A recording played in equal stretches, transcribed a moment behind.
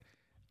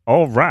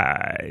All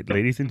right,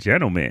 ladies and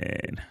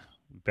gentlemen,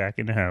 back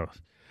in the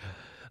house.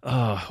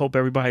 Hope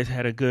everybody's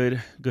had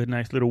a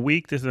nice little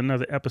week. This is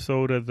another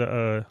episode of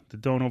the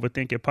Don't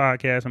Overthink It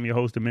podcast. I'm your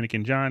host,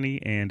 Dominican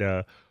Johnny, and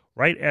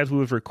right as we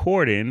was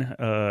recording,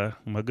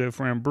 my good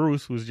friend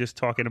Bruce was just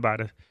talking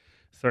about a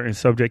certain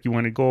subject you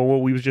wanted to go over.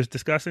 What we was just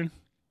discussing.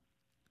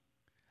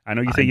 I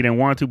know you said you didn't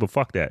want to, but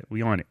fuck that.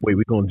 We on it. Wait,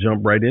 we gonna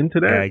jump right into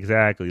that? Yeah,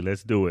 exactly.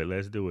 Let's do it.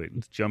 Let's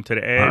jump to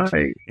the edge.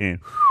 Right. And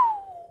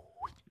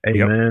hey,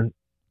 man,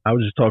 I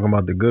was just talking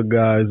about the good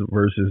guys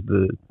versus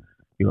the,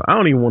 I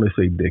don't even want to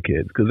say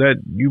dickheads because that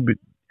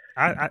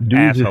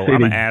asshole.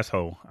 I'm an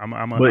asshole. I'm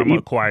an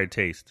acquired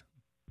taste.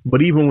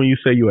 But even when you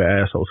say you're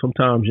an asshole,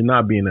 sometimes you're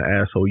not being an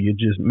asshole. You're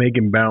just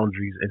making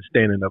boundaries and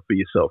standing up for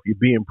yourself. You're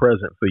being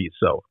present for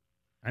yourself.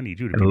 I need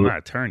you to be my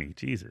attorney.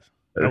 Jesus.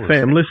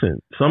 Fam,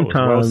 listen.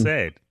 Sometimes, well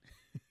said.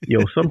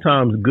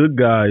 Sometimes good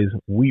guys,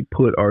 we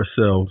put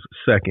ourselves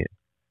second,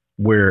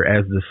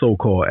 whereas the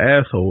so-called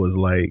asshole is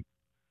like,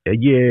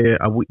 yeah,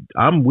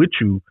 I'm with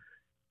you,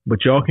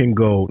 but y'all can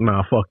go,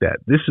 nah, fuck that.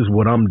 This is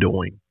what I'm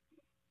doing.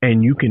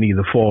 And you can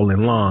either fall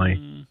in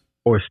line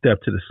or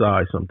step to the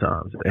side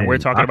sometimes. And we're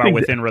talking about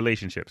within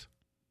relationships.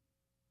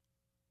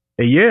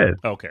 Yeah.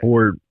 Okay.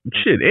 Or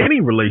shit,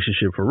 any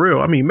relationship for real.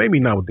 I mean,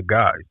 maybe not with the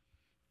guys.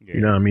 Yeah.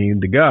 You know what I mean?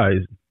 The guys.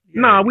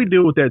 Yeah, we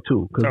deal with that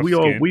too, because we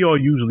all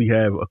usually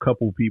have a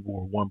couple people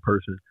or one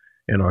person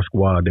in our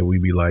squad that we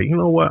be like, you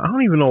know what? I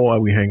don't even know why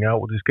we hang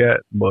out with this cat,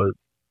 but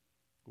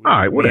all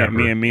right, whatever.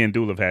 Me and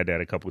Dula have had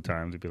that a couple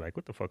times. It'd be like,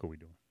 what the fuck are we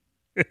doing?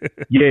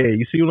 Yeah,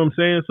 you see what I'm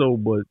saying? So,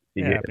 but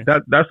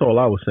that's all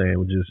I was saying.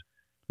 Was just,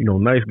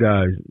 nice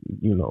guys.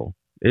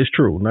 It's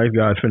true. Nice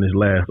guys finish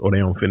last, or they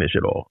don't finish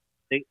at all.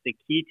 The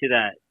key to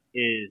that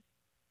is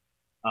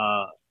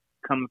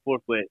coming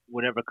forth with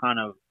whatever kind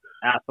of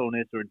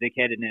assholeness or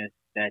dickheadedness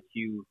that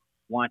you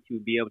want to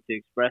be able to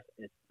express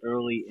as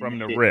early from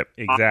the rip.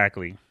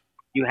 Exactly.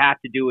 You have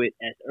to do it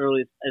as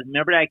early as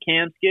remember that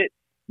Cam skit?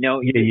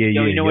 No, you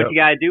know what you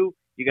gotta do?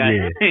 You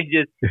gotta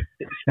just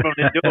from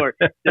the door.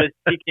 So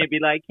you can't be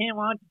like, Cam,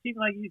 why don't you seem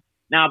like you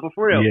now? But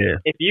for real,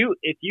 if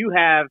you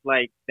have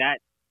like that,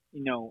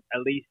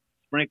 at least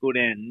sprinkled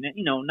in,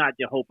 not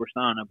your whole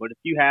persona, but if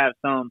you have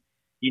some,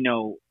 a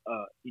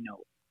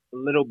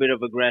little bit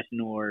of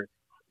aggression or,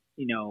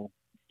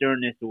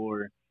 sternness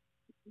or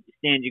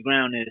stand your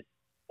groundness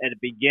at the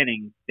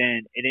beginning,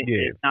 then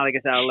it's not like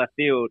it's out of left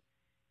field.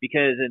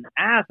 Because an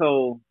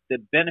asshole, the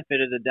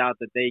benefit of the doubt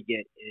that they get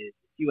is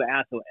if you an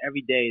asshole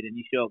every day, then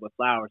you show up with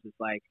flowers. It's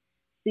like,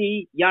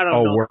 see, y'all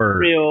don't know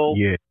real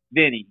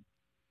Vinny.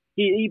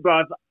 He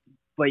brought,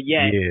 but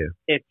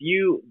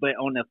but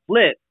on the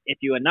flip, if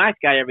you're a nice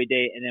guy every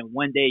day, and then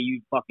one day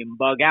you fucking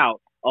bug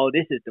out, oh,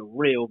 this is the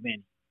real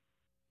Vinny.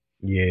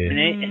 Yeah.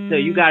 So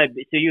you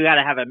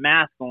gotta have a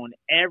mask on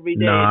every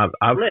day. Nah,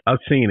 I've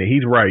seen it.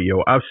 He's right,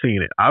 yo. I've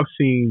seen it.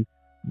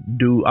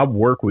 I've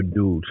worked with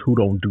dudes who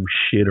don't do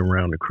shit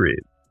around the crib.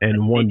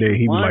 And one day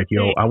he be like,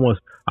 yo, I want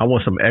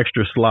some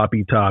extra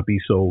sloppy toppy,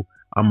 so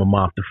I'm gonna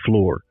mop the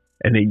floor.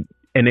 And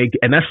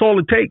that's all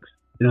it takes.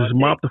 Is just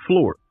mop the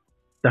floor.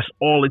 That's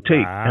all it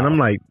takes. Wow. And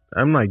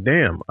I'm like,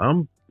 damn,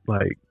 I'm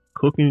like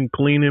cooking,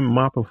 cleaning,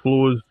 mopping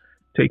floors,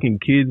 taking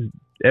kids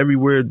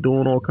everywhere,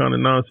 doing all kind of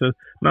nonsense.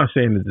 Not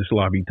saying that the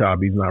sloppy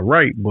toppy's not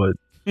right, but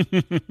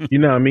you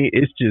know what I mean?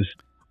 It's just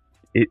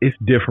it's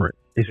different.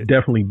 It's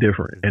definitely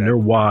different. And their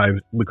wives,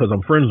 because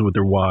I'm friends with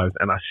their wives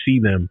and I see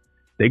them,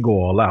 they go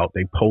all out.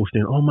 They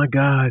posting, oh my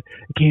God,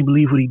 I can't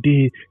believe what he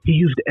did. He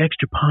used the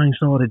extra pine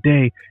saw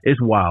today.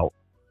 It's wild.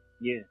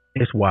 Yeah.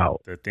 It's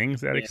wild. The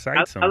things that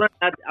excite them.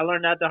 I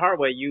learned that the hard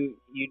way. You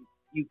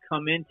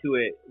come into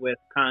it with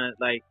kind of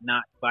like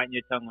not biting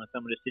your tongue on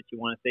some of the shit you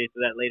want to say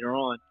so that later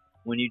on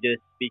when you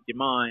just speak your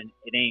mind,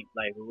 it ain't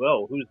like,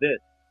 whoa, who's this?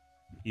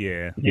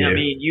 Yeah. I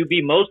mean, you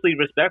be mostly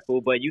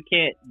respectful, but you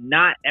can't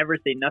not ever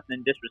say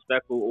nothing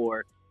disrespectful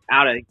or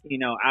out of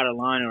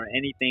line or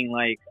anything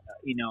like,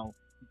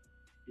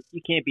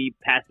 you can't be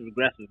passive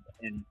aggressive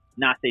and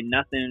not say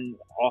nothing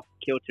off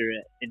kilter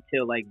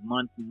until like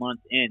months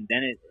in.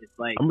 Then it's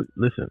like,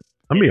 listen,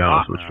 I'm be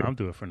honest with you. I'll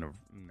do it from the.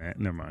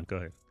 Never mind. Go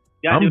ahead.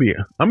 I'm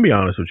be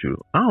honest with you.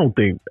 I don't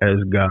think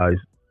as guys,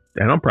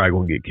 and I'm probably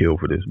gonna get killed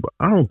for this, but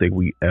I don't think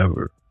we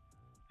ever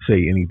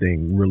say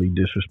anything really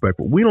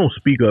disrespectful. We don't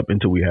speak up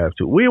until we have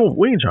to. We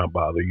ain't trying to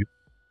bother you.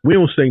 We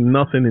don't say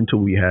nothing until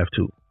we have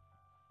to.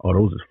 Oh,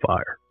 those is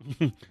fire.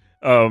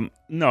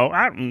 No,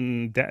 I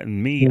you're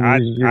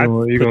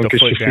gonna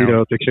get your feet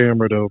out the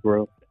camera though,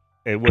 bro.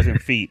 It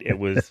wasn't feet. It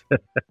was.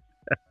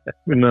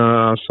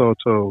 Nah, I saw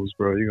toes,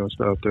 bro. You gonna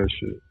stop that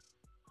shit?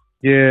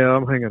 Yeah,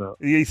 I'm hanging up.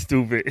 You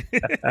stupid.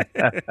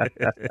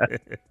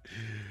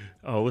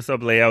 Oh, what's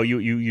up, Lael?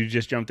 You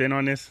just jumped in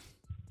on this?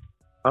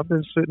 I've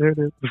been sitting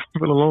here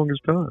for the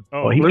longest time.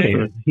 Oh, he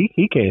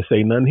can't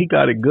say nothing. He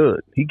got it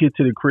good. He get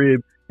to the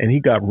crib and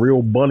he got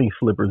real bunny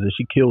slippers that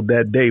she killed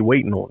that day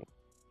waiting on him.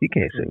 He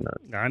can't say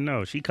nothing. I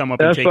know. She come up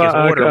and take his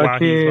order while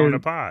he's on the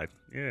pod.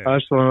 Yeah.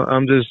 That's why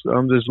I'm just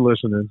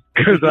listening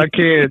because I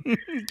can't.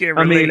 Can't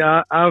I mean,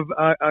 I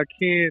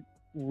can't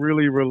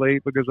really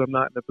relate because I'm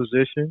not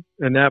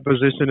in that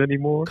position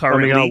anymore.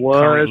 Currently, I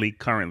was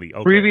currently.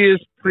 Okay.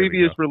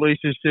 Previous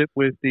relationship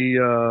with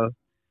the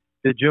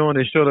joint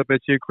that showed up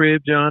at your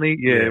crib, Johnny.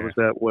 Yeah, it was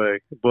that way.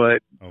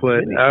 But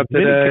Vinny, after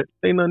Vinny that,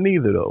 ain't nothing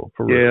either though.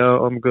 For real. Yeah,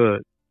 I'm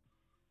good.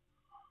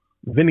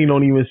 Vinny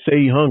don't even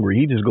say he hungry.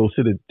 He just go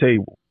sit at the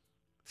table.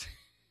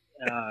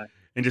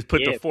 And just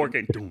put the fork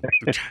in.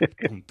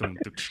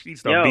 He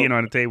start being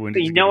on the table. And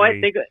you know what?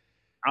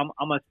 I'm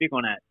gonna speak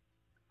on that.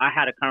 I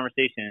had a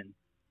conversation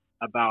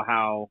about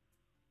how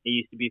it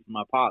used to be for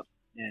my pops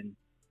and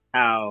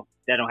how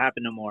that don't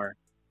happen no more.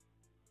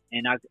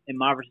 And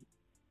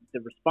the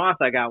response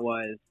I got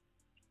was,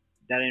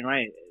 "That ain't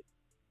right.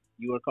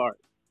 You work hard."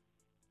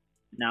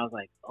 And I was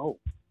like, "Oh,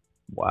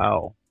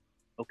 wow,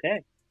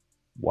 okay,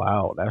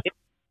 wow,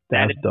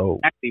 that's dope."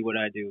 Exactly what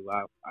I do.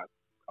 I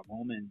come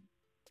home and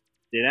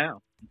sit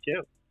down and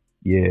chill.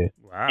 Yeah.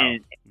 Wow.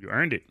 And you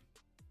earned it.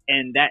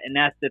 And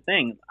that's the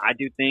thing. I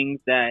do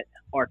things that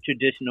are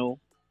traditional,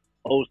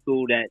 old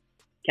school, that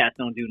cats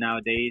don't do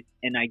nowadays,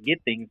 and I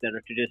get things that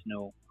are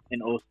traditional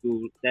and old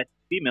school that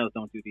females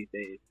don't do these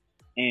days,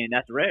 and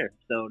that's rare.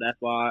 So that's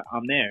why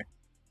I'm there.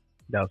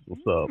 That's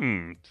what's up.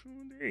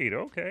 Indeed.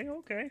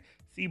 Okay.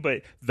 See,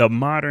 but the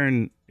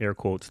modern, air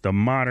quotes, the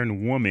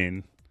modern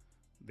woman,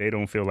 they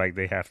don't feel like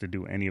they have to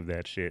do any of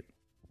that shit.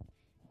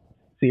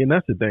 See, and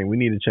that's the thing. We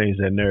need to change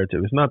that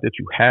narrative. It's not that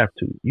you have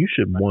to. You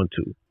should want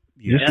to.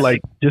 Yes.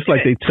 Just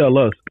like they tell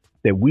us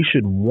that we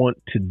should want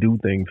to do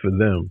things for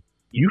them.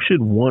 You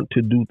should want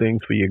to do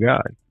things for your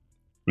guy.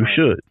 You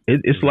should.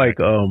 It's like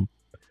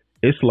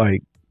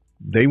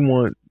they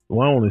want.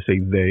 Well, I don't want to say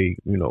they,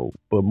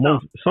 but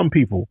some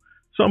people,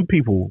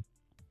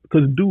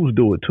 because dudes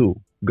do it too.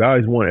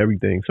 Guys want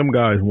everything. Some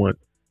guys want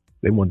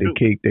their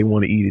cake. They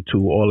want to eat it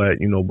too. All that,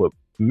 but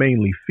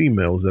mainly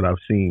females that I've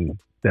seen,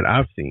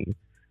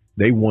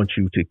 they want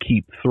you to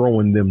keep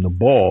throwing them the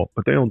ball,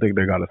 but they don't think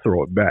they got to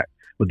throw it back.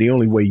 But the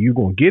only way you're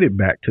going to get it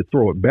back, to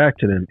throw it back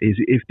to them, is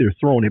if they're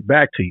throwing it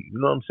back to you. You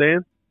know what I'm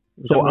saying?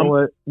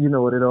 So you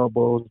know what it all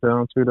boils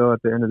down to, though,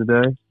 at the end of the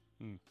day?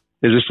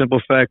 Is a simple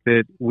fact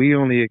that we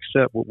only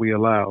accept what we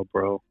allow,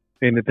 bro.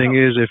 And the thing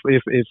is, if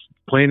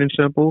plain and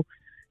simple,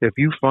 if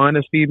you find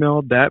a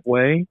female that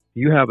way,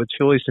 you have a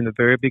choice in the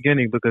very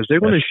beginning, because they're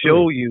going to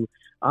show you,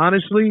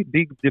 honestly,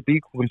 to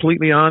be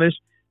completely honest,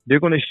 they're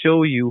going to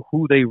show you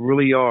who they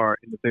really are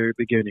in the very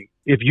beginning.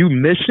 If you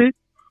miss it,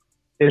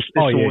 it's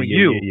on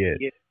you.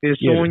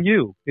 It's on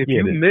you. If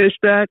you miss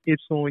that,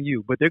 it's on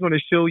you. But they're going to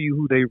show you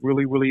who they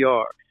really, really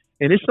are.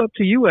 And it's up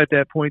to you at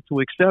that point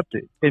to accept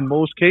it. In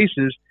most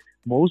cases,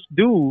 most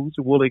dudes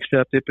will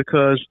accept it,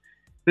 because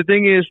the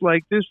thing is,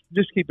 like, this,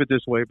 just keep it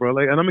this way, bro.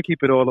 Like, and I'm going to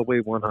keep it all the way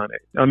 100.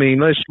 I mean,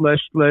 let's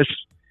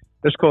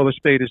call a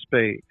spade a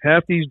spade.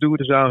 Half these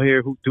dudes out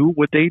here who do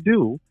what they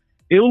do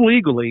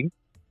illegally,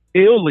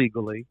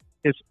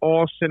 it's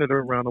all centered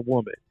around a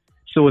woman.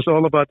 So it's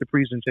all about the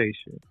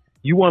presentation.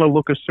 You want to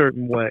look a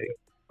certain way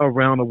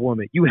around a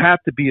woman. You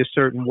have to be a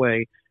certain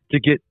way to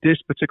get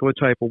this particular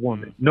type of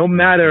woman. No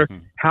matter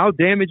how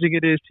damaging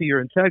it is to your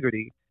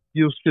integrity,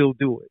 you'll still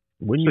do it.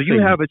 You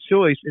have a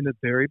choice in the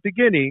very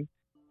beginning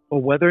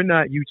of whether or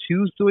not you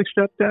choose to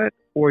accept that,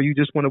 or you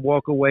just want to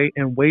walk away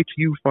and wait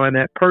till you find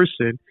that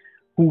person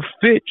who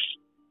fits,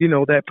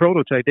 that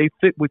prototype. They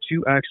fit what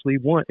you actually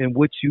want and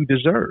what you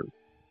deserve.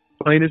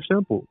 Plain and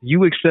simple.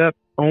 You accept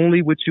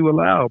only what you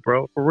allow,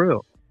 bro, for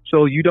real.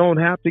 So you don't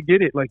have to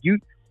get it. Like, you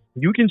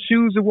can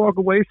choose to walk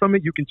away from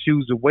it. You can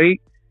choose to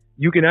wait.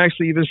 You can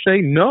actually even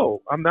say,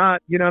 no, I'm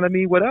not, you know what I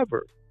mean?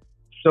 Whatever.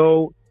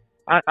 So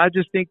I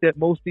just think that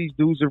most of these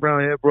dudes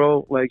around here,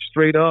 bro, like,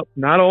 straight up,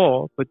 not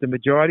all, but the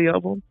majority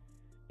of them,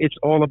 it's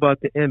all about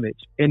the image.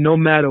 And no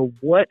matter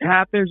what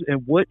happens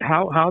and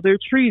how they're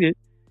treated,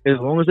 as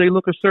long as they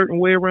look a certain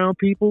way around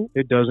people,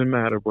 it doesn't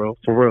matter, bro,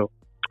 for real.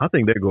 I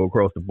think they go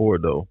across the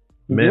board, though.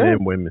 Men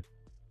and women.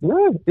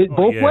 Yeah,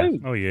 both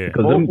ways. Oh yeah,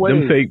 because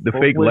the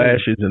fake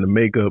lashes and the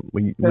makeup.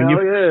 When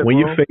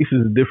your face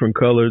is a different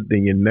color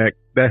than your neck,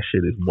 that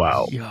shit is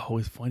wild. Yo,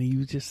 it's funny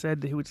you just said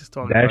that. We were just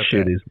talking about that.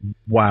 Shit is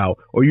wild.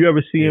 Or you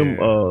ever see them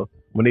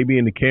when they be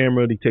in the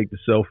camera? They take the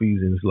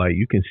selfies and it's like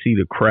you can see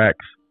the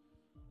cracks,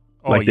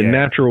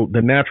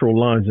 the natural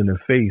lines in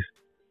their face.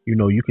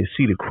 You can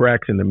see the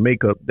cracks in the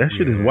makeup. That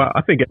shit is wild.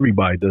 I think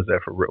everybody does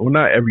that for real. Well,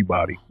 not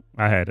everybody.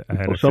 I had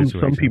some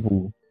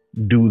people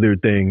do their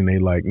thing and they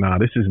like, nah,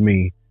 this is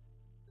me.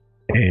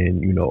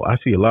 And, I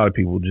see a lot of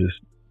people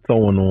just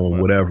throwing on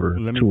whatever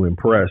to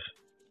impress.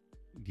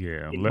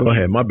 Yeah. Go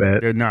ahead. My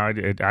bad. No,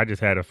 I just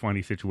had a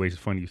funny situation.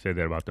 It's funny you said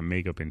that about the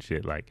makeup and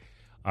shit. Like,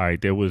 all right,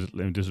 this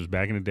was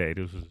back in the day.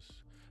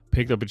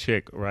 Picked up a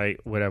chick, right?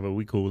 Whatever.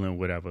 We coolin',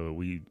 whatever.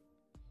 We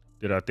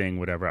did our thing,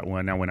 whatever.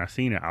 Now, when I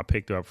seen her, I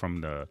picked her up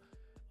from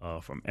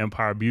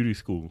Empire Beauty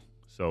School.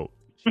 So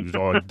she was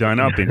all done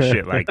up and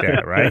shit like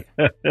that, right?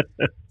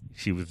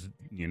 She was,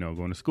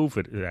 going to school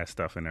for that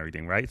stuff and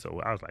everything, right?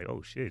 So I was like,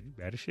 oh, shit, you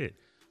bad as shit.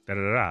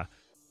 Da-da-da-da.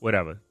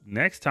 Whatever.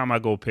 Next time I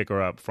go pick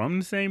her up from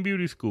the same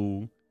beauty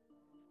school,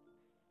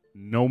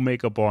 no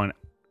makeup on.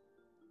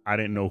 I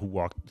didn't know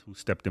who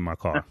stepped in my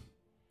car.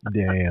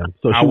 Damn.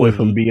 So she went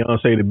from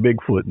Beyonce to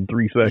Bigfoot in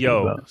 3 seconds.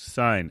 Yo,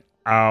 son,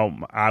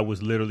 I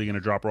was literally gonna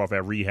drop her off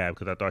at rehab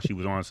because I thought she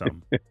was on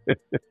something.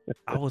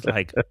 I was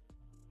like,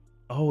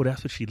 oh,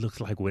 that's what she looks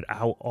like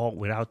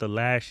without the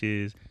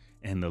lashes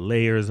and the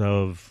layers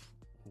of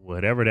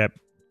whatever that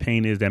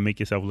paint is that make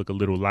yourself look a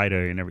little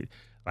lighter and everything.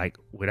 Like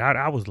without,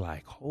 I was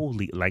like,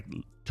 holy, like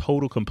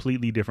total,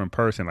 completely different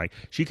person. Like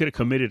she could have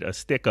committed a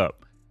stick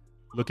up,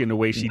 looking the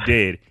way she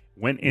did.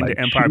 Went into like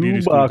Empire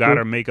Beauty School, got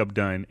her makeup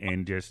done,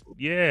 and just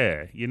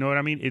you know what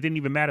I mean. It didn't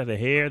even matter the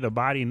hair, the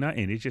body,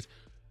 nothing. It's just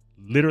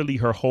literally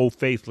her whole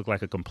face looked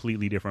like a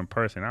completely different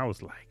person. I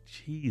was like,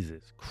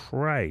 Jesus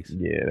Christ.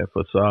 Yeah, that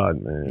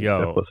facade, man. Yo,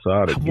 that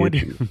facade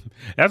gets you.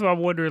 That's why I'm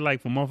wondering,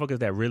 like, for motherfuckers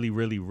that really,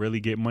 really, really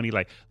get money,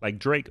 like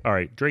Drake. All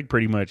right, Drake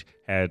pretty much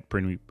had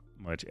pretty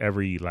much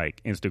every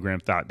like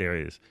Instagram thought there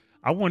is.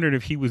 I wondered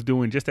if he was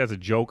doing just as a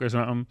joke or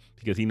something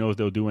because he knows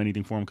they'll do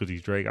anything for him because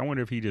he's Drake. I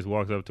wonder if he just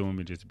walks up to him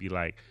and just be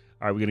like,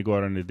 all right, we're going to go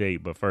out on a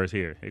date, but first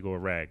here go a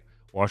rag.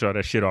 Wash all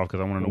that shit off because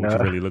I want to know what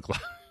you really look like.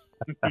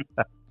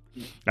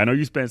 I know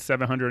you spent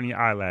 $700 on your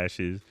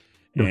eyelashes.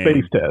 The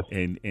face test.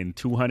 And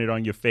 $200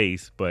 on your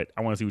face, but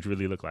I want to see what you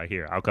really look like.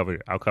 Here, I'll cover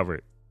it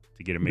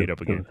to get it made up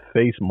again.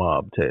 Face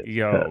mob test.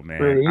 Yo,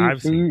 man.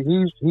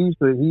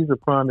 He's a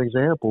prime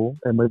example,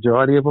 and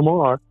majority of them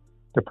are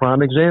the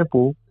prime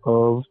example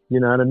of,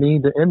 you know what I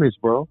mean, the image,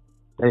 bro.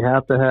 They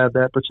have to have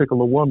that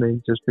particular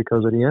woman just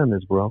because of the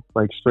image, bro.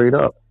 Like straight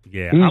up.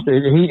 Yeah.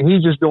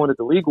 He's just doing it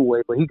the legal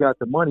way, but he got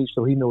the money,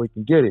 so he know he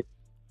can get it.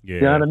 Yeah.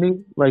 You know what I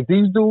mean? Like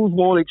these dudes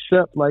won't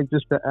accept like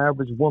just the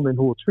average woman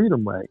who will treat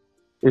them right.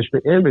 It's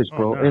the image,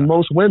 bro. And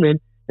most women,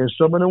 and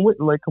some of them,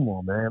 like, come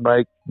on, man.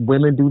 Like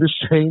women do the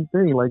same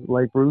thing,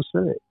 like Bruce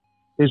said.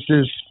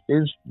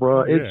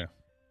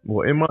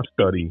 Well, in my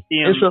study,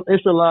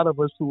 it's a lot of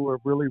us who are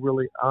really,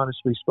 really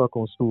honestly stuck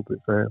on stupid,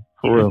 fam.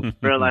 For real.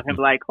 Real life, him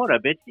like, hold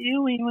up, bitch,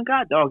 you ain't even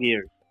got dog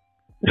ears.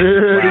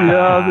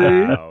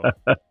 Wow.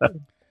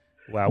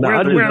 Wow.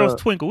 Where's those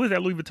twinkle? Where's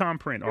that Louis Vuitton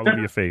print all over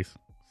your face?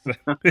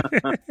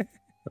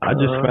 I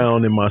just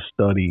found in my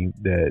study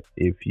that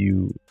if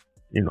you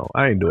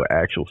I didn't do an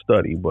actual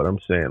study, but I'm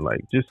saying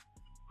like just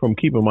from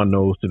keeping my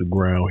nose to the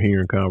ground,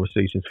 hearing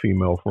conversations,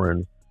 female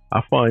friends,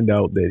 I find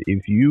out that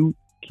if you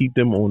keep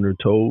them on their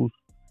toes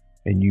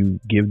and you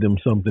give them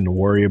something to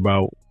worry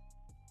about,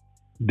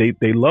 they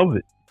love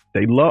it.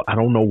 I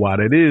don't know why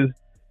that is.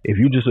 If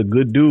you're just a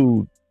good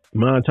dude,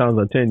 9 times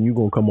out of 10, you're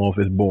going to come off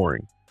as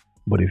boring.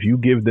 But if you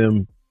give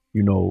them,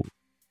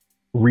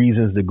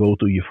 reasons to go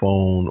through your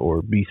phone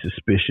or be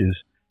suspicious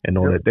and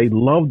all that, they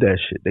love that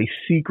shit. They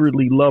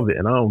secretly love it,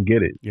 and I don't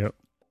get it. Yep.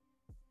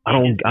 I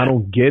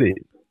don't get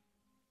it.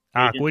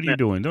 Ak, what are you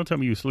doing? Don't tell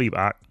me you sleep,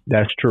 Ak.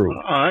 That's true.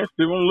 I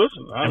still want to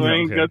listen. I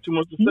ain't got too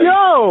much to say. He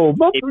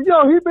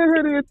been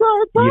here the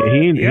entire time. Yeah,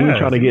 he ain't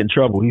trying to get in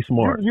trouble. He's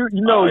smart. You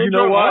know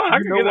why? I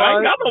ain't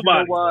got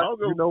nobody.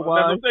 You know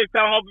why? That's what they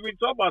hard for me to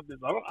talk about this.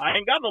 I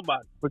ain't got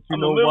nobody. But you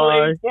know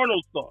why?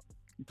 Porno star.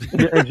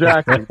 Yeah,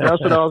 exactly. That's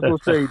what I was gonna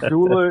say.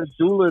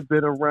 Dula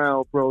been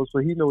around, bro, so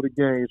he know the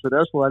game. So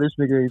that's why this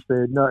nigga ain't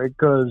said nothing,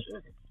 because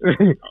he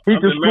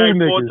can school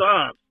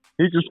niggas.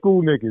 He can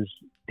school niggas.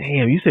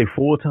 Damn, you say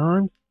 4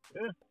 times?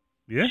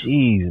 Yeah.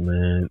 Jeez,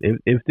 man.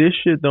 If this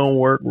shit don't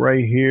work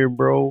right here,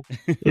 bro,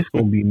 it's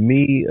gonna be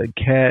me, a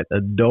cat, a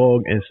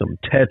dog, and some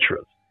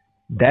Tetris.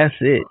 That's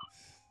it.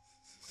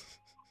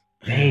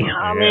 Damn.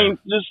 I mean,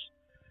 just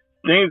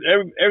things.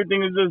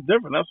 Everything is just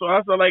different. That's why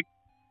I feel like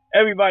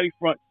everybody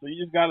front. So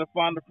you just gotta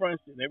find the front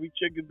shit. Every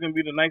chick is gonna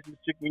be the nicest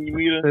chick when you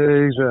meet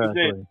her.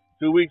 Exactly.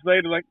 2 weeks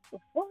later, like,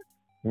 what the fuck?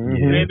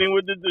 Mm-hmm. Same thing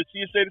with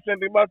she say the same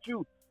thing about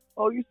you.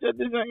 Oh, you said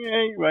this. Yeah,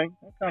 you're right.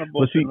 I kind of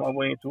bullshit my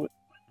way into it.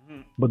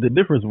 But the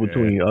difference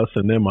between us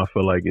and them, I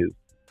feel like, is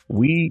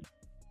we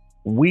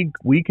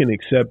can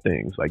accept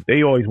things. Like,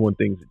 they always want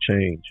things to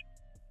change,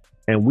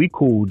 and we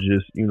cool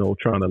just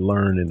trying to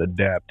learn and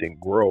adapt and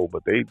grow.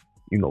 But they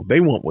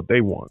want what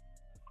they want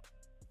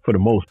for the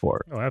most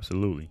part. Oh,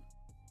 absolutely.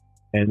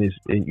 And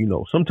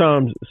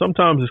sometimes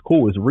it's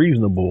cool, it's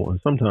reasonable, and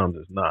sometimes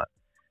it's not.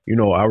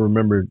 I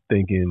remember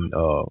thinking,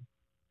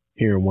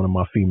 hearing one of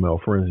my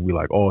female friends be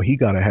like, "Oh, he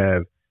gotta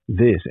have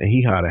this and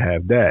he gotta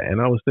have that," and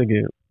I was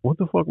thinking, what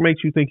the fuck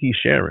makes you think he's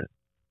sharing?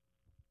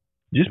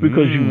 Just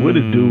because you with a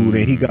dude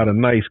and he got a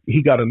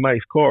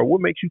nice car,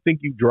 what makes you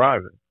think you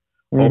driving?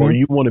 Mm-hmm. Or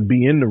you want to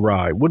be in the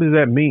ride? What does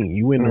that mean?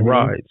 You in the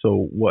ride?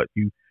 So what?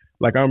 You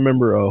like? I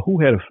remember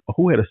who had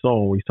a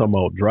song where he's talking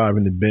about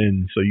driving the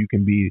Benz so you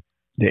can be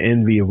the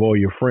envy of all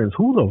your friends.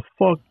 Who the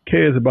fuck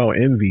cares about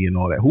envy and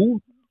all that?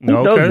 Who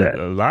does that?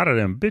 A lot of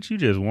them, bitch, you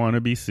just want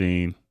to be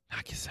seen.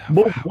 Knock yourself out.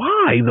 But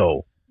why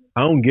though?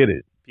 I don't get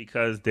it.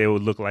 Because they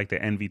would look like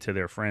the envy to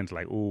their friends,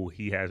 like, "Oh,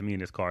 he has me in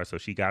his car, so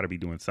she got to be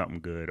doing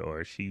something good,"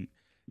 or she,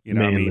 what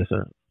I mean?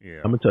 Listen,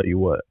 I'm gonna tell you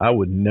what. I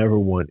would never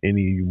want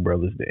any of you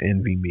brothers to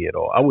envy me at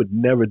all. I would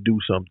never do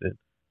something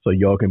so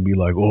y'all can be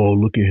like, "Oh,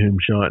 look at him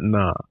shine."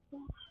 Nah,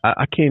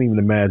 I can't even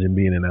imagine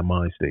being in that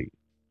mind state.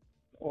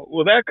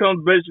 Well, that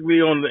comes basically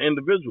on the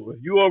individual. If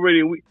you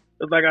already,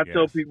 it's like I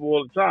tell people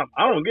all the time,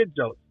 I don't get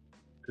jealous.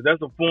 because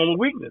that's a form of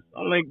weakness.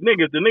 I'm like,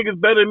 nigga, if the nigga's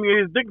better than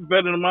me, his dick is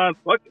better than mine.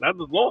 Fuck it, I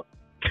just lost.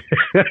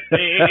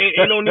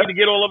 ain't no need to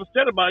get all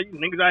upset about you.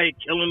 Niggas out here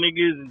killing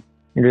niggas.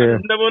 And I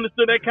just never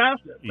understood that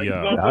concept. Like,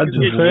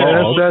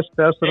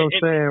 that's what I'm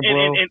saying,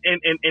 bro.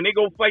 And they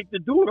go fight the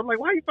dude. I'm like,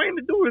 why are you fighting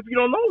the dude if you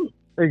don't know him?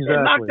 Exactly.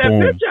 And knock that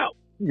bitch out.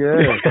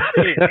 Yeah.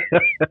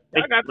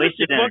 I got this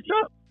shit fucked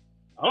up.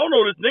 I don't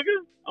know this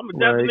nigga. I'm gonna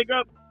dap the nigga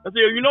up. I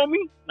say, you know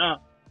me? Nah.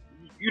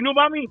 You knew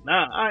about me?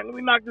 Nah. All right, let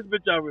me knock this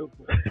bitch out real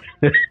quick.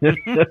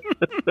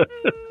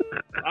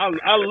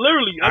 I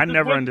literally. I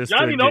never understood.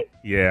 Johnny know.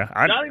 Yeah.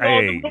 Johnny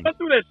know how to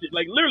through that shit.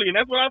 Like, literally, and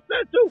that's what I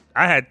said, too.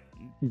 I had.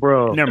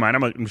 Bro. Never mind.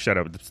 I'm going to shut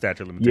up with the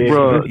statute of limitations.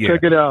 Bro,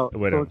 check it out.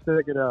 Whatever. So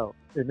check it out.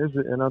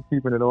 And I'm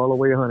keeping it all the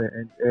way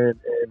 100.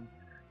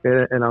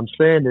 And I'm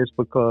saying this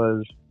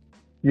because,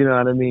 you know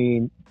what I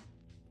mean?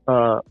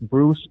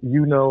 Bruce,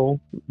 you know,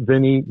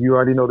 Vinny, you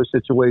already know the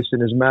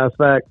situation. As a matter of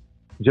fact,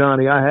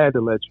 Johnny, I had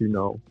to let you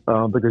know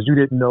because you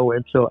didn't know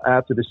until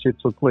after the shit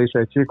took place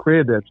at your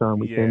crib that time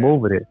we came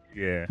over there.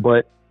 Yeah.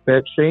 But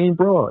that same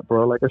broad,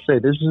 bro, like I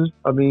said, this is,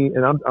 I mean,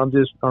 and I'm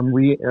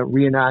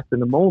reenacting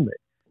the moment.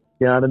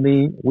 You know what I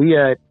mean? We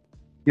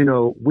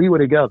were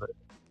together.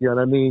 You know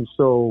what I mean?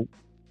 So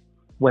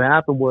what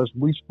happened was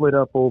we split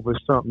up over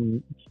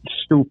something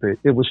stupid.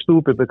 It was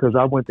stupid because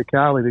I went to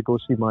Cali to go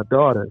see my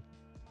daughter.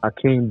 I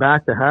came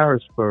back to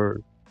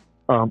Harrisburg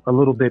a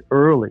little bit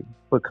early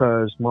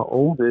because my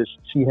oldest,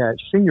 she had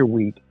senior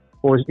week,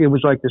 or it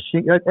was like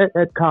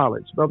at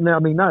college. Now, I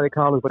mean, not at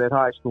college, but at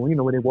high school, you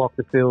know, when they walk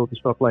the field and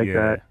stuff like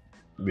that.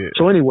 Yeah.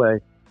 So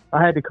anyway,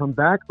 I had to come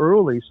back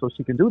early so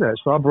she can do that.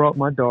 So I brought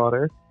my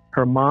daughter.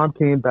 Her mom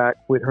came back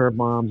with her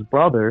mom's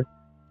brother,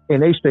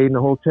 and they stayed in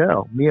the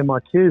hotel. Me and my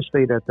kids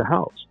stayed at the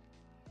house.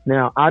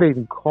 Now, I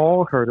didn't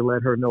call her to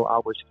let her know I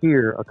was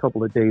here a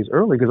couple of days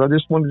early because I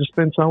just wanted to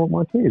spend time with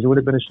my kids. It would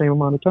have been the same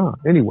amount of time.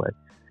 Anyway,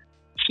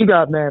 she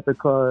got mad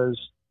because,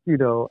 you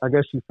know, I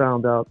guess she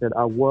found out that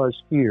I was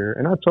here.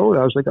 And I told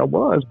her, I was like, I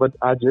was, but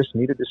I just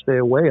needed to stay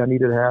away. I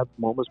needed to have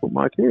moments with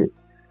my kids.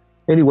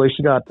 Anyway,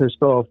 she got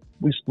pissed off.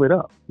 We split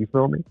up. You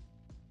feel me?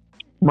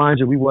 Mind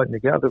you, we wasn't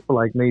together for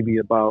like maybe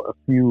about a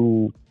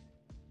few,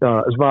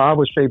 I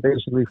would say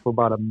basically for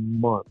about a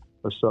month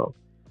or so.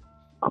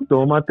 I'm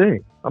doing my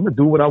thing. I'm going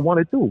to do what I want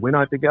to do. We're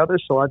not together,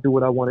 so I do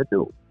what I want to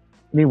do.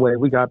 Anyway,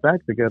 we got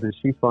back together.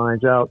 She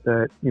finds out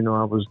that, you know,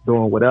 I was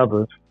doing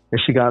whatever,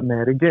 and she got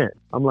mad again.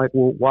 I'm like,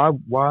 well,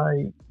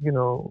 why, you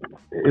know,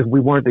 if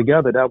we weren't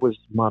together, that was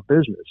my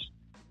business,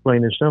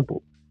 plain and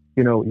simple.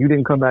 You know, you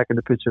didn't come back in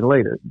the picture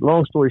later.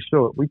 Long story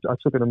short, I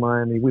took her to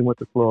Miami. We went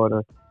to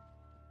Florida.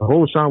 The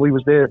whole time we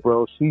was there,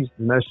 bro, she's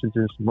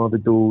messaging some other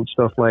dudes,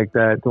 stuff like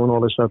that, doing all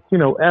this stuff. You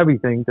know,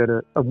 everything that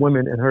a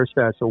woman in her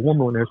stature, a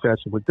woman in her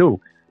stature would do.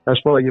 That's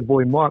why your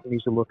boy Mark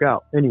needs to look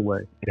out.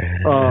 Anyway.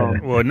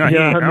 Well, no, I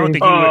don't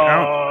think he would.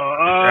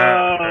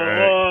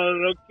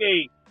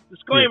 Okay.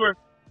 Disclaimer.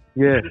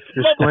 Yeah,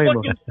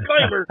 disclaimer.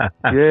 Disclaimer.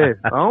 Yeah,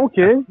 I don't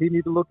care. He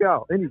need to look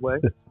out. Anyway.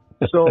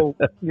 So,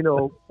 you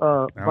know,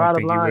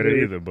 bottom line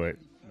is, either, but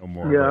no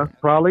more. Yeah,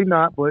 probably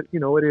not, but you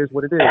know, it is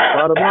what it is.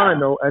 Bottom line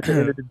though, at the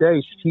end of the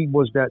day, she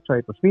was that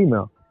type of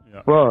female.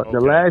 Yeah. Bro, the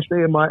last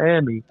day in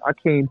Miami, I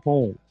came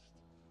home.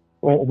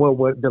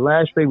 Well, the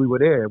last day we were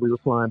there, we were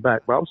flying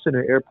back. But I was sitting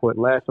in the airport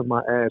laughing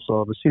my ass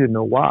off, and she didn't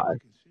know why.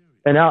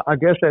 And I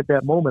guess at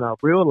that moment, I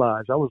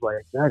realized, I was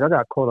like, dang, I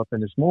got caught up in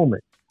this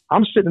moment.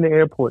 I'm sitting in the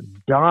airport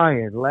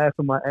dying,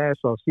 laughing my ass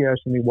off. She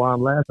asked me why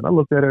I'm laughing. I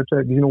looked at her and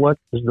said, you know what?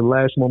 This is the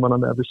last moment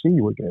I'm ever see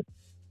you again.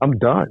 I'm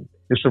done.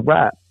 It's a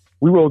wrap.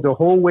 We rode the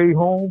whole way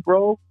home,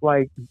 bro.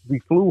 Like, we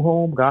flew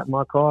home, got in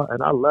my car,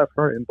 and I left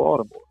her in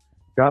Baltimore.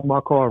 Got in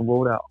my car and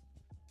rode out.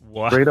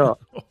 Wow. Straight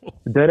up.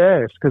 Dead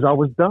ass, because I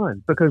was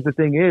done. Because the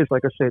thing is,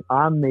 like I said,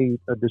 I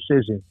made a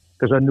decision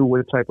because I knew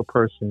what type of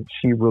person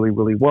she really,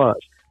 really was.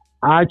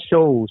 I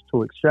chose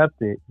to accept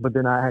it, but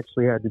then I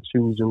actually had to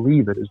choose to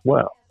leave it as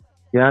well.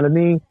 You know what I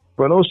mean?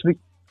 But those, listen,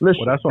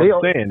 well, that's what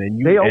I'm saying.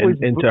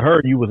 And to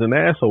her, you was an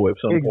asshole at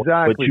some point.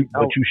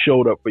 But you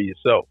showed up for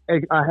yourself.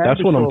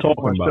 That's what I'm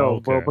talking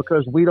about, bro.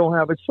 Because we don't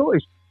have a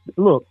choice.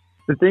 Look,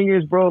 the thing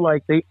is, bro,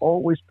 like they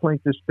always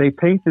paint this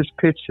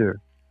picture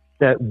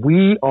that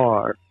we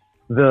are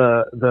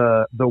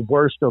the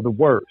worst of the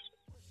worst.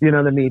 You know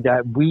what I mean?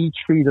 That we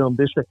treat them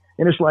this,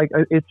 and it's like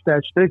it's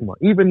that stigma.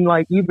 Even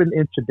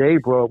in today,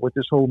 bro, with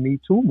this whole Me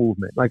Too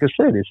movement, like I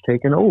said, it's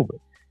taken over.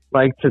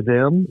 Like to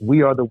them,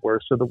 we are the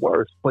worst of the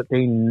worst, but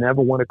they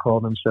never want to call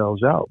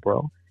themselves out,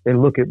 bro.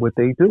 And look at what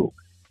they do.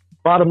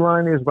 Bottom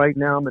line is, right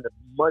now I'm in a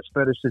much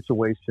better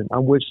situation.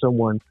 I'm with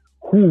someone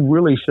who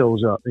really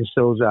shows up and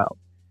shows out,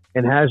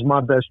 and has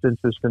my best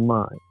interest in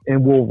mind,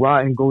 and will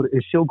ride and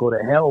she'll go to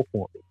hell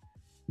for me.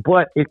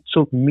 But it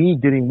took me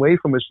getting away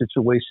from a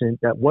situation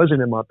that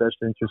wasn't in my best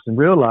interest and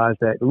realized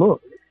that,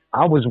 look,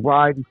 I was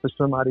riding for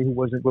somebody who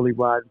wasn't really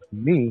riding for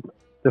me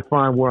to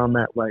find where I'm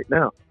at right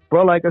now.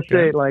 Bro, like I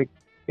said, like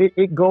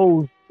it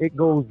goes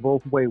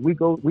both ways. We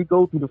go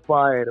through the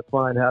fire to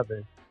find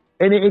heaven.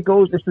 And it's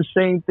the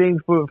same thing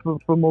for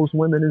most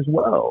women as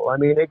well. I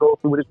mean, they go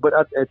through this, but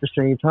at the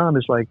same time,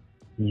 it's like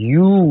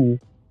you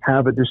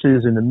have a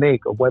decision to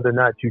make of whether or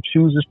not you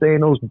choose to stay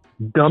in those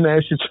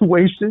dumbass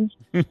situations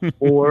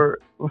or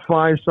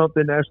find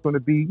something that's going to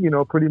be,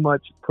 pretty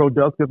much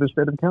productive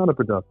instead of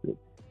counterproductive.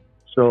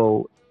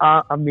 So,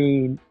 I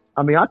mean,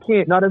 I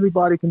can't, not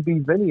everybody can be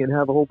Vinny and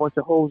have a whole bunch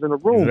of hoes in a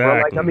room,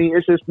 bro. Like, I mean,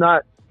 it's just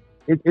not,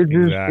 it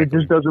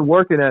just doesn't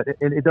work in that,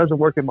 and it doesn't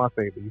work in my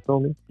favor. You feel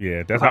me?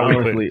 Yeah, that's how I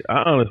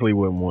honestly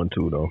wouldn't want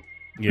to, though.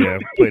 Yeah,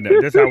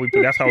 that's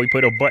how we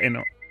put a button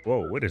on.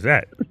 Whoa, what is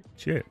that?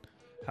 Shit.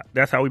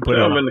 That's how we put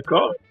I'm in the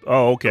car.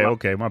 Oh,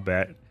 okay, my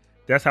bad.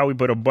 That's how we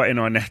put a button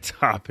on that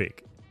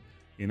topic.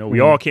 We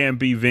all can't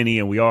be Vinny,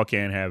 and we all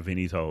can't have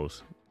Vinny's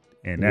hoes.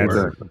 And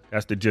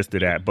that's the gist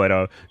of that. But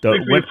fuck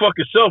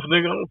yourself,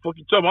 nigga. I'm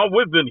fucking talking. I'm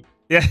with Vinny.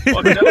 Yeah.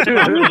 Dula said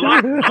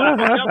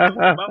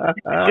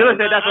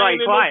that's why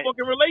he's quiet. No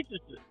fucking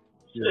relationship.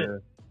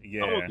 Shit.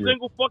 Yeah. I'm a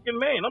single fucking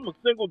man. I'm a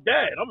single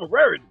dad. I'm a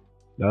rarity.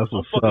 That's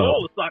what's I'm fucking up.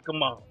 all the soccer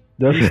moms.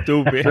 He's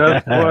stupid.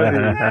 That's funny.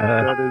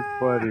 That is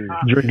funny.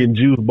 Drinking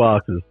juice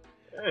boxes.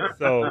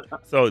 So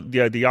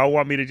yeah, do y'all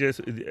want me to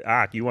just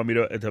you want me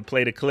to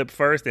play the clip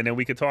first and then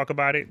we can talk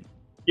about it?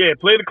 Yeah,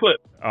 play the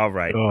clip. All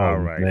right,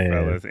 man.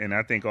 fellas. And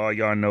I think all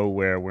y'all know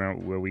where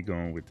we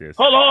going with this.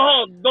 Hold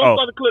on. Don't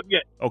start the clip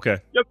yet. Okay.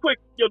 Yo, quick.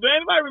 Yo, do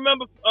anybody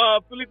remember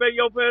Felipe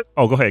Lopez?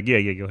 Oh, go ahead.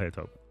 Yeah, go ahead,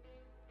 talk.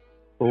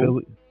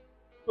 Felipe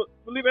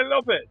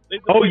Lopez.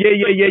 Oh,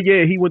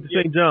 yeah. He went to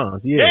St.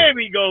 John's. Yeah. There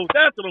we go.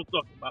 That's what I'm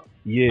talking about.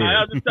 Yeah.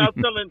 I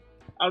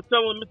was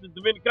telling Mr.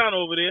 Dominicano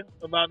over there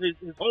about his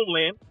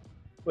homeland,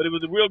 but it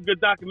was a real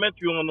good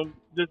documentary on him.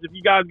 Just if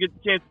you guys get the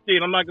chance to see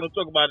it, I'm not going to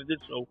talk about it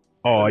this show.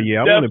 Oh, yeah,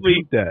 I want to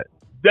peep that.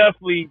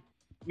 Definitely,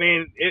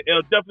 man,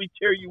 it'll definitely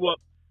tear you up.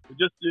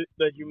 Just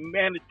the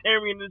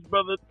humanitarian this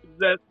brother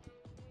possessed,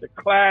 the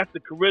class, the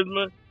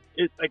charisma.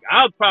 It's like,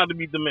 I was proud to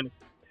be Dominican.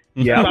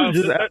 Yeah, I was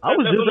just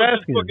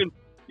asking.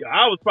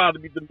 I was proud to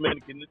be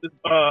Dominican.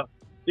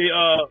 They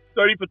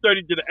 30 for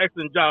 30 did an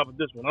excellent job with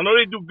this one. I know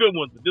they do good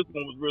ones, but this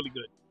one was really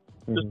good.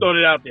 Just throwing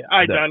it out there. All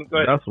right, Johnny, go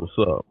ahead. That's what's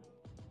up.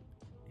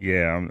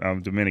 Yeah,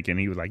 I'm Dominican.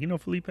 He was like,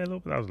 Felipe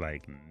Lopez? I was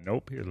like,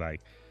 nope. He was like,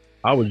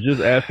 I was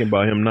just asking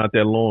about him not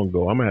that long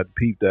ago. I'm going to have to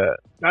peep that.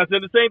 I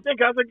said the same thing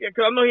because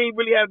I know he didn't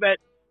really have that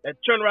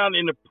turnaround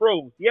in the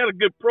pros. He had a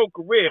good pro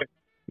career,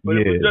 but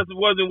it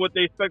wasn't what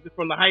they expected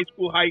from the high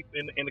school hype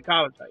and the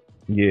college hype.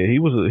 Yeah, he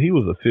was a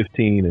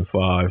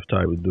 15-5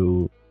 type of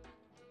dude.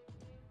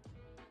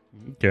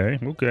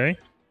 Okay.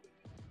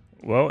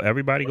 Well,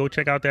 everybody go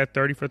check out that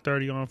 30 for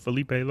 30 on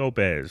Felipe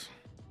Lopez.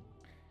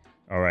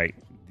 All right.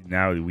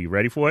 Now, are we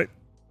ready for it?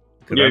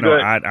 Because I know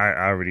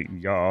I already,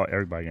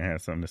 everybody gonna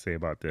have something to say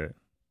about that.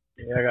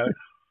 Yeah, I got it.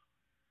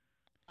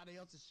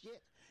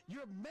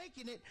 You're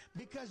making it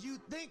because you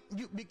think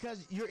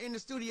because you're in the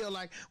studio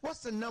like,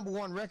 what's the number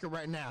one record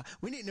right now?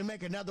 We need to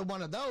make another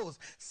one of those.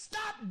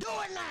 Stop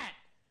doing that.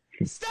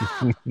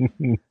 Stop.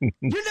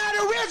 You're not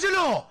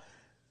original.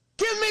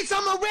 Give me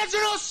some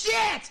original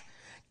shit.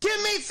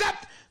 Give me some.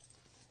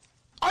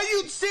 Are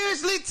you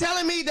seriously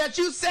telling me that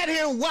you sat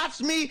here and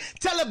watched me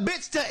tell a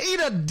bitch to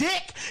eat a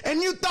dick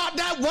and you thought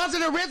that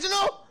wasn't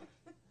original?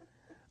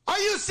 Are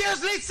you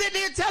seriously sitting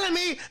here telling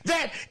me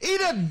that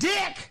eat a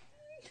dick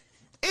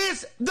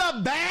is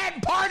the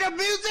bad part of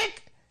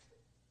music?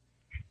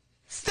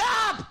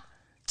 Stop!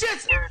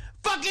 Just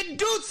fucking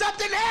do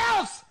something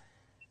else!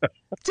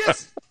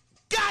 Just,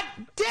 god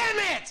damn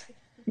it!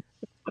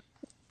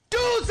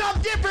 Do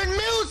some different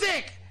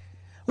music!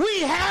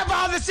 We have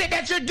all the shit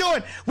that you're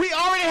doing. We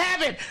already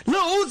have it.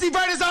 Lil Uzi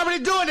Vert is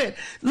already doing it.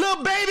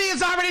 Lil Baby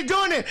is already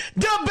doing it.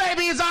 Dub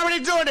Baby is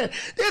already doing it.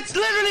 It's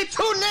literally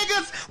two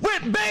niggas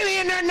with baby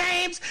in their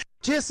names.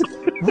 Just,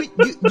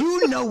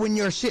 you know when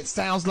your shit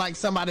sounds like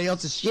somebody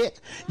else's shit.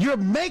 You're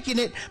making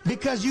it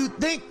because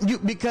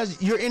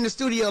because you're in the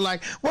studio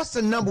like, what's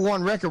the number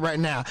one record right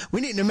now? We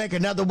need to make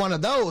another one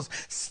of those.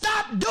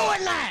 Stop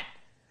doing that.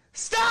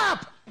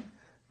 Stop.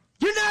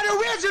 You're not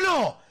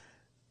original.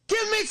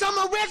 Give me some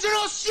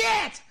original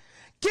shit.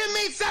 Give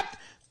me some.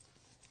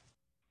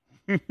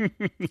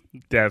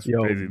 That's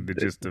basically the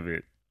gist of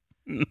it.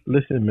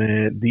 Listen,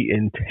 man, the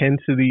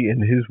intensity in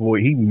his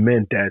voice, he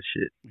meant that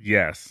shit.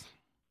 Yes.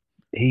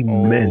 He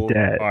meant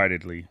that.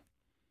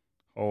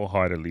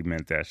 Wholeheartedly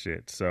meant that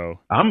shit. So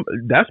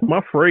that's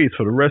my phrase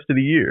for the rest of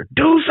the year.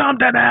 Do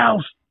something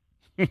else.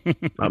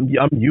 I'm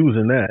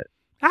using that.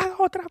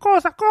 Otra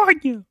cosa,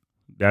 coño.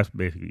 That's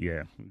basically,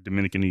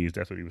 Dominicanese.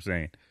 That's what he was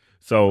saying.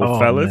 So,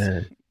 fellas.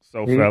 Man.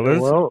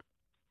 Well,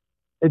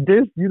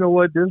 you know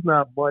what? There's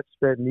not much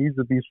that needs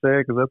to be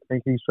said because I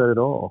think he said it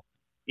all.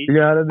 You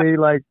know what I mean?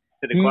 Like,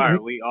 to the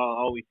choir, we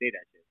always say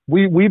that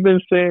shit. We've been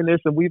saying this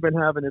and we've been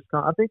having this.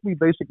 I think we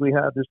basically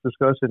have this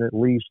discussion at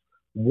least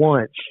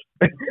once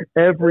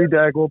every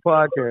daggone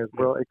podcast,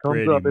 bro. It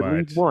comes up at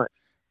least once.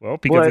 Well,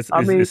 because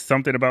it's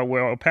something about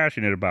we're all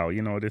passionate about.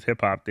 You know, this hip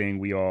hop thing,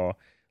 we all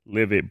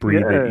live it,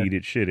 breathe it, eat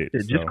it, shit it.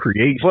 It just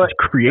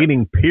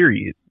creating,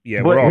 period.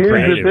 Yeah, we're all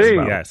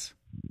creative. Yes.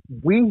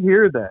 We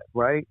hear that,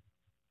 right?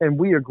 And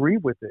we agree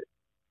with it.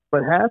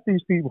 But half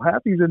these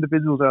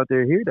individuals out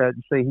there hear that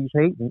and say he's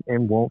hating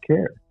and won't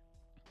care.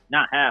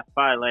 not half,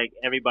 probably like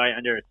everybody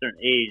under a certain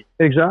age.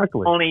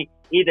 Exactly.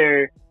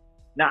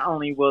 Not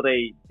only will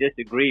they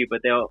disagree,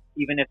 but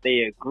even if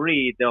they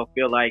agree, they'll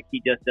feel like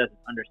he just doesn't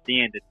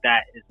understand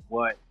that is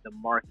what the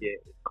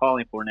market is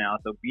calling for now.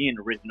 So being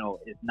original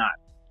is not,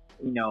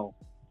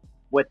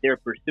 what they're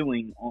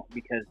pursuing,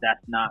 because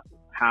that's not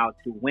how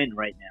to win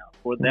right now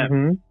for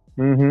them.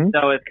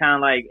 So it's kind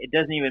of like, it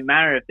doesn't even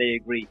matter if they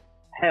agree.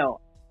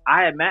 Hell,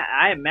 I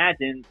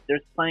imagine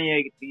there's plenty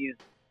of these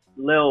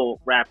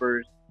little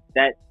rappers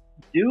that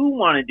do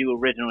want to do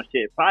original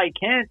shit. Probably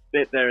can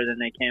spit better than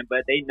they can,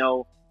 but they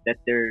know that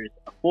there's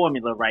a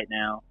formula right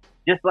now.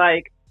 Just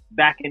like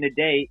back in the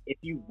day, if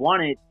you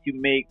wanted to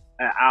make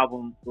an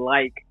album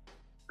like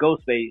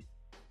Ghostface,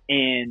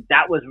 and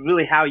that was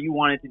really how you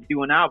wanted to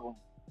do an album,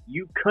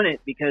 you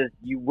couldn't, because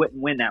you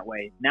wouldn't win that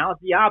way. Now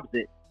it's the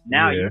opposite.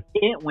 Now you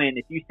can't win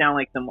if you sound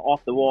like some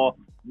off the wall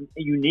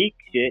unique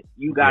shit.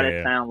 You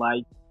gotta sound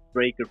like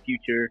Drake or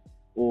Future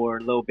or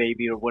Lil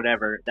Baby or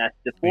whatever. That's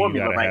the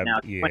formula right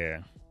now.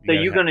 So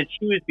you're gonna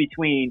choose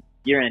between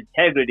your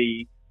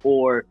integrity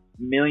or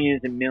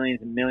millions and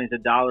millions and millions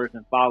of dollars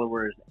and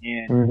followers.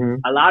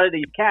 And a lot of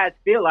these cats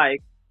feel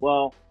like,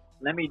 well,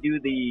 let me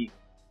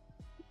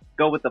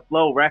go with the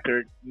flow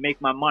record,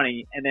 make my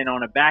money, and then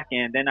on the back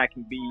end, then I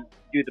can do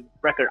the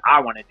record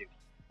I want to do.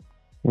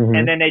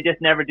 And then they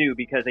just never do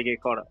because they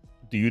get caught up.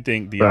 Do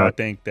y'all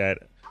think that,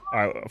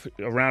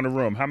 around the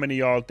room, how many of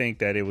y'all think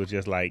that it was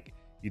just like,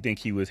 you think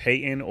he was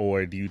hating,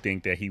 or do you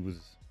think that he was,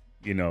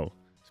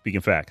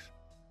 speaking facts?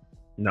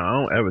 No, I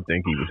don't ever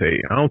think he was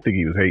hating. I don't think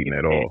he was hating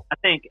at all. I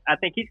think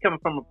he's coming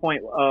from a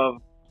point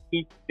of,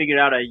 he figured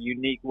out a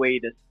unique way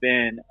to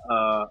spin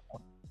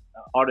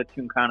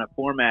auto-tune kind of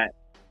format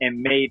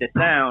and made a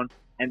sound,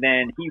 and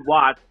then he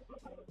watched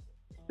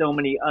so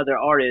many other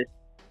artists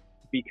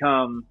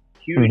become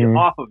huge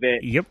off of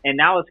it. Yep. And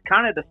that was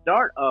kind of the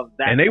start of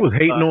that. And they was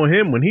hating on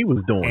him when he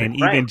was doing it.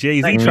 And right. even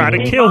Jay-Z tried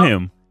to kill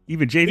him.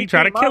 Even Jay-Z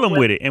tried to kill him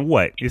with it. And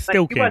what? It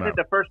still came out. He wasn't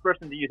the first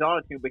person to use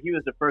auto-tune, but he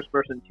was the first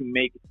person to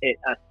make it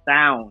a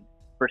sound,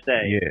 per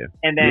se. Yeah.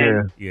 And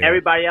then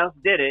everybody else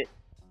did it.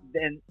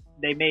 Then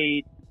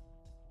they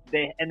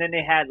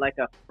had like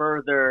a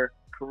further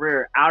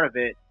career out of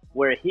it,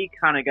 where he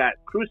kind of got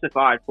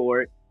crucified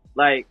for it.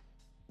 Like,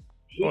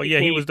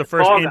 he was the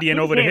first Indian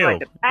over the hill.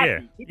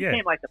 He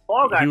became like the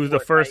fall guy. He was the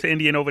first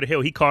Indian over the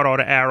hill. He caught all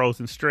the arrows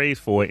and strays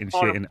for it and shit.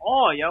 He caught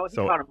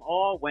them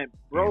all, went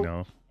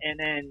broke. And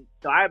then,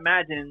 so I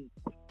imagine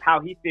how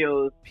he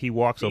feels. He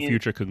walks so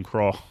Future can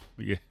crawl.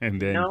 Yeah, and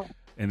then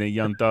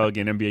Young Thug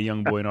and NBA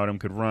Youngboy and all them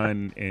could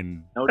run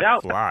and no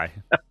doubt fly.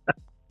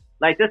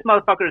 Like, this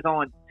motherfucker is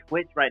on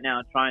Twitch right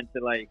now trying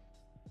to, like,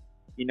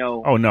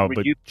 Oh no,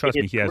 but trust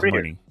me, he has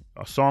money.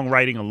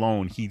 Songwriting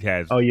alone, he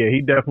has. Oh yeah,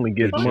 he definitely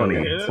gets money.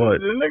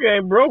 But the nigga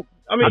ain't broke.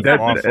 I mean, that's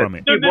far from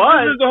it. This is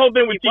the whole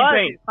thing with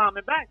T-Pain. He's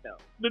coming back though.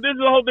 This is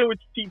the whole thing with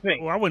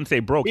T-Pain. Well, I wouldn't say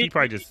broke. He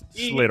probably just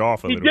slid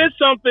off a little. He did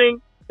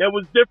something that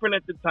was different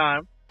at the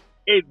time.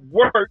 It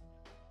worked,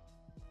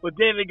 but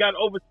then it got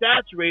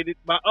oversaturated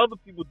by other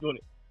people doing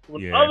it.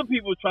 When other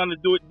people were trying to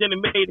do it, then it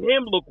made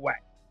him look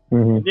whack.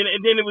 And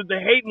then it was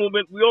the hate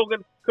movement. We all got,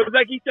 because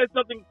like he said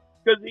something,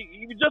 because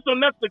he was just on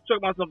Netflix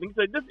talking about something. He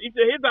said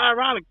here's the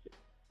ironic shit.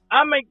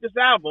 I make this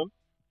album,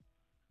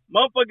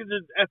 motherfuckers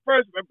is, at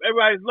first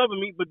everybody's loving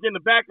me, but then the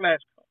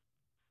backlash comes.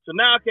 So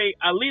now, okay,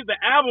 I leave the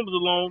albums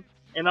alone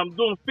and I'm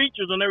doing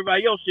features on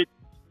everybody else shit,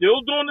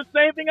 still doing the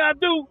same thing I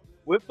do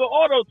with the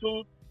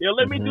auto-tune. They'll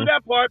let me do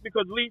that part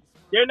because at least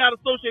they're not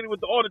associated with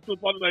the auto-tune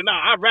part. They're like,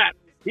 nah, I rap.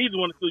 He's the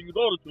one that still use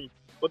auto-tune.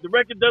 But the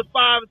record does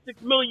 5 or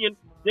 6 million,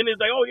 then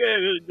it's like, oh yeah,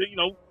 that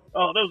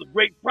was a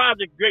great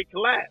project, great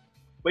collab.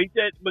 But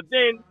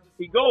then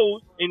he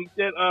goes and he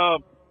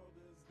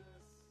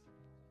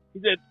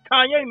said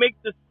Kanye makes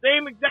the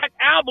same exact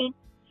album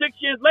 6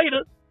 years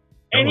later,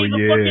 and he's a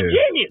fucking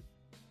genius.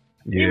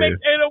 He makes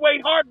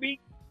 808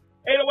 Heartbeat,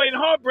 808 and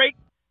Heartbreak,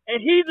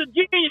 and he's a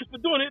genius for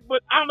doing it.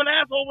 But I'm an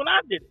asshole when I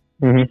did it.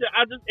 He said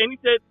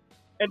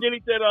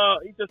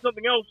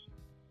something else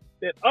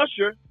that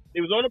Usher.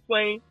 They was on a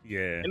plane,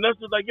 and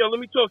Usher was like, "Yo, let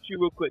me talk to you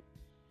real quick.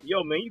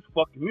 Yo, man, you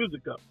fucking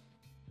music up."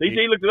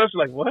 They looked at Usher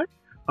like, "What?"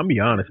 I'm be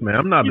honest, man.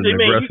 I'm not an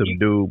aggressive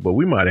dude, but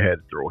we might have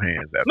had to throw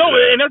hands after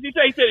that. And that's what he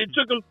said. He said it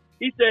took him.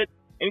 He said,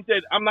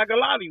 I'm not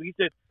gonna lie to you. He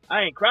said,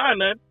 I ain't crying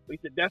nothing. But he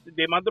said, that's the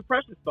day my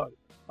depression started.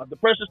 My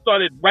depression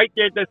started right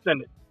there at that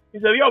sentence. He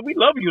said, yo, we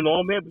love you and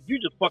all, man, but you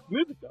just fuck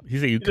music up. He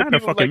said, you kind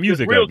of fucking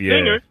music up,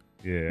 singers,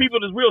 people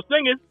that's real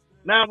singers,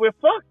 now we're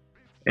fucked.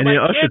 And then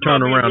Usher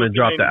turned around and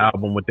dropped the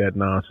album with that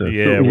nonsense.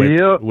 Yeah,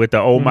 with the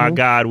Oh My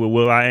God, with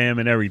Will I Am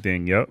and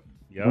everything. Yep.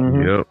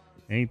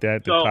 Ain't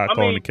that the pot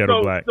calling the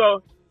kettle black?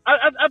 So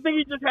I think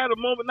he just had a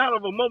moment, not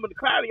of a moment of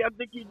clarity. I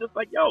think he just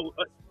like, yo,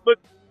 but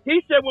he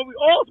said what we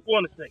all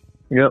want to say.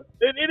 Yep.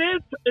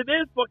 It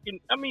is fucking,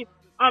 I mean,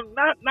 I'm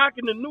not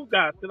knocking the new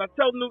guys, because I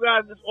tell new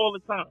guys this all the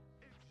time.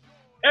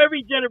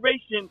 Every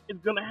generation is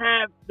going to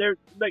have their,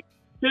 like,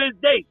 to this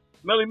day,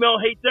 Melly Mel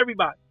hates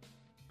everybody.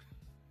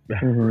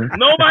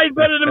 Nobody's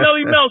better than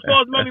Melly Mel as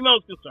far as Melly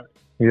Mel's concerned.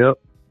 Yep.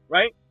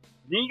 Right?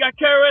 Then you got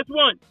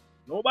KRS-One.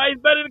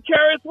 Nobody's better than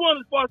KRS-One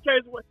as far as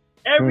KRS-One.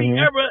 Every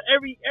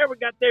era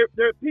got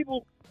their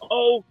people.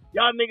 Oh,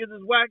 y'all niggas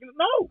is whacking.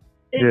 No,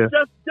 it's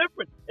just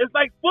different. It's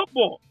like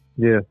football.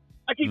 Yeah.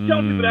 I keep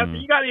telling people that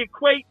you got to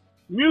equate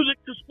music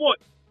to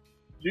sports.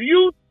 Do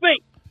you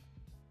think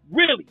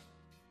really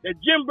that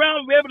Jim Brown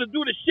will be able to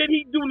do the shit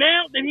he do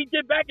now that he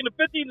did back in the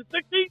 50s and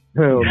 60s?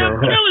 Hell He'll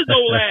no. kill his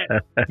old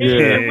ass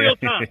in real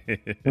time.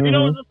 You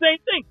know, it's the same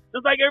thing.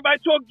 Just like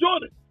everybody talk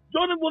Jordan.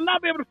 Jordan will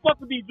not be able to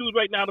fuck with these dudes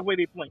right now the way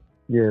they play.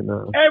 Yeah,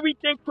 no.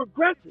 Everything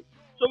progresses.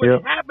 So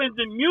it happens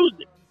in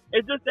music.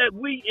 It's just that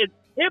it's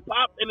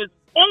hip-hop, and it's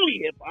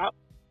only hip-hop,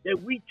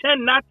 that we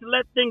tend not to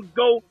let things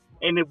go,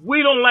 and if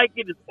we don't like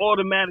it, it's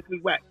automatically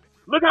whack.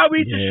 Look how we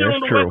used to shit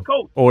on the West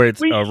Coast. Or it's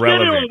we irrelevant.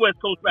 shitted on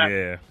West Coast rappers.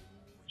 Yeah.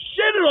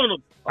 Shitted on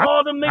them.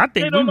 All them niggas, I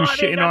think we were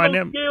shitting on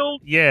them.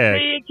 Skills. Yeah.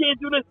 They can't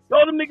do this.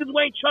 All them niggas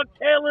ain't Chuck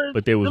Taylors.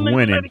 But they was them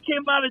winning. Niggas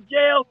came out of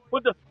jail.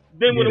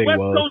 Then when the West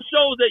Coast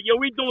shows that,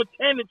 we doing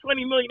 10 and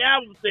 20 million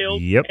album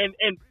sales,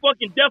 and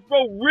fucking Death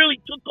Row really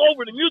took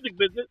over the music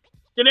business,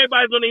 then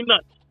everybody's on their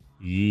nuts.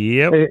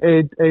 Yep.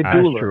 Hey,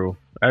 Dula. That's true.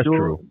 That's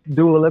true.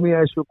 Dula, let me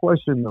ask you a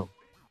question, though.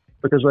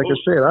 Because, like I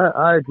said,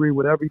 I agree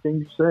with everything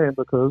you're saying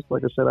because,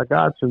 like I said, I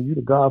got to. You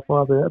the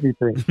godfather of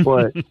everything.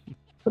 But,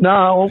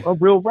 I'm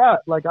real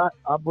rap. Like,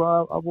 I've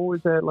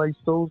always had, like,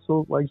 so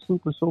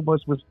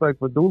much respect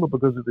for Dula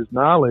because of his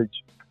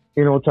knowledge.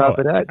 You know, on top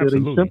of that, that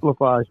he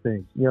simplifies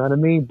things. You know what I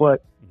mean?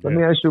 But let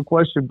me ask you a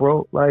question,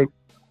 bro. Like,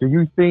 do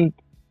you think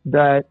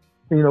that,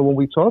 when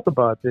we talk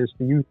about this,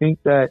 do you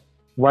think that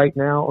right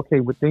now, okay,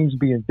 with things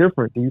being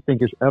different, do you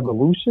think it's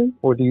evolution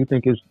or do you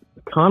think it's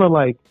kind of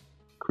like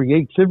creative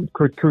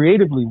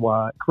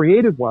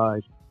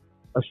wise,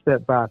 a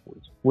step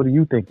backwards? What do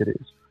you think it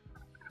is?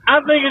 I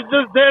think it's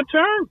just their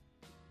turn.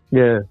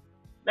 Yeah.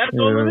 That's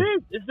all it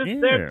is. It's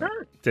just their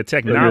turn. The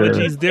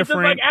technology is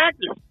different. It's just like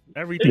actors.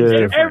 Everything's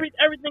different.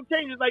 Everything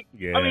changes. Like,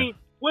 I mean,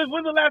 when's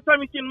the last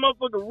time you seen a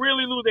motherfucker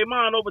really lose their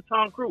mind over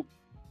Tom Cruise?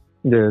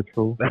 Yeah,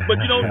 true. But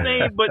you know what I'm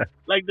saying? But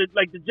like the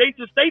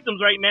Jason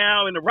Statham's right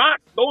now and The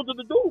Rock, those are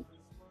the dudes.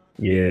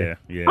 Yeah.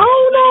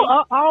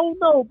 I don't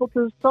know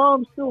because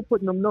Tom's still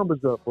putting them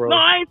numbers up, bro. No,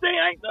 I ain't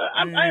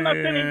not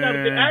saying he's not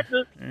a good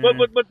actor. But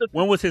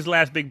when was his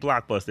last big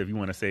blockbuster? If you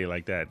want to say it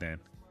like that, then.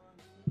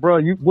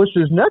 Bro, what's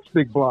his next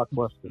big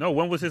blockbuster? No,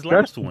 when was his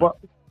last one?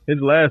 His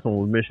last one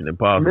was Mission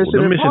Impossible.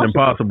 Mission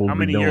Impossible. How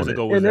many years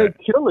ago was that? And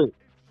they kill it.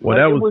 Well,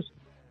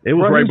 it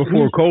was right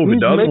before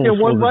COVID. The other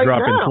one was supposed to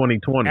drop in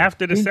 2020.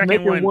 After the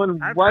second one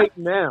right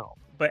now.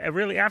 But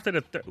really, after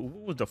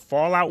what was the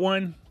Fallout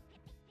one?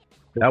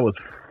 That was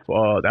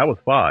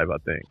 5, I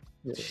think.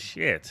 Yeah.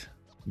 Shit.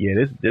 Yeah,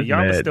 this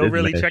y'all mad, still this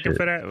really mad checking shit.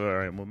 for that? All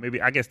right, well,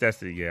 maybe I guess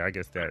that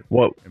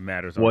it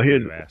matters.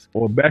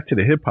 Well, back to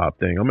the hip hop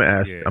thing. I'm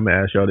gonna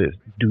ask y'all this: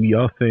 do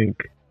y'all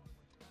think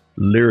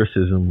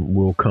lyricism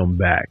will come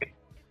back?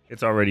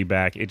 It's already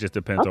back. It just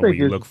depends on where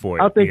you look for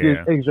it. I think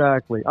it's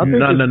exactly.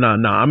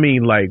 No. I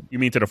mean, like, you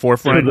mean to the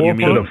forefront? To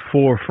the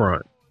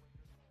forefront.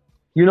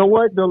 You know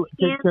what? Can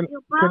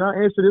I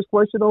answer this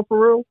question though,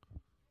 for real?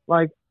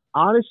 Like,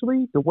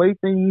 honestly, the way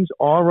things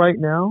are right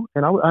now,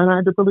 and I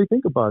had to really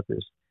think about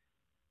this.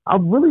 I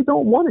really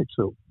don't want it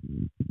to.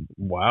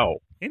 Wow.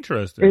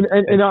 Interesting.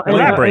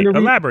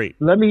 Elaborate.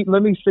 Let me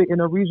say, and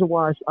the reason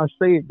why I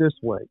say it this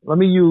way. I'll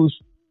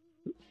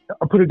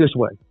put it this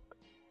way.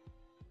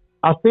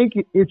 I think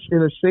it's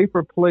in a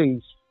safer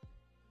place,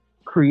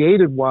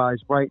 creative-wise,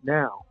 right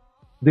now,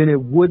 than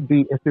it would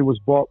be if it was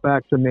brought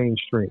back to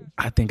mainstream.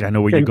 I think I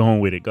know where you're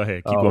going with it. Go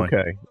ahead. Keep going.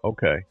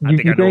 Okay. I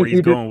think I know where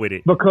he's going with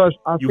it. Because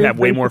you have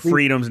way more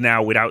freedoms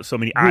now without so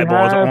many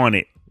eyeballs on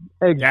it.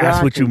 Exactly.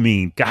 That's what you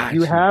mean. Gotcha.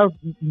 You have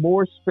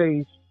more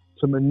space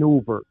to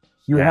maneuver.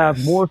 You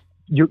have more.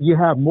 You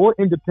have more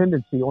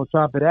independency. On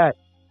top of that,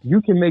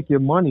 you can make your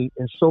money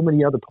in so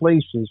many other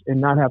places and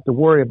not have to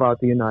worry about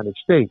the United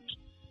States.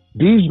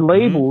 These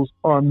labels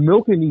are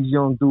milking these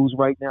young dudes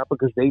right now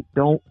because they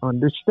don't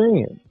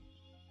understand.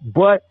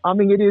 But I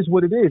mean, it is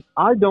what it is.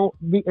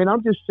 And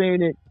I'm just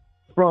saying it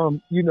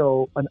from,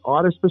 an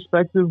artist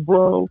perspective,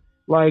 bro.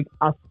 Like,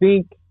 I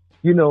think,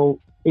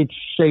 it's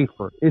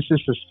safer. It's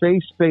just a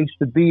safe space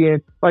to be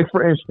in. Like,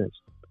 for instance,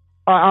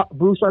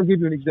 Bruce, I'll give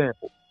you an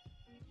example.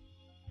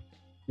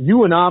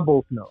 You and I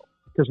both know,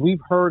 because we've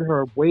heard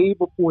her way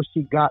before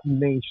she got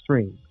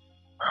mainstream.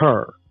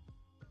 Her.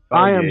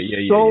 I am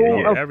so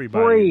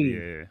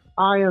afraid.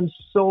 I am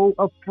so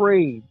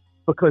afraid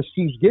because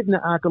she's getting the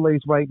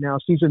accolades right now.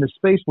 She's in a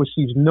space where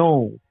she's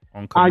known.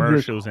 On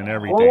commercials and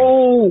everything. I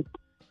hope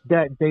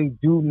that they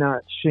do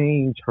not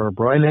change her,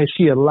 bro, and that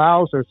she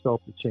allows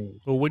herself to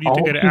change. Well, what do you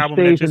think of the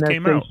album that just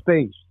came out?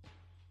 Space.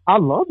 I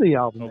love the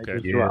album that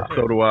just dropped.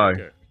 So do I.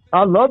 Okay.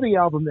 I love the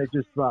album that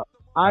just dropped.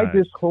 I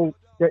just hope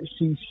that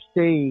she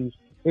stays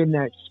in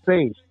that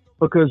space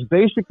because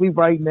basically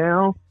right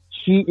now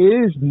she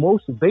is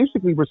most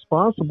basically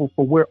responsible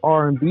for where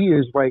R&B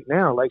is right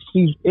now. Like,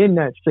 she's in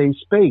that safe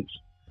space,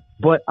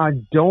 but I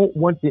don't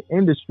want the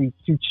industry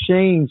to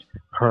change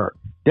her.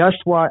 That's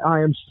why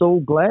I am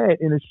so glad,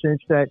 in a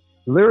sense, that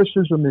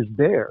lyricism is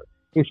there.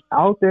 It's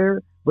out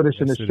there, but it's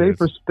in a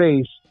safer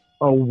space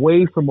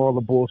away from all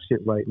the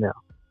bullshit right now.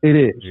 It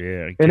is.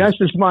 Yeah. And that's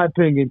just my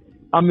opinion.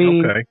 I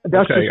mean,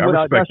 that's just what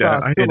I respect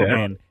that. I hear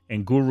that.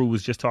 And Guru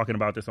was just talking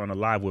about this on a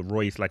live with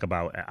Royce like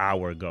about an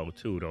hour ago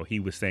too, though. He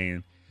was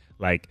saying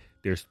like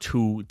there's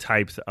two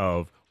types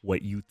of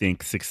what you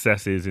think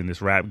success is in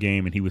this rap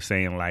game, and he was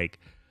saying like,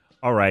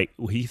 all right,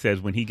 he says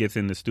when he gets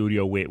in the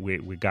studio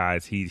with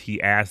guys, he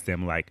asks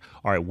them like,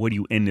 all right, what are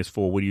you in this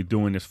for? What are you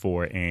doing this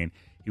for? And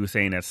he was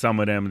saying that some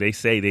of them, they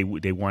say they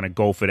want to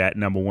go for that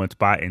number one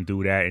spot and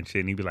do that and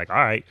shit. And he'd be like, all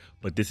right,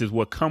 but this is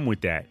what come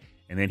with that.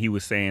 And then he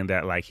was saying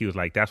that like, he was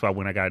like, that's why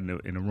when I got in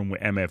the room with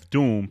MF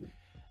Doom,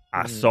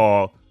 I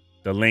saw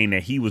the lane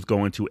that he was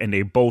going to, and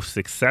they both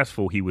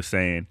successful, he was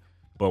saying,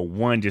 but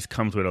one just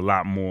comes with a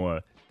lot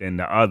more than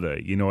the other.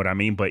 You know what I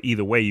mean? But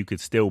either way, you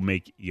could still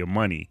make your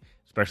money,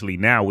 especially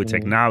now with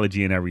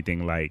technology and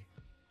everything. Like,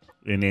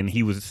 and then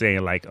he was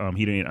saying like,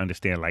 he didn't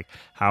understand like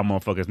how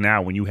motherfuckers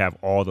now, when you have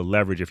all the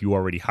leverage, if you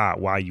already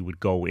hot, why you would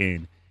go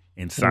in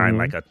and sign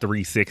like a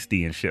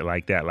 360 and shit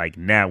like that. Like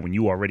now, when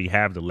you already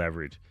have the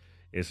leverage,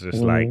 it's just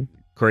like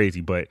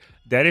crazy. But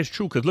that is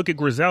true, because look at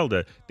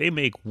Griselda. They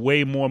make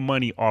way more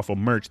money off of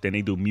merch than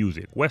they do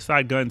music.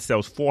 Westside Gun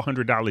sells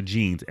 $400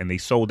 jeans, and they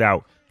sold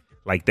out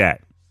like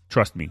that.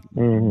 Trust me.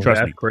 Trust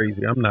That's me.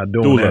 Crazy. I'm not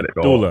doing that at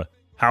all. Dula,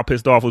 how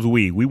pissed off was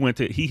we?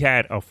 He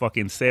had a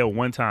fucking sale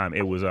one time.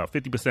 It was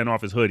 50%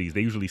 off his hoodies. They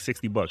usually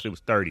 $60. It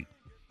was $30.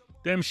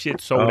 Them shit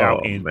sold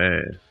out in,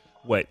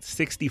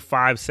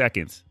 65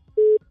 seconds.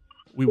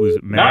 We was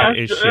mad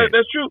as shit.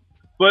 That's true.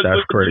 But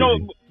crazy.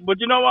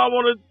 You know what I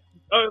want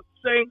to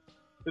say?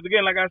 Because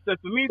again, like I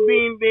said, for me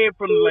being there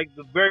from like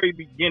the very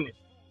beginning,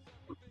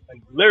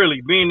 like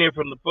literally being there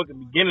from the fucking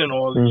beginning, of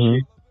all this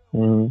shit,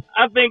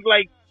 I think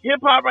like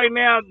hip hop right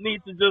now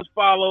needs to just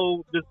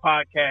follow this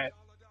podcast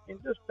and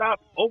just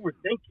stop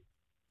overthinking.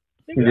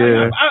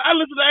 I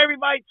listen to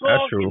everybody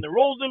talk and the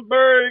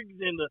Rosenbergs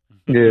and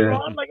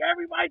I'm like,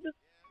 everybody just,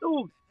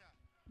 dude,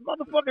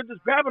 motherfucker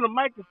just grabbing a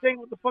mic and saying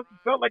what the fuck he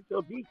felt like to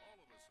a beat.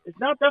 It's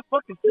not that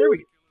fucking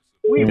serious.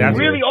 We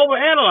really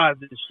overanalyze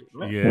this shit,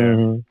 man.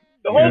 Yeah.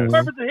 The whole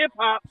purpose of hip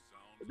hop,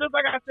 just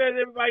like I said,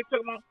 everybody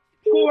talking about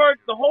Kool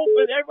Herc,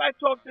 everybody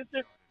talks this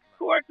shit.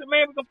 Kool Herc said,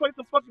 man, we're gonna play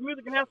some fucking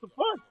music and have some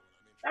fun.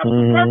 That was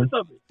the purpose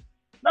of it.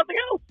 Nothing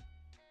else.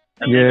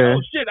 I mean,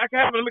 oh shit, I can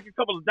have to make a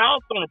couple of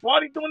dollars throwing a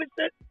party doing this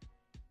shit.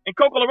 And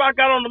Coco LaRock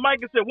got on the mic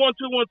and said 1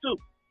 2 1 2.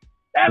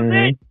 That's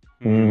it.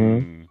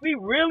 We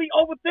really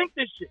overthink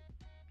this shit.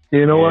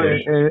 You know what?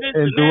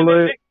 And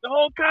Dula, the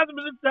whole concept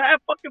is to have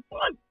fucking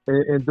fun.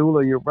 And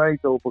Dula, you're right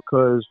though,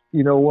 because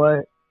you know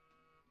what?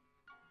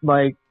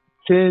 Like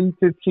 10,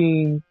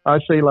 15, I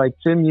say like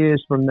 10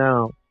 years from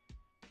now,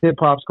 hip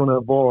hop's gonna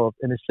evolve,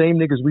 and the same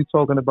niggas we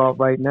talking about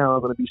right now are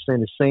gonna be saying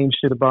the same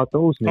shit about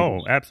those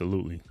niggas. Oh,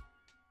 absolutely.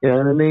 You know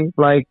what I mean?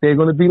 Like they're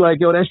gonna be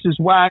like, yo, that's just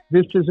whack.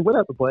 This is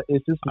whatever. But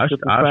it's just. I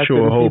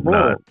sure hope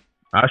not.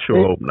 I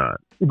sure hope not.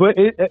 But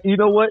you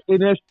know what?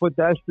 That's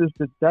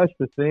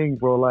the thing,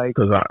 bro. Like,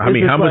 because I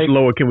mean, how much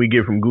lower can we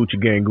get from Gucci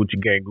Gang, Gucci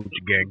Gang,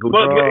 Gucci Gang,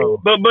 Gucci Gang?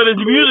 But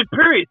it's music,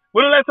 period.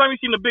 When the last time you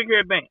seen the Big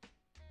Hair Band?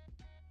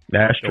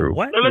 That's true.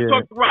 What? Let's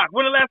talk rock.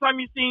 When the last time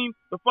you seen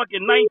the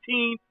fucking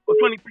 19 or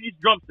 20 piece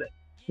drum set?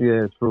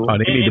 Yeah, true. Oh,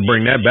 they need to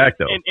bring that back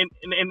though.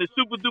 And the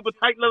super duper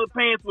tight leather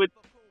pants with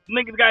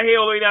niggas got hair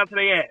all the way down to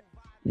their ass.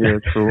 Yeah,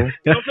 true.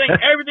 You know what I'm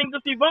saying? Everything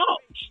just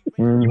evolved.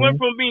 You went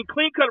from being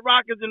clean cut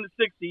rockers in the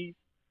 60s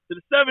to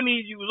the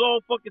 70s. You was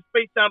all fucking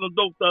spaced out and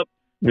doped up.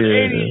 In the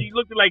 80s, you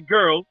looked like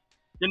girls.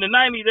 In the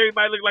 90s,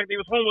 everybody looked like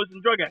they was homeless and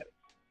drug addicts.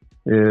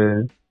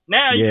 Yeah.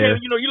 Now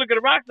you look at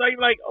a rock star,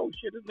 you're like, oh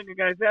shit, this nigga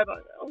guy's hat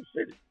on. Oh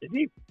shit, is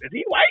he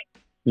white?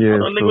 Yeah,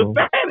 the nigga was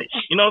Spanish.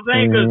 You know what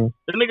I'm saying? Because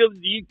the nigga,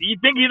 you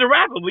think he's a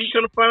rapper, but you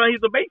couldn't find out he's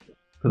a bassist.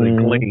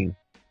 Clean.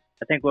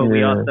 I think what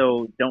we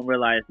also don't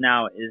realize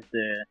now is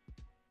the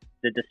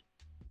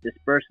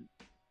dispersion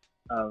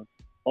of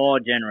all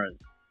genres.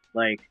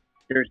 Like,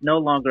 there's no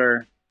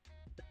longer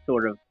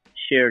sort of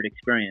shared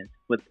experience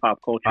with pop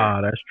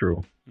culture. That's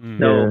true.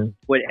 So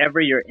whatever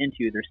you're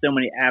into, there's so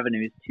many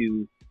avenues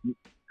to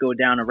go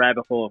down a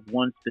rabbit hole of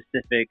one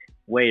specific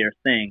way or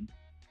thing,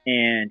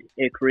 and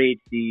it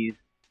creates these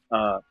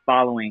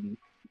followings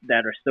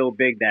that are so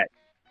big that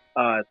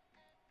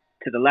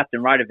to the left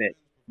and right of it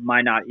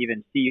might not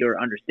even see or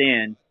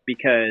understand,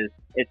 because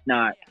it's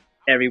not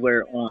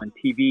everywhere on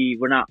TV.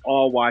 We're not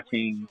all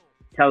watching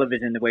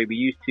television the way we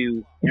used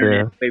to,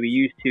 internet the way we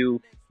used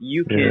to.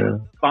 You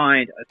can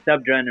find a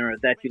subgenre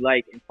that you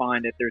like and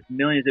find that there's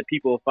millions of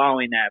people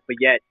following that, but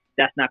yet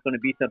that's not going to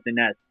be something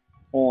that's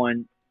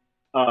on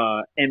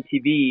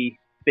MTV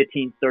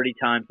 15, 30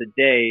 times a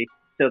day,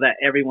 so that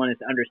everyone is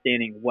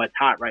understanding what's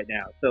hot right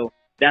now. So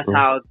that's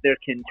how there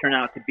can turn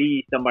out to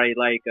be somebody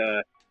like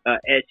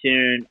Ed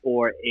Sheeran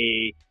or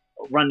a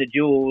Run the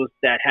Jewels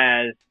that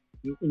has,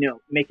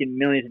 making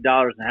millions of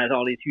dollars and has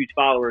all these huge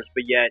followers,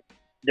 but yet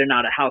they're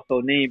not a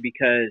household name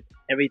because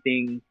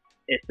everything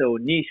is so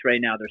niche right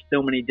now. There's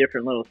so many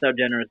different little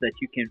subgenres that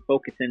you can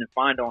focus in and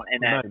find on,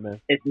 and that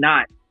it's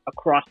not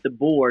across the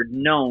board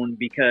known,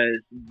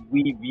 because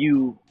we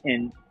view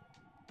and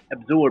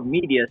absorb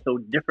media so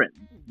different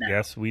now.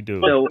 Yes, we do.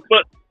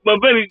 But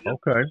Vinny,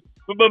 okay.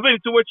 But Vinny,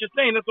 to what you're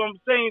saying, that's what I'm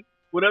saying.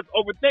 With us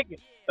overthinking,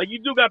 like you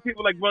do got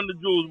people like Run the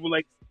Jewels with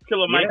like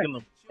Killer Mike in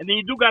them, and then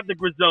you do got the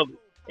Griseldas,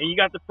 and you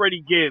got the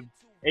Freddie Gibbs,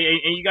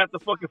 and you got the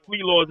fucking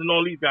Flea Lords and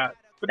all these guys.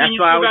 But then That's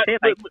you why I still would got, say,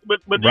 like,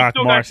 but you Rock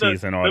still got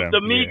Marcy's and all them. the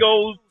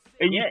Migos,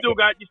 and you still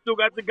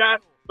got the guys.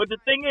 But the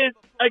thing is,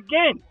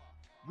 again,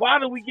 why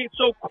do we get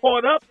so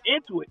caught up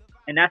into it?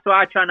 And that's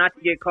why I try not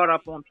to get caught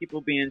up on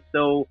people being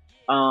so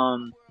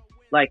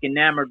like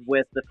enamored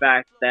with the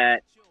fact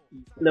that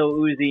Lil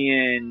Uzi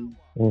and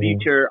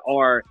Future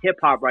are hip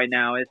hop right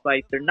now. It's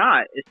like they're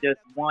not. It's just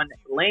one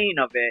lane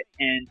of it.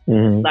 And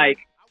like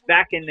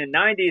back in the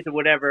 90s or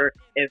whatever,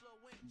 if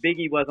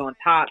Biggie was on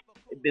top,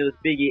 there was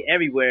Biggie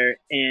everywhere,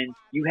 and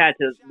you had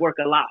to work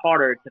a lot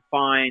harder to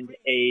find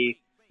a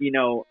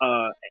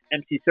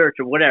MC Search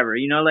or whatever.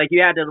 Like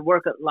you had to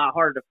work a lot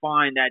harder to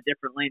find that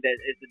different lane that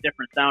is a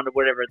different sound or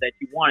whatever that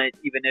you wanted,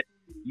 even if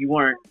you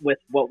weren't with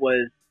what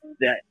was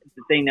the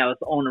thing that was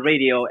on the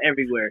radio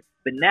everywhere.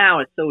 But now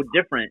it's so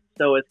different.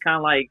 So it's kind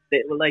of like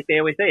they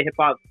always say, hip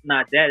hop's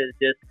not dead. It's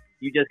just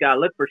you just gotta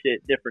look for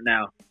shit different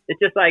now. It's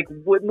just like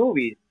with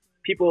movies.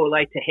 People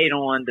like to hate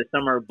on the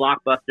summer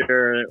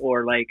blockbuster,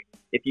 or like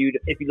if you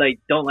like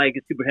don't like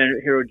a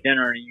superhero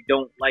genre and you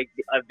don't like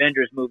the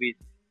Avengers movies,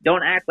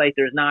 don't act like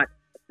there's not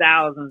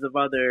thousands of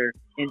other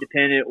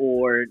independent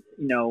or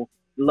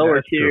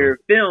lower tier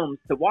films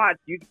to watch.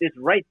 It's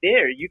right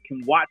there. You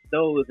can watch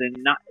those and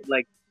not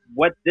like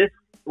what A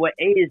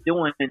is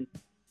doing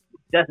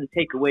doesn't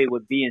take away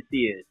what B and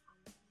C is.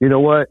 You know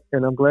what?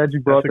 And I'm glad you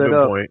brought that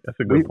up. Point. That's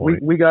a good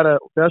point. We gotta.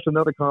 That's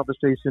another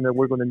conversation that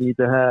we're going to need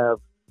to have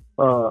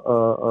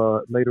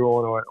later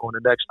on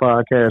the next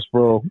podcast,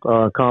 bro.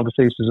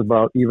 Conversations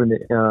about even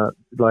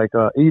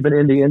even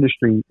in the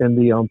industry, in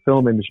the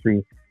film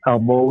industry, how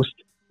most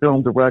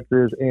film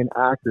directors and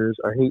actors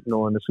are hating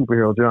on the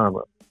superhero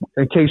genre.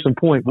 In case in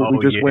point, what we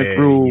just went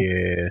through.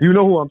 Yeah. You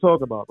know who I'm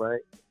talking about,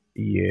 right?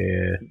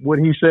 Yeah. What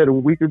he said a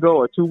week ago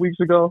or 2 weeks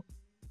ago.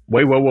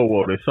 Wait,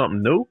 whoa. There's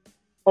something new?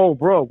 Oh,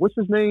 bro, what's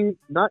his name?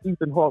 Not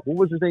Ethan Hawke. What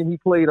was his name? He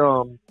played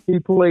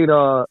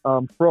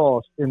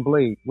Frost in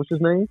Blade. What's his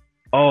name?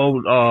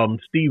 Oh,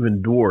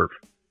 Stephen Dwarf.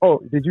 Oh,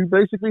 did you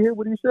basically hear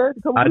what he said?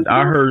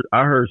 I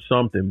heard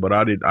something, but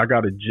I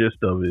got a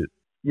gist of it.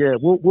 Yeah,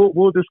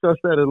 we'll discuss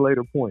that at a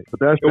later point. But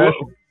that's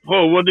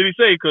what did he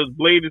say? Because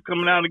Blade is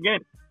coming out again.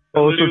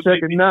 So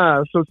check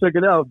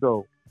it out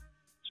though.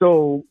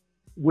 So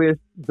with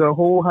the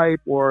whole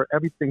hype or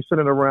everything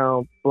centered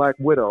around Black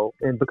Widow,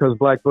 and because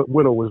Black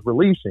Widow was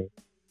releasing,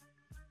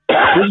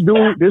 this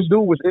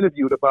dude was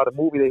interviewed about a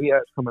movie that he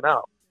has coming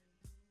out.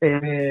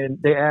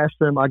 And they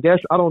asked him, I guess,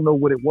 I don't know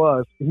what it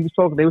was. They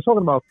were talking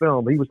about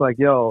film. He was like,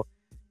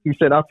 he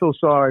said, I feel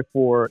sorry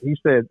he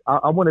said,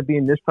 I want to be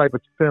in this type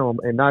of film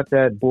and not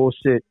that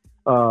bullshit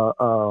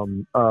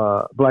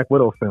Black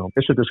Widow film.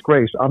 It's a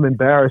disgrace. I'm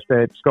embarrassed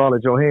that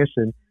Scarlett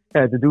Johansson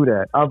had to do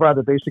that. I'd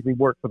rather basically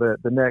work for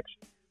the next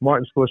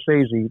Martin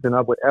Scorsese than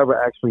I would ever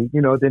actually,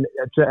 than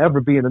to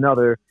ever be in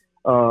another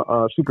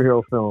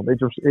superhero film.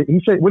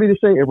 He said, what did he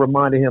say? It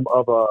reminded him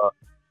of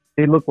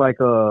it looked like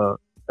a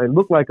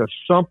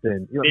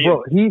something.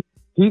 Bro, he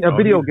a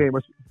video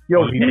gamer.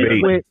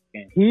 Video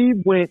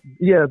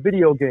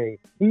game.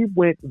 He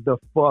went the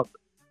fuck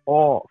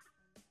off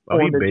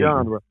on the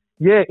genre.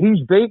 Yeah, he's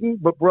baiting,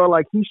 but bro,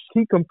 like he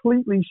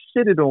completely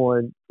shitted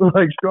on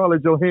like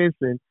Scarlett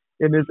Johansson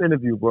in this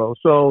interview, bro.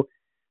 So,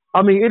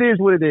 I mean, it is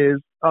what it is.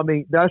 I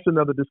mean, that's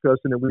another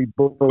discussion that we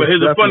both. But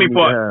here's the funny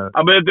part.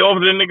 I bet if they offer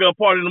the nigga a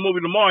part in the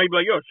movie tomorrow, he'd be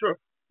like, "Yo, sure."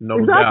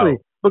 No doubt.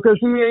 Because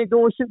he ain't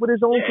doing shit with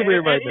his own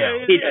career right now.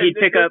 He'd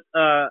pick up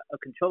a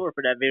controller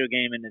for that video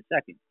game in a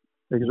second.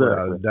 Exactly.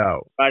 Without a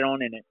doubt. Right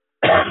on in it.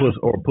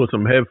 Put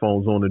some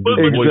headphones on and do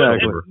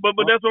exactly.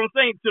 But that's what I'm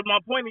saying. To my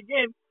point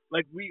again,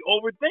 like we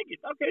overthink it.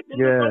 Okay, then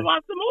just don't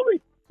watch the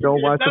movie.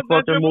 Don't watch the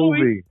fucking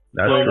movie.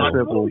 That's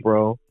simple,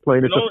 bro.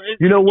 Plain and simple.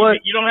 You know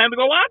what? You don't have to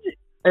go watch it.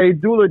 Hey,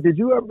 Dula, did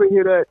you ever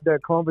hear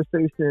that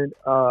conversation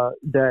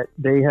that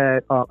they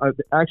had?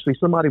 Actually,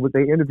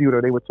 they interviewed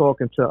her. They were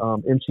talking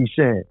to MC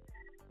Shan,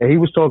 and he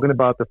was talking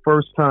about the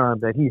first time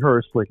that he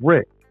heard Slick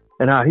Rick,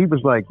 and how he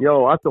was like,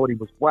 "Yo, I thought he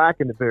was whack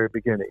in the very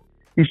beginning."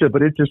 He said,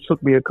 "But it just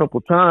took me a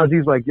couple times."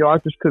 He's like, "Yo, I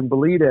just couldn't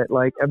believe that.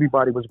 Like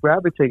everybody was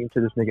gravitating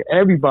to this nigga.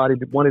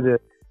 Everybody wanted to,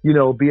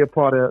 be a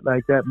part of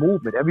like that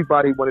movement.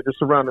 Everybody wanted to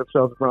surround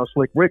themselves around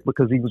Slick Rick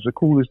because he was the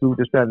coolest dude,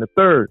 this, that, and the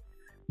third."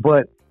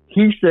 But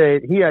he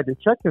said he had to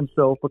check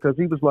himself because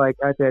he was like,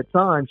 at that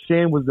time,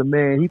 Shan was the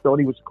man. He thought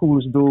he was the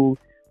coolest dude,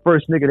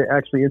 first nigga to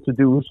actually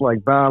introduce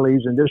like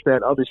valleys and this,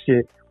 that, other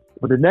shit.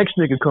 But the next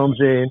nigga comes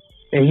in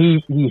and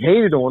he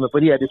hated on it,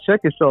 but he had to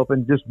check himself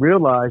and just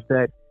realize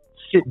that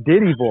shit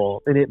did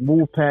evolve and it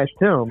moved past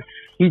him.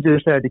 He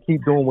just had to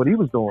keep doing what he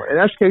was doing. And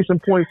that's case in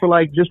point for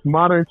like just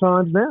modern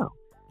times now.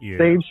 Yeah.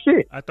 Same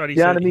shit. I thought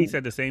he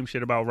said the same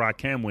shit about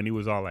Rakim when he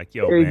was all like,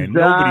 "Yo, man,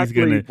 nobody's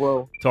gonna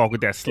talk with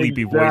that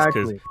sleepy voice,"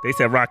 because they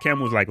said Rakim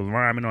was like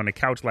rhyming on the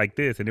couch like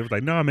this, and it was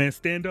like, "Nah, man,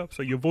 stand up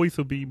so your voice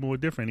will be more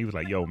different." He was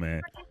like, "Yo,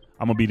 man,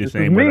 I'm gonna be the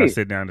same when I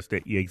sit down to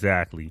stay. Yeah,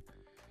 exactly.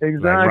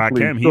 Like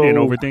Rakim, he didn't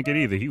overthink it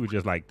either. He was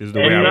just like, "This is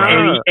the way I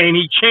rock." And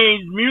he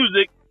changed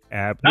music.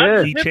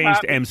 He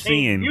changed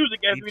MCing.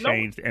 He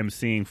changed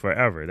MCing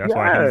forever. That's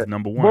why he's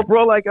number one. But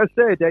bro, like I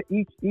said, that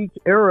each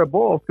era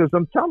evolves. Because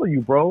I'm telling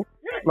you, bro,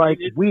 like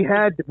we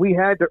had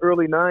the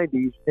early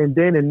 '90s, and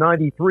then in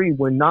 '93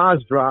 when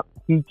Nas dropped,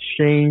 he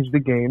changed the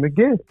game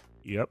again.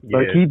 Yep.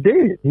 Like he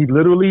did. He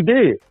literally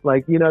did.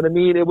 Like, you know what I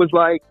mean? It was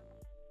like,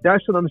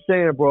 that's what I'm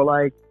saying, bro.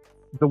 Like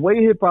the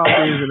way hip hop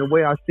is and the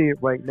way I see it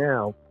right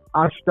now,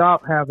 I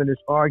stopped having this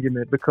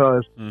argument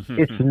because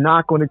it's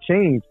not going to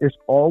change. It's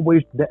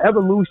always, the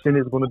evolution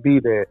is going to be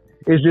there.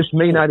 It just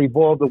may not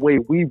evolve the way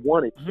we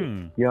want it to.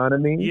 You know what I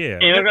mean? Yeah.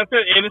 And like I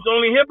said, and it's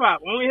only hip hop.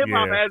 Only hip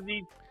hop has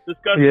these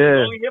discussions.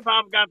 Only hip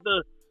hop got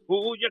the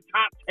who's your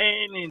top 10,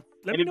 and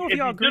let me know if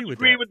y'all agree with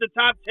that. Disagree with the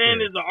top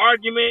 10 is an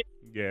argument.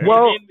 Yeah.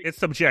 Well, it's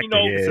subjective.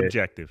 It's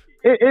subjective.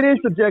 It is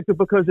subjective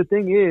because the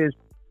thing is,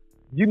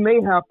 you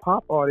may have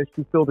pop artists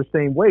who feel the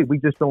same way. We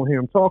just don't hear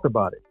them talk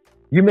about it.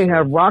 You may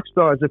have rock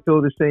stars that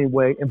feel the same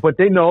way, but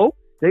they know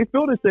they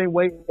feel the same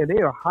way, and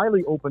they are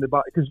highly open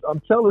about it. Because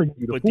I'm telling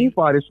you, the Foo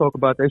Fighters talk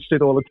about that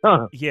shit all the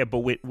time. Yeah, but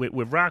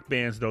with rock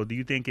bands though, do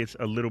you think it's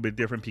a little bit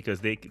different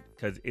because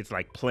it's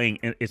like playing,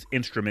 it's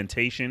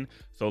instrumentation,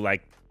 so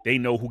like they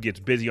know who gets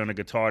busy on the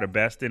guitar the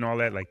best and all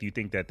that? Like, do you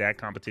think that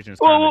competition is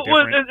kind of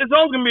different? Well, it's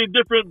always gonna be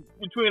different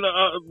between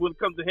when it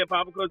comes to hip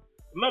hop, because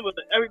remember,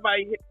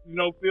 everybody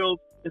feels,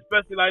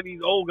 especially like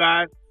these old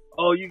guys.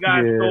 Oh, you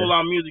guys stole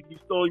our music.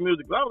 You stole your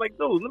music. But I was like,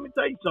 dude, let me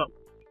tell you something.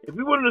 If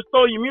we wouldn't have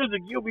stole your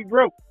music, you'll be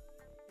broke.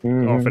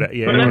 Oh, for that,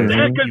 yeah. Because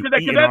at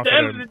the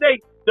end of the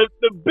day,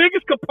 the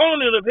biggest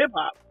component of hip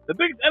hop, the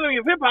biggest enemy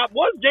of hip hop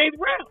was James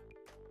Brown.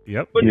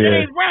 Yep. But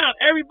James Brown,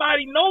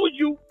 everybody knows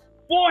you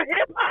for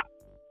hip hop.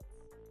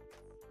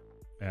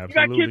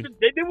 Absolutely. You got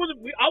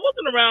kids. I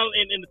wasn't around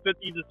in the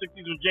 50s and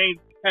 60s when James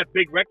had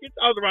big records.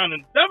 I was around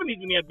in the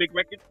 70s when he had big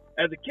records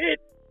as a kid.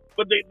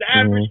 But the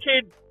average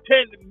kid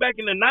back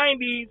in the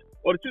 90s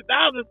or the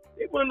 2000s,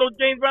 they wouldn't know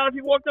James Brown if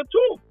he walked up to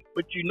him.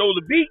 But you know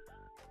the beat,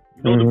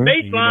 you know the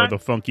bass line, the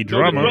funky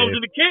drummer, the drums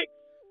and the kick.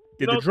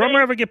 Did the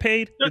drummer ever get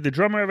paid? Did the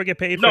drummer ever get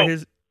paid for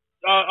his?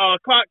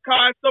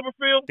 Clyde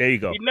Stubblefield. There you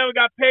go. He never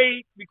got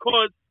paid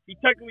because he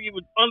technically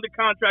was under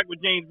contract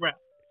with James Brown.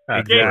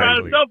 Exactly. James Brown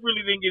himself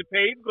really didn't get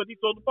paid because he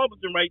sold the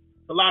publishing rights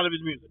to a lot of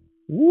his music.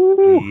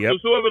 Yep.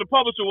 So whoever the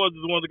publisher was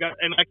is the one that got,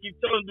 and I keep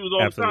telling dudes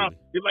all the time,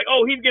 he's like,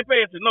 oh, he's getting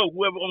paid. I said, no,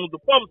 whoever owns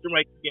the publishing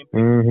rights is getting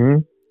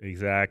paid.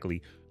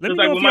 Exactly. Just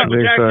like when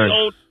Michael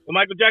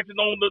Jackson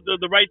owned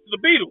the rights to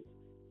the Beatles,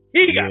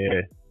 he got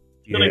paid.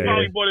 So they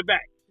finally bought it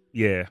back.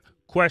 Yeah.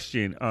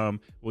 Question.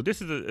 Well,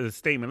 this is a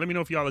statement. Let me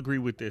know if y'all agree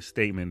with this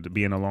statement,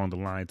 being along the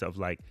lines of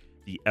like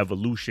the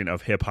evolution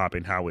of hip hop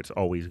and how it's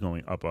always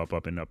going up, up,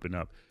 up, and up and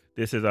up.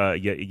 This is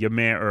your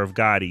man Irv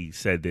Gotti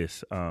said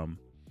this.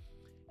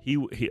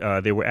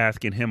 They were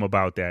asking him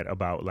about that,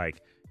 about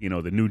like,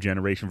 the new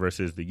generation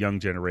versus the young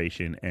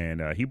generation,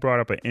 and he brought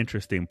up an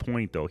interesting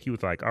point though. He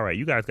was like, all right,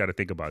 you guys got to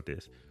think about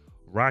this.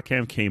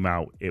 Rakim came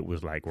out, it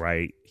was like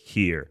right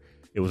here.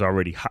 It was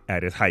already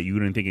at its height. You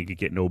didn't think it could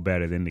get no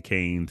better than the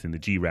Kanes and the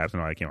G-Raps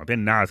and all that came out.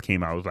 Then Nas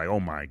came out. It was like, oh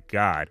my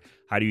God,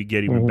 how do you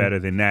get even better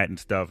than that and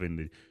stuff, and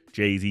the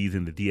Jay-Z's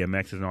and the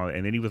DMX's and all that.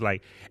 And then he was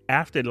like,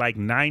 after like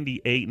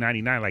 98,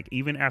 99, like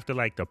even after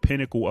like the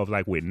pinnacle of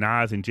like with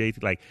Nas and Jay-Z,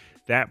 like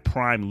that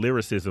prime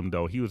lyricism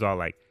though, he was all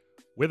like,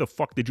 where the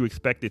fuck did you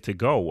expect it to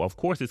go? Of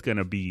course it's going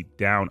to be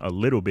down a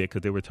little bit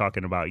because they were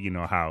talking about,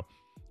 how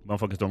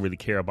motherfuckers don't really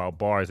care about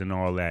bars and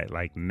all that.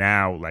 Like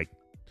now, like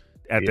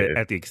at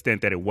the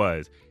extent that it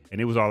was.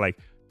 And it was all like,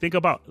 think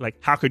about like,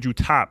 how could you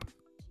top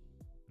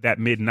that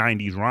mid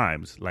 90s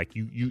rhymes? Like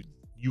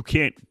you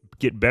can't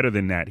get better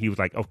than that. He was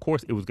like, of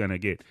course it was going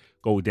to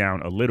go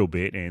down a little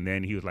bit. And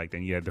then he was like,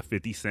 then you had the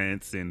 50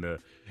 cents and the,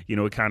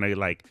 it kind of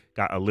like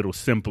got a little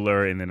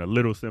simpler and then a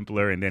little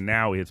simpler. And then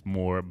now it's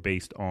more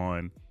based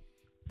on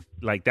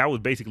like, that was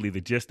basically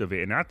the gist of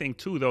it. And I think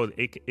too, though,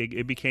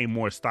 it became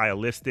more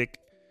stylistic.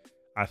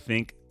 I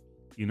think,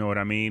 you know what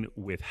I mean?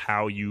 With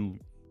how you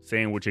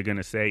saying what you're going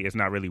to say. It's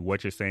not really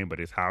what you're saying, but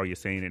it's how you're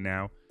saying it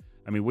now.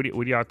 I mean, what do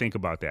y'all think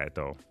about that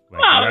though?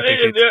 Like,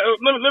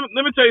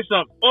 let me tell you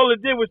something. All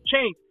it did was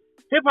change.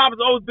 Hip hop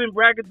has always been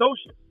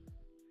braggadocious.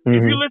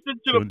 If you listen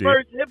to the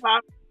first hip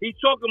hop, he's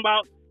talking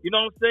about, you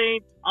know what I'm saying?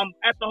 I'm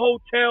at the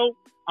hotel.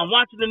 I'm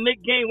watching the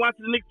Knicks game,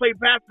 watching the Knicks play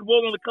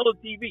basketball on the color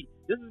TV.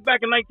 This is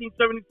back in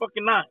 1979.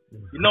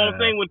 You know what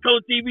I'm saying? When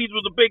color TVs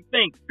was a big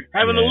thing.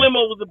 Having a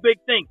limo was a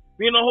big thing.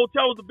 Being in a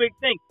hotel was a big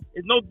thing.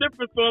 It's no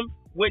different from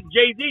when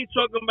Jay-Z's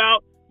talking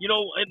about,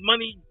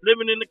 money,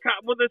 living in the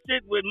what's that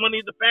shit? With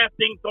money is the fast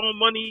thing, throwing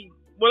money,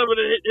 whatever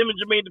him and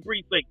Jermaine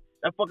Dupri say.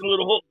 That fucking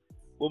little hook.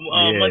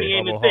 Money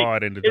ain't the thing.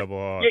 Hard and the double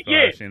hard.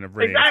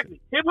 Exactly.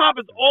 Hip hop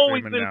has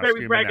always been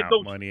very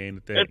braggadocious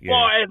as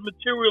far as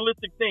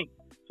materialistic things.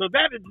 So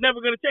that is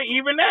never going to change.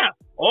 Even now,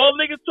 all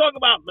niggas talk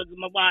about, look at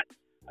my watch.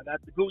 I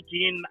got the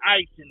Gucci and the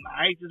ice, and the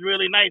ice is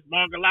really nice.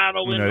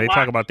 Margalato in the they watch.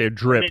 talk about their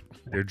drip.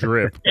 Their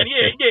drip. And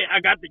I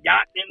got the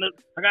yacht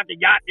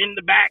in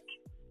the back.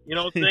 You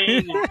know what I'm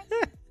saying?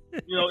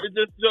 It's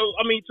just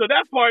so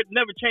that part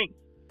never changed.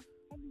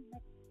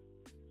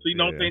 So you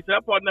know what I'm saying? So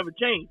that part never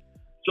changed.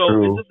 So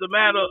True. it's just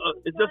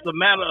a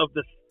matter of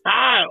the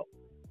style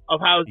of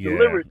how it's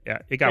delivered. Yeah,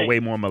 it got way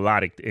more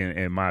melodic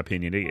in my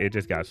opinion. It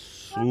just got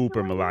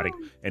super melodic,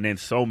 and then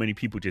so many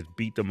people just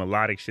beat the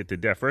melodic shit to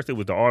death. First it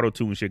was the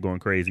auto-tune shit going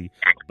crazy,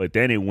 but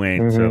then it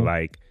went to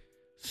like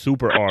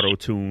super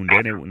auto-tune.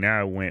 Then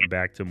now it went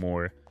back to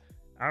more,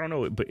 I don't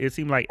know, but it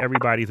seemed like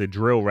everybody's a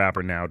drill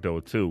rapper now though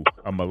too,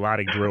 a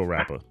melodic drill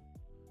rapper.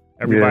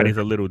 Everybody's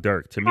a Little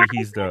Durk. To me,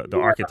 he's the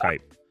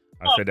archetype.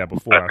 I said that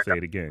before. I'll say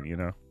it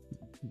again.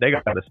 They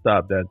got to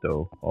stop that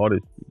though. All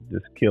this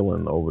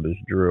killing over this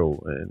drill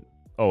and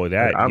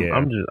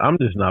I'm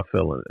just not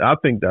feeling it. I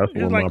think that's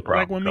what my problem.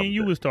 Like when me and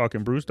you was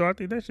talking, Bruce. I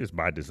think that's just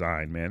by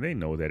design, man. They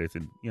know that it's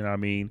what I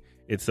mean.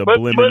 It's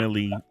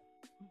subliminally.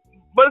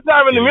 But it's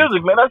not even the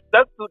music, man.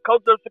 That's the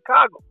culture of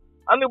Chicago.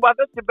 I knew about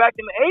that shit back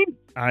in the 80s.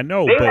 I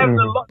know,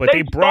 but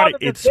they brought it.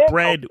 It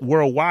spread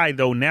worldwide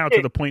though now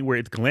to the point where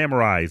it's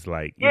glamorized.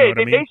 Like you know what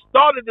I mean? They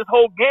started this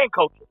whole gang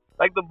culture.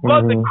 Like the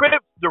Bloods and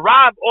Crips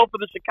derived off of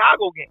the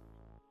Chicago gang.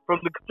 From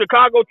the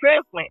Chicago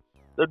transplant.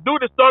 The dude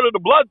that started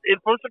the Bloods is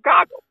from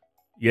Chicago.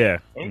 Yeah.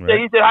 And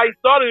he said how he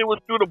started it was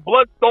through the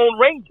Bloodstone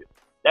Rangers.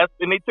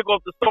 And they took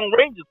off the Stone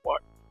Rangers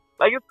part.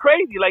 Like, it's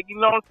crazy. Like, you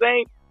know what I'm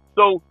saying?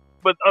 So,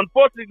 but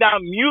unfortunately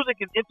now music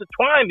is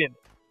intertwined in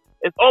it.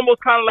 It's almost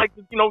kind of like,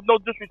 no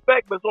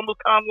disrespect, but it's almost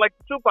kind of like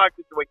the Tupac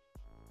situation.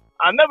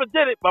 I never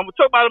did it, but I'm going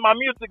to talk about it in my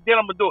music, then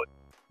I'm going to do it.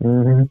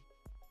 Mm-hmm.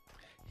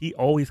 He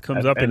always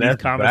comes up in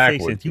these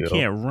conversations. You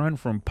can't run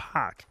from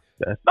Pac.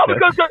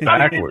 Because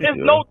there's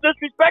no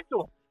disrespect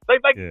to him.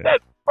 Like you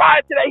said,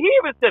 prior to that, he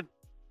even said,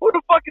 who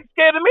the fuck is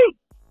scared of me?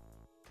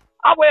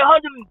 I weigh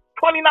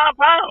 129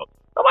 pounds.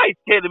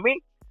 Nobody's scared of me.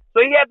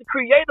 So he had to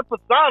create a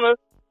persona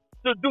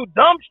to do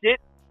dumb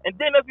shit. And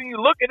then that's when you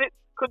look at it,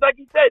 because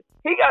like he said,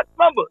 he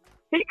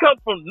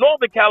comes from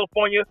Northern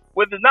California,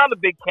 where there's not a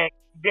big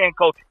gang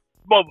culture.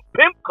 It's more of a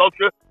pimp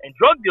culture and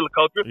drug dealer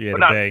culture,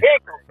 but not gang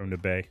culture. From the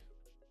Bay.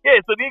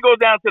 Yeah, so then you go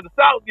down to the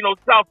South,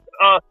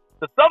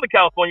 to Southern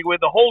California, where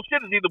the whole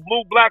shit is either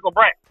blue, black, or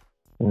brown.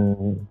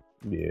 Mm-hmm.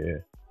 Yeah.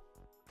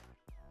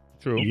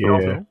 True.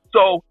 Yeah.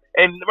 So,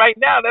 and right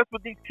now, that's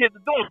what these kids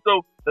are doing.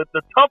 So,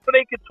 the tougher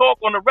they can talk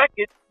on the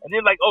record, and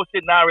then like, oh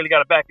shit, now I really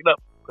got to back it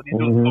up because these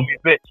dudes call me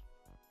a bitch.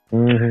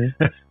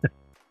 Mm-hmm.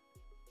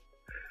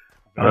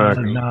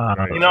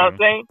 You know what I'm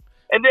saying?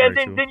 And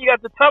then you got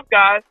the tough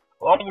guys.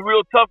 Oh, I'm a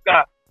real tough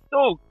guy.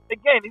 Dude,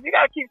 again, if you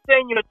got to keep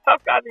saying you're a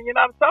tough guy, then you're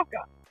not a tough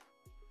guy.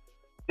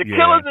 The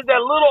Killers is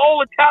that little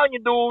old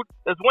Italian dude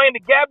that's wearing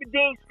the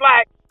gabardine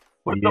slacks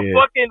with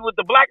with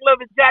the black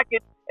leather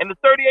jacket and the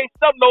 38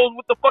 stub nose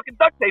with the fucking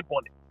duct tape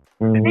on it.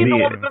 And he's the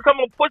one that's gonna come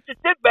and push the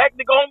shit back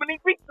and go home and eat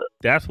pizza.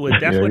 That's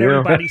what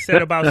everybody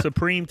said about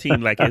Supreme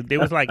Team. Like they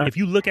was like, if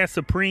you look at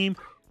Supreme's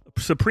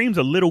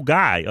a little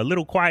guy, a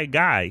little quiet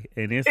guy,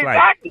 and it's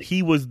like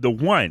he was the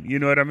one. You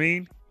know what I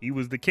mean? He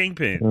was the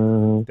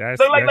kingpin. That's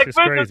just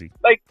crazy.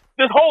 Like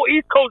this whole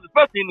East Coast,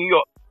 especially in New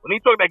York, when he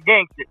talk that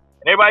gang shit.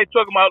 And everybody's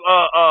talking about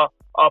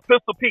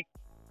Pistol Pete.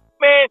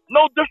 Man,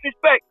 no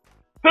disrespect.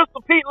 Pistol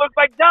Pete looks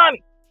like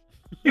Johnny.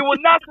 You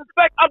would not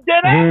suspect. I'm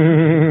dead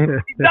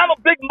ass. He's not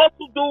a big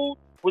muscle dude.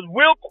 Was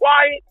real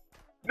quiet.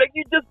 Like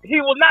he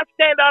will not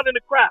stand out in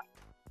the crowd.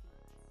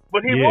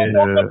 But he won't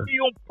walk up to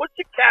you and put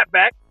your cap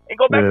back and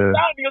go back to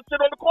town and you'll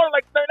sit on the corner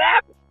like nothing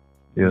happened.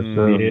 Yes,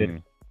 sir. Yeah.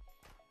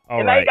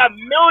 And they got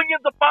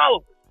millions of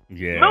followers.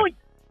 Yeah. Millions.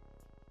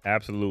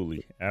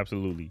 Absolutely.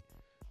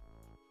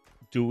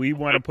 Do we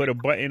want to put a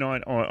button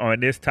on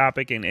this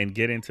topic and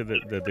get into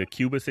the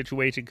Cuba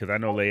situation? Because I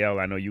know, Lael,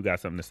 you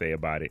got something to say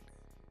about it,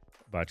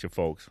 about your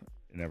folks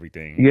and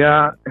everything.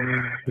 Yeah.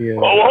 Oh,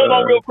 hold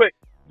on real quick.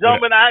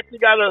 Gentlemen, I actually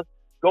got to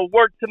go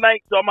work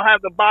tonight, so I'm going to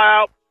have to buy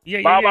out a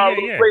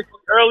little place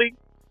early.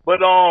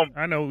 But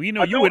I know, you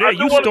were there.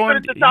 You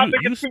stormed.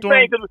 You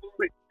stormed.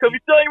 Because we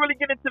still ain't really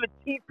get into the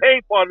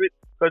T-Pain part of it.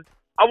 Because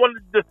I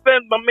wanted to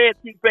defend my man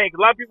T-Pain. Because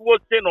a lot of people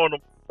was sitting on him.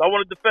 So I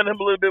want to defend him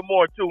a little bit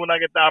more, too, when I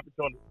get the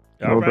opportunity.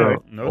 All right.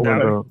 No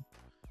doubt.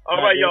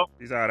 All right, y'all.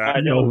 He's all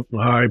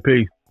right,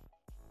 peace.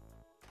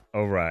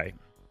 All right.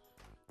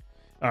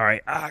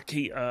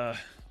 Aki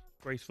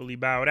gracefully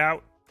bowed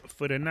out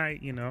for the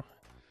night, I'm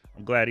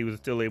glad he was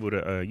still able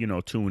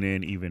to, tune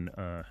in even.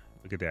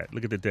 Look at that.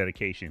 Look at the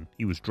dedication.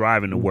 He was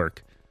driving to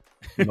work.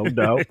 No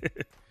doubt.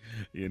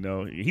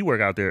 He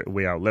worked out there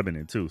way out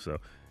Lebanon, too, so.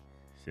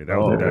 Shit, that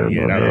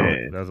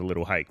was a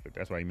little hike, but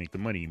that's why you make the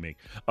money you make.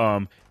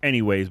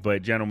 Anyways,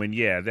 but gentlemen,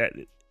 that,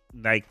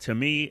 like, to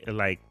me,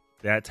 like,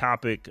 that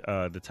topic,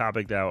 the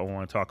topic that I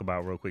want to talk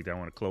about real quick that I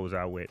want to close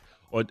out with,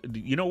 or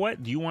you know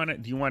what? Do you want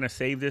to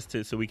save this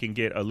so we can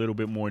get a little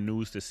bit more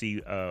news to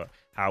see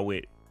how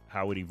it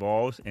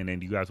evolves, and then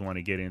do you guys want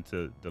to get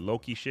into the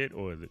Loki shit,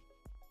 or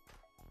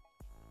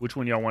which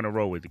one y'all want to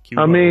roll with? The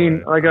Cuba? I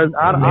mean,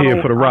 I'm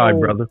here for the ride,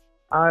 brother.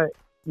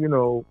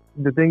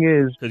 The thing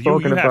is, because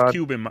you have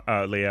Cuban,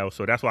 Lael,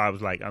 so that's why I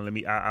was like, I'll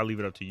leave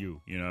it up to you.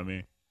 You know what I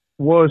mean?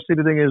 Well, see,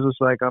 the thing is, it's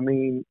like, I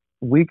mean,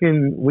 we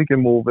can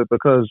move it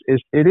because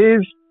it's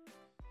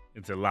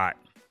a lot.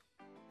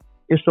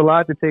 it's a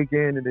lot to take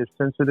in, and it's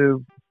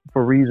sensitive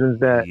for reasons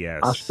that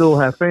I still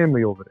have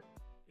family over there.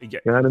 You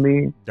know what I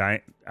mean?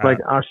 I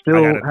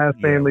still have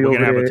family over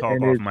there. We're gonna have a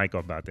talk off mic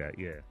about that.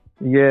 Yeah.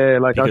 Yeah,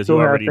 like because I still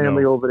have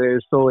family over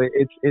there, so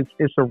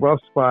it's a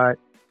rough spot,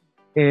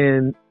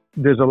 and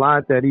there's a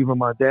lot that even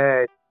my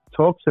dad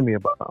talks to me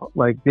about.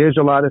 Like, there's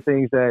a lot of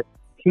things that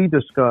he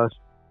discussed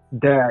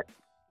that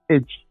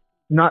it's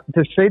not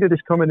to say that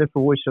it's coming to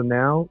fruition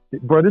now,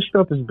 bro. This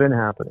stuff has been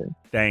happening.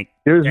 Thank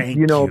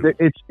you know,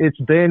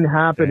 it's been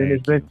happening.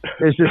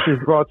 It's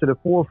just brought to the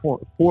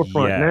forefront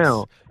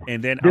now.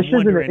 And then this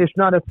it's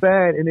not a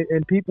fad,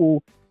 and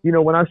people, you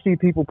know, when I see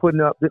people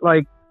putting up,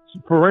 like,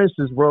 for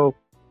instance, bro,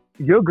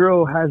 your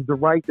girl has the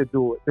right to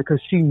do it because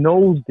she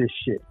knows this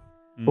shit.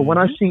 But when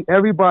I see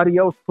everybody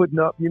else putting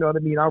up, you know what I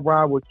mean, I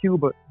ride with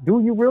Cuba.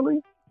 Do you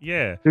really?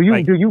 Yeah. Do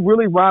you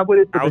really ride with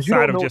it? Because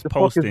outside you don't know of just what the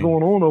posting, fuck is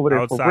going on over there.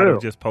 Outside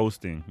of just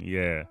posting,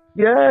 yeah.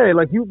 Yeah,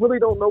 like you really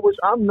don't know what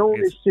I've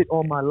known this shit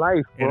all my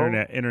life,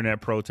 bro.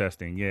 Internet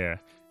protesting, yeah.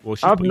 Well,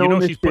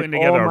 she's putting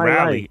together a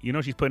rally. Life. You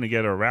know, she's putting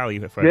together a rally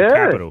for the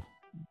Capitol.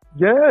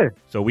 Yeah.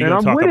 So we're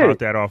gonna talk about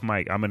that off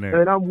mic.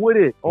 And I'm with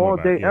it all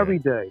day, every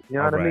day. You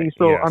know what I mean?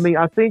 So I mean,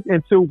 I think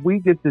until we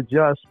get the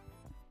gist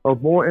of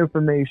more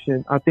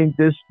information, I think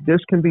this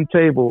can be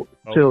tabled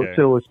till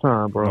it's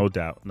time, bro. No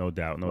doubt.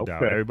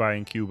 Everybody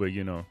in Cuba,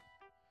 you know,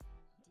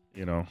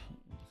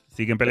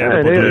 siguen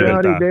peleando por tu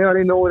libertad. They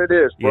already know what it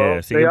is, bro. Yeah,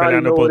 siguen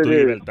peleando por tu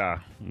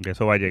libertad.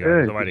 Eso va a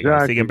llegar.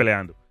 Exactly. Siguen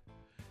peleando.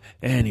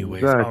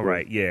 Anyways, all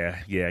right,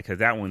 yeah, because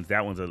that one's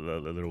a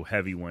little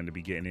heavy one to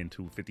be getting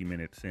into. 50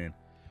 minutes in.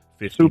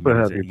 50 Super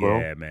minutes heavy, in. bro.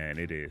 Yeah, man,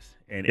 it is.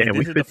 And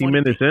we 50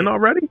 minutes in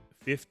already?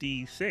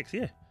 56,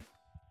 yeah.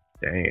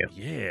 Damn.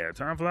 Yeah,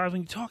 time flies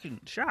when you're talking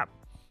shop.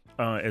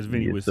 As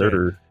Vinny would say.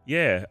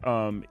 Yeah.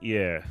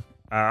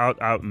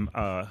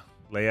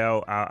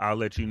 Lael, I'll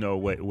let you know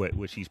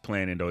what she's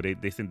planning though.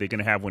 They said they're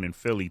gonna have one in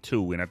Philly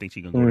too, and I think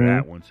she can go to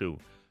that one too.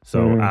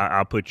 So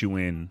I'll put you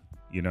in.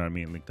 You know what I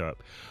mean? Linked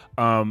up.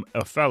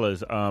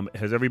 Fellas,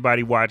 has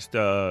everybody watched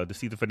the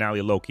season finale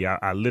of Loki?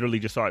 I literally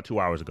just saw it 2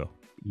 hours ago.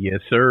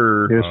 Yes,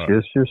 sir. Yes.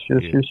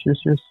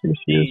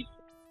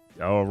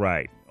 All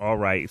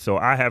right. So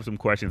I have some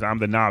questions. I'm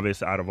the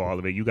novice out of all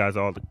of it. You guys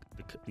all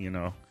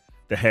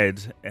the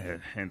heads,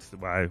 hence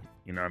why,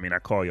 you know what I mean, I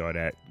call y'all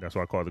that. That's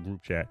why I call the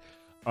group chat.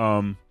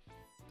 All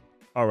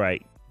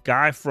right.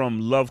 Guy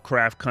from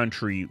Lovecraft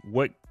Country,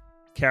 what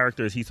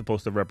character is he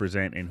supposed to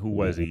represent, and who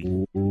was he?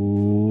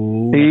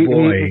 Ooh,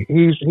 boy.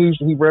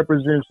 He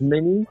represents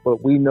Vinny,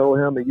 but we know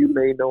him, and you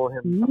may know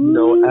him,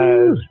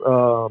 as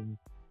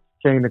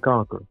Kang the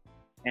Conqueror.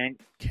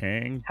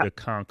 Kang the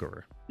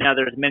Conqueror. Now,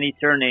 there's many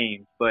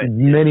surnames, but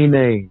many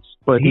names,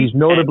 but he's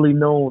notably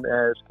known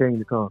as Kang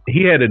the Conqueror.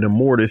 He had an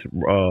Immortus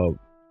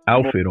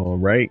outfit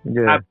on, right?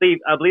 Yeah. I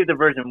believe the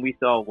version we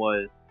saw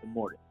was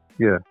Immortus.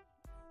 Yeah.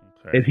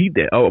 Okay. Is he?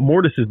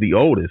 Immortus is the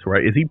oldest,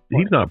 right? Is he?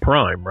 He's not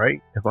Prime,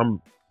 right? He's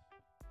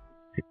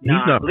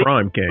not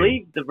Prime Kang. I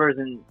believe the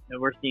version that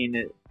we're seeing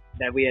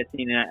that we had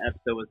seen in that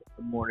episode was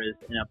Immortus,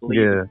 and I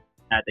believe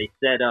that they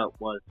set up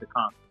was the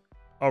Conqueror.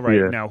 All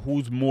right. Now,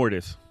 who's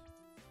Mortis?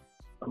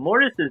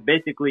 Mortis is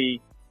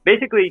basically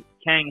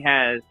Kang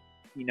has,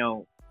 you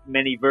know,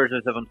 many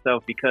versions of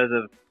himself because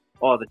of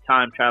all the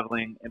time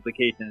traveling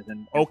implications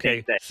and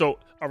okay. So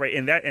all right,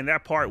 in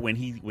that part when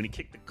he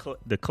kicked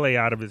the clay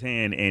out of his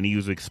hand and he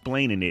was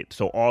explaining it,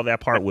 so all that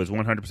part was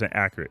 100%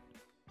 accurate.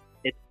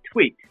 It's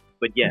tweaked,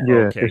 but yeah.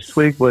 It's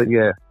tweaked, but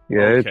okay.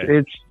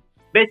 It's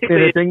basically.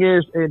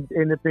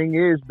 And the thing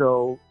is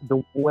though,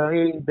 the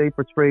way they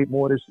portrayed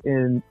Mortis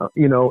in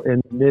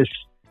in this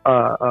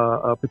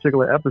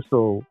particular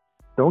episode,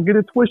 don't get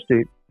it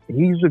twisted.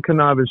 He's a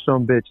conniving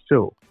sumbitch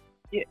too.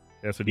 Yeah,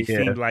 that's what he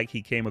seemed like.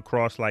 He came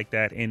across like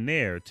that in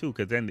there too,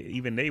 because then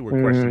even they were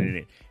questioning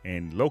it.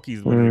 And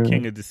Loki's the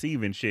king of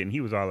deceiving shit, and he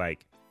was all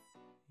like,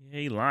 "Yeah,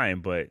 he lying,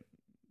 but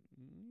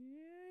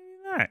he's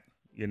not."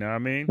 You know what I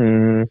mean?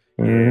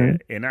 Yeah,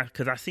 and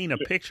because I seen a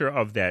picture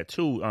of that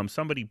too.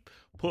 Somebody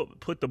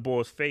put the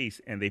boy's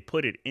face and they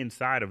put it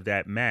inside of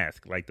that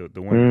mask, like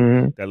the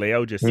one that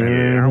Lael just sent me.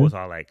 And I was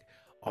all like,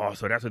 "Oh,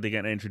 so that's what they're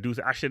gonna introduce."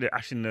 I should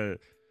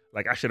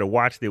have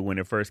watched it when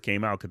it first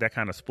came out, because that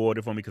kind of spoiled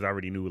it for me, because I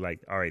already knew, like,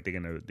 all right, they're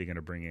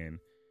gonna bring in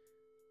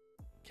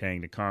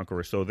Kang the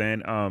Conqueror. So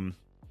then,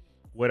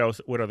 what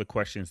else? What other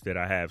questions did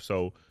I have?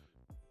 So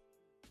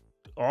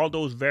all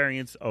those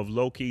variants of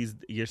Loki's,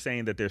 you're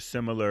saying that there's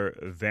similar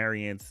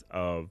variants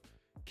of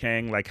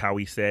Kang, like how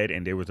he said,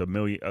 and there was a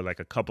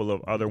couple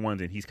of other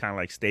ones, and he's kind of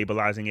like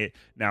stabilizing it.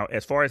 Now,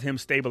 as far as him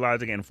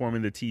stabilizing and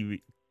forming the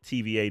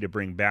TVA to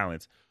bring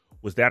balance,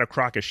 was that a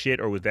crock of shit,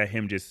 or was that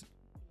him just?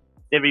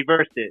 They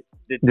reversed it.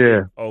 The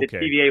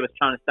TVA was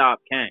trying to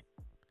stop Kang.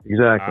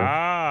 Exactly.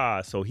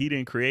 So he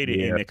didn't create it.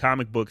 In the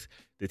comic books,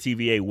 the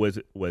TVA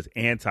was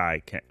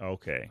anti-Kang.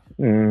 Okay.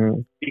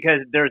 Because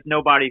there's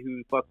nobody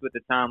who fucks with the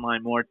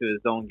timeline more to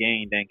his own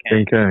gain than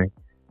Kang.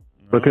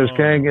 Because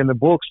Kang in the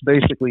books,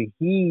 basically,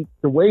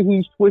 the way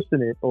he's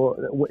twisting it, or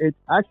it's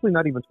actually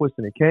not even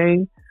twisting it.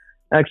 Kang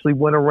actually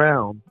went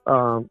around,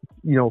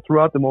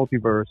 throughout the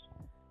multiverse,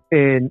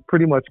 and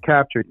pretty much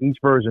captured each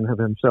version of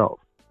himself.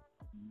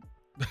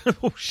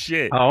 Oh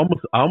shit! I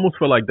almost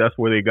feel like that's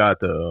where they got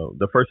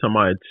the first time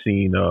I had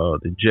seen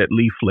the Jet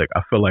Li flick.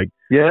 I feel like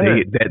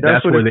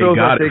that's where they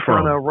got it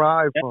from.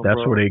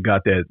 That's where they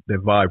got that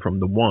vibe from.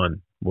 The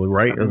One, well,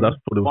 right? Mm-hmm. That's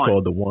what it was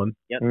called, The One.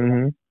 Yep.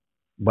 Mm-hmm.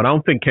 But I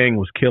don't think Kang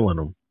was killing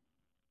him.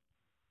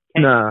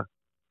 Nah,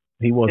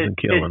 he wasn't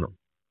killing him.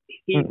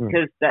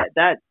 Because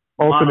that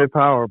ultimate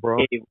power, bro,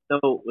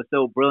 was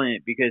so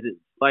brilliant because it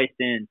spiced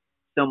in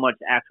so much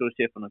actual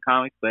shit from the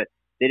comics, but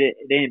they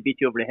didn't beat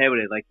you over the head with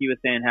it. Like he was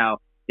saying how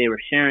they were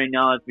sharing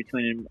knowledge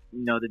between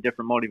the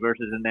different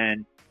multiverses, and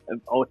then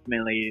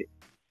ultimately,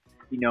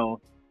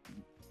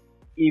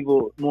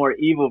 more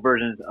evil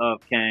versions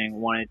of Kang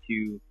wanted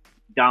to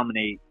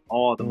dominate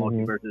all the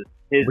multiverses.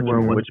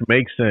 Which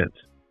makes sense.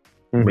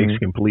 Mm-hmm. Makes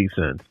complete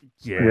sense.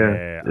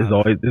 Yeah. There's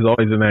always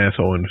an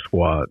asshole in the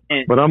squad.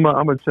 But I'm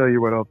gonna tell you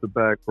right off the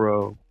back,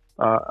 bro.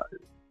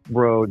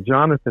 Bro,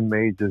 Jonathan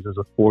Majors is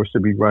a force to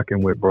be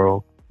reckoned with,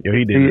 bro. Yo,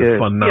 he did a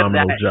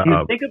phenomenal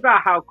job. Think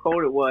about how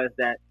cool it was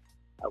that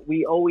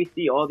we always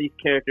see all these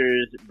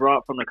characters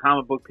brought from the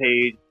comic book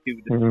page to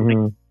the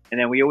screen, and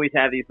then we always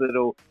have these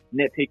little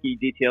nitpicky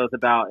details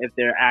about if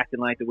they're acting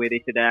like the way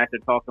they should act or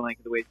talking like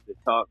the way they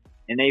should talk.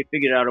 And they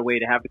figured out a way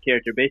to have a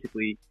character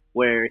basically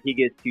where he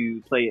gets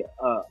to play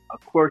a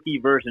quirky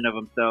version of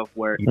himself,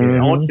 where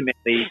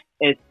ultimately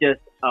it's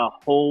just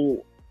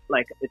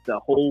it's a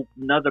whole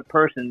another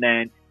person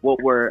than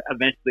what we're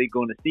eventually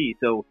going to see.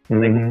 So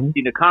like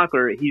see the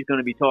Conqueror, he's going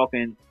to be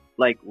talking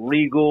like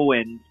regal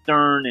and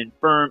stern and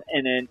firm,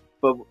 and then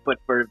but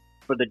for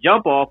the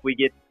jump off we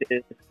get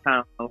this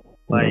kind of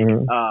like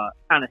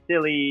kind of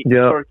silly,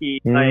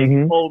 quirky, like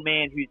old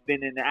man who's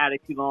been in the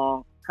attic too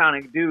long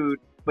kind of dude,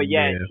 but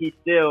yet he's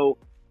still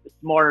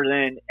smarter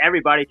than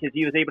everybody because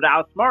he was able to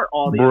outsmart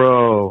all these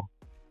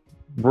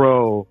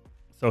bro.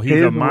 So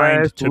he's a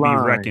mind to be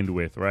reckoned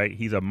with, right?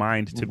 He's a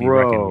mind to be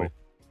reckoned with.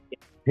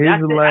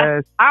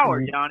 That's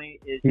power, Johnny,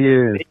 is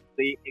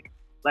basically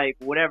like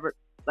whatever.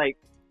 Like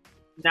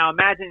now,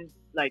 imagine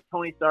like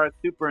Tony Stark's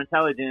super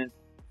intelligence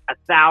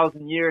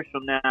 1,000 years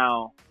from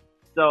now.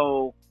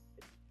 So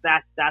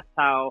that's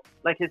how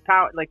like his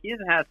power. Like he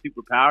doesn't have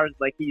superpowers.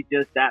 Like he's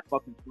just that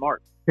fucking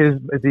smart. His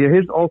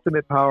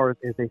ultimate power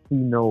is that he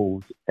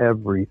knows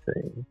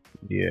everything.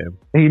 Yeah,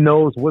 he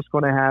knows what's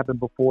going to happen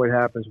before it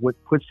happens, which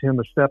puts him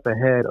a step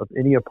ahead of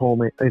any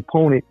opponent,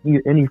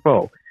 any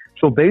foe.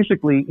 So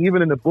basically,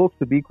 even in the books,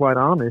 to be quite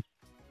honest,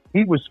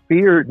 he was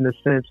feared in a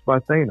sense by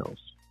Thanos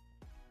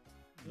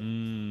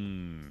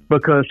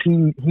because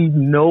he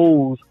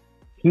knows,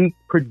 he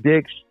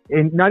predicts,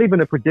 and not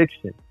even a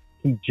prediction,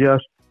 he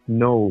just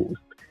knows.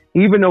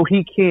 Even though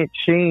he can't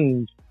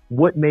change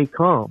what may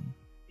come,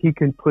 he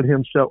can put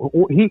himself,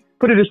 or he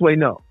put it this way,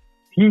 no,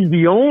 he's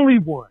the only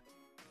one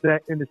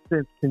that in a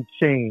sense can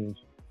change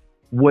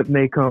what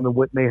may come and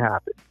what may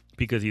happen.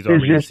 Because he's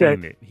already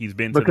seen it. He's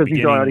been to the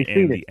beginning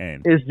and the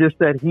end. It's just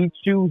that he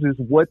chooses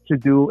what to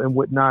do and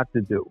what not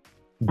to do.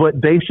 But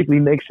basically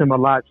makes him a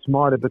lot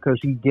smarter because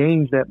he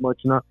gains that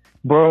much knowledge.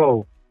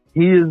 Bro,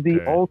 he is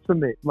the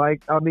ultimate.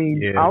 Like, I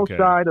mean,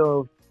 outside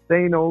of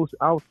Thanos,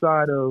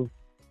 outside of,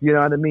 you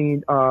know what I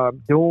mean,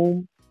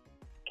 Doom,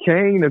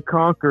 Kang the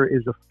Conqueror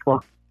is a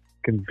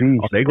fucking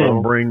beast. They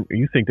gonna bring?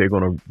 You think they're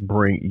gonna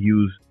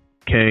use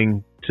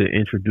Kang to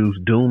introduce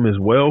Doom as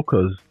well?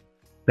 Because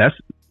that's,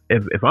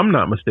 if I'm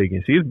not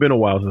mistaken. See, it's been a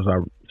while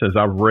since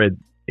I've read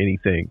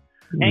anything.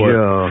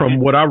 But from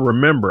what I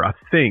remember, I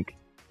think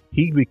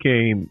he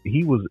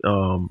was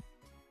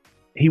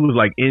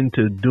like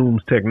into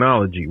Doom's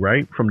technology,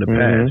 right, from the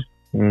past.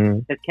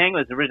 Because Kang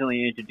was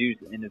originally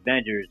introduced in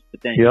Avengers,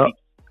 but then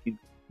he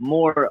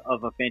more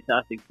of a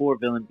Fantastic Four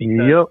villain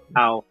because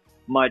how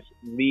much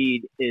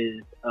Reed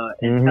is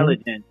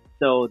intelligent.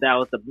 So that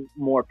was the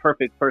more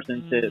perfect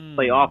person to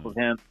play off of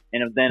him.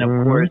 And then,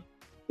 of course,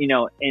 you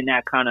know, in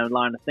that kind of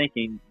line of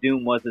thinking,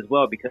 Doom was as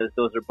well, because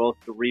those are both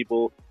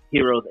cerebral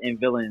heroes and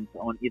villains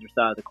on either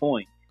side of the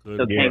coin.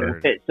 So Kang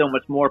would fit so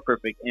much more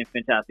perfect in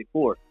Fantastic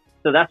Four.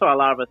 So that's why a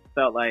lot of us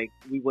felt like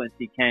we wouldn't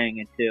see Kang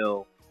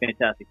until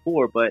Fantastic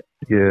Four, but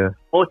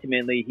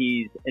ultimately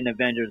he's an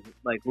Avengers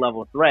like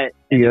level threat.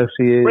 And yes,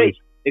 he is. Great.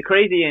 The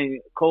crazy and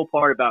cool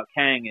part about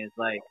Kang is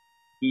like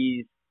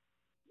he's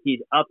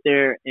up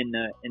there in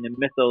the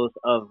mythos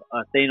of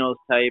a Thanos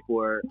type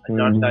or a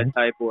Darkseid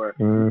type or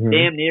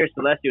damn near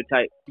Celestial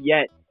type.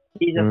 Yet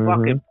he's a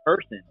fucking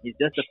person. He's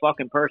just a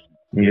fucking person.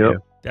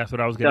 That's what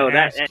I was going to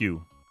ask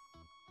you.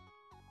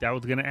 That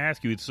was going to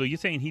ask you. So you're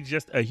saying he's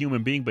just a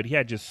human being, but he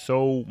had just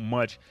so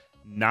much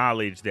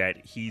knowledge that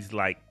he's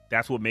like,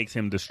 that's what makes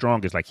him the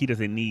strongest. Like he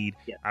doesn't need,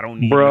 I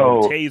don't need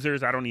no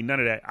tasers. I don't need none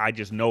of that. I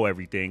just know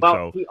everything.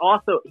 Well,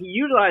 so he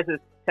utilizes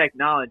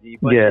technology,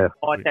 but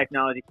all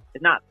technology.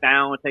 It's not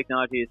found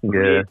technology. It's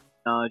created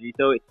technology.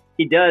 So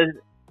he does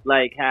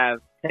like have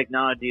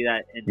technology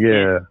that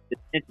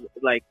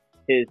like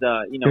his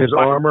his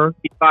armor,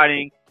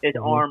 fighting his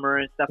armor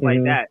and stuff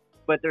like that.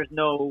 But there's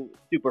no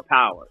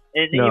superpower,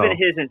 and even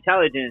his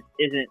intelligence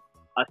isn't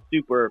a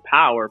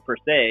superpower per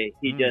se.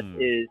 He just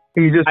is.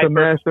 He's just a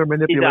master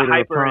manipulator. He's a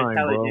hyper of time,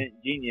 intelligent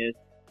genius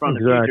from the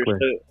exactly. future.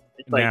 So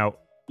it's like Now,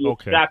 you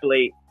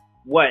extrapolate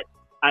what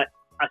I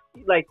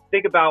like.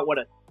 Think about what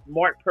a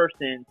smart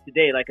person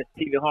today, like a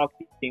Stephen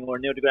Hawking or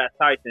Neil deGrasse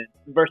Tyson,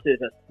 versus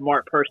a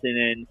smart person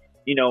in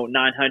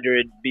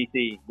 900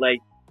 BC. Like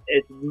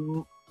it's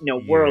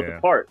worlds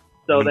apart.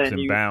 So Leaps then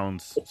and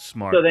bounds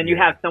smart. So then you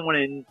have someone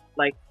in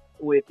like,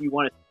 if you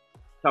want to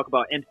talk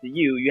about MCU,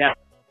 you have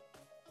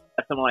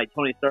someone like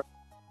Tony Stark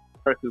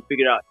who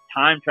figured out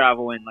time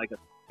travel in like a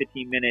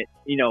 15-minute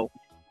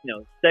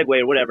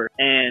segue or whatever.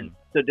 And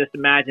so just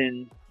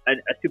imagine a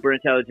super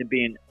intelligent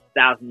being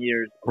 1,000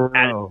 years.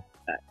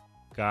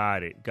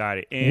 Got it.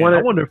 And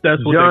I wonder if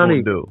that's what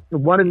Johnny, they're going to do.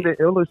 One of the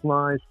illest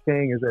lines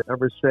King has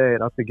ever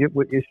said, I forget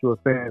what issue of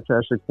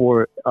Fantastic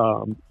Four,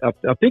 I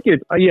forget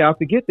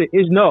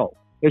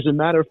as a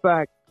matter of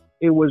fact,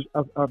 it was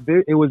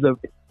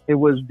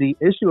the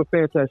issue of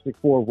Fantastic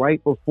Four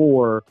right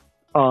before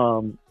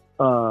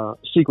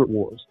Secret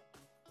Wars.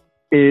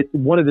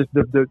 One of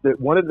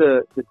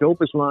the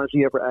dopest lines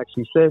he ever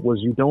actually said was,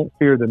 "You don't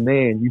fear the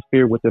man, you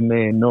fear what the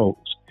man knows."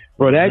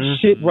 Bro, that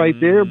shit right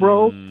there,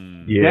 bro.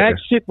 That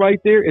shit right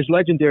there is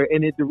legendary.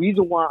 And the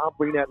reason why I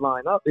bring that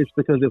line up is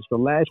because it's the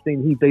last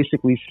thing he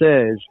basically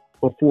says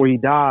before he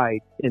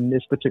died in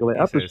this particular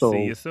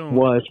episode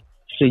was,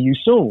 "See you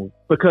soon."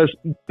 Because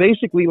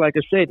basically, like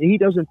I said, he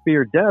doesn't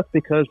fear death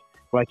because,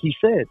 like he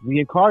said,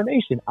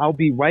 reincarnation, I'll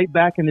be right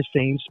back in the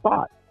same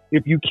spot.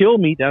 If you kill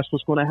me, that's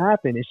what's going to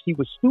happen. And she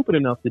was stupid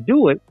enough to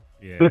do it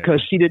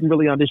because she didn't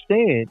really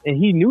understand. And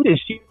he knew that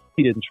she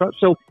didn't trust.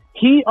 So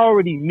he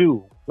already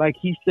knew, like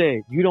he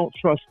said, you don't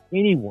trust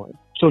anyone.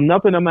 So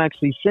nothing I'm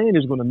actually saying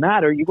is going to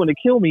matter. You're going to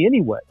kill me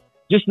anyway.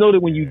 Just know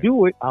that when you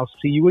do it, I'll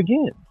see you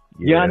again.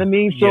 You know what I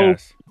mean? So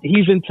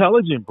he's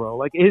intelligent, bro.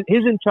 Like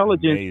his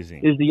intelligence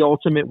is the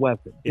ultimate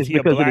weapon. Is he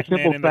a black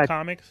man in the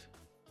comics?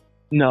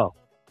 No.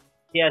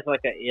 He has like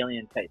an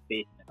alien type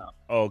face in him.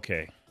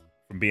 Okay.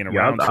 From being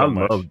around so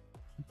much.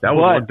 That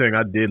was one thing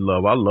I did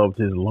love. I loved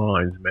his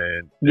lines,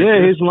 man.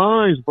 Yeah, his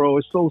lines, bro.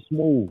 It's so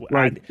smooth.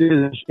 Like,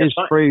 it's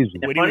crazy.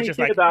 When he was just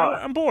like,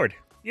 I'm bored.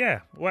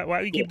 Yeah. Why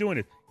do you keep doing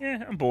it?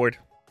 Yeah, I'm bored.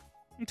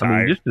 I'm tired.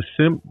 I mean, just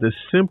the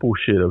simple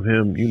shit of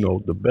him,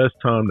 the best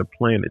time to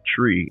plant a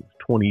tree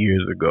 20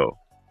 years ago.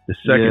 The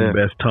second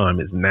best time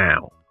is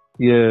now.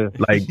 Yeah.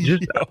 Like,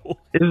 just,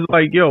 it's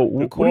like,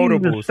 what are you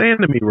even saying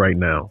to me right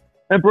now?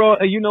 And,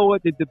 bro, you know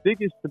what? The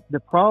biggest,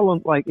 the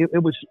problem, like,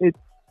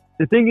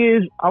 the thing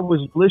is, I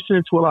was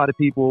listening to a lot of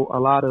people,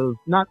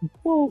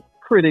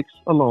 critics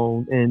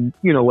alone and,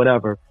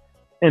 whatever.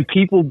 And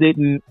people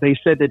they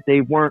said that they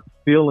weren't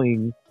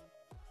feeling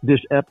this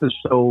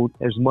episode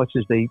as much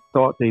as they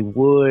thought they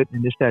would.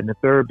 And this, that, and the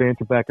third,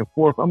 banter back and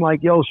forth. I'm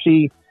like,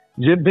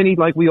 Vinny,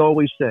 like we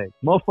always say,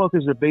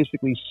 motherfuckers are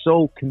basically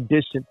so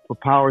conditioned for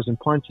powers and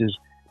punches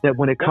that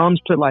when it comes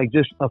to like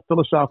just a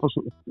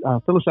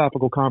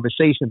philosophical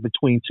conversation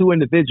between two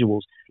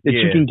individuals that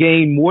you can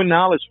gain more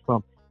knowledge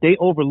from, they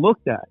overlook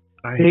that.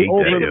 I hate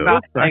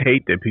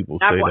that people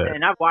say that.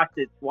 And I've watched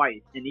it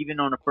twice, and even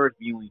on the first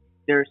viewing,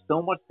 there's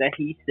so much that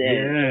he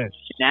said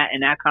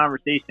in that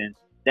conversation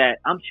that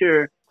I'm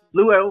sure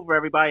flew over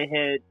everybody's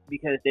head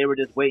because they were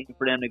just waiting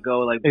for them to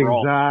go like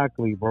brawl.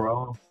 Exactly,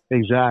 bro.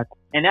 Exactly.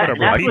 And that's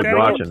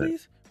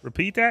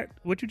Repeat that.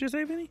 What you just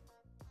say, Vinny?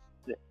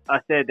 I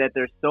said that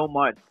there's so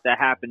much that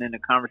happened in the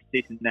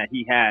conversation that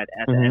he had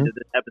at the end of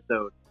this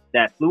episode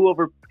that flew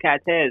over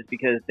cats' heads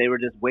because they were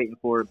just waiting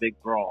for a big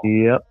brawl.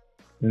 Yep.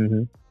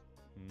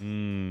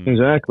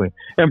 Exactly.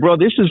 And bro,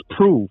 this is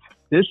proof.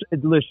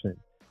 Listen,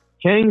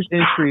 Kang's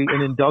entry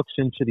and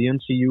induction to the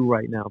MCU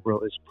right now, bro,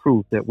 is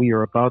proof that we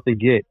are about to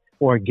get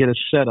a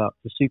setup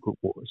to Secret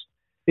Wars.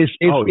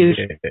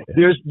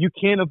 You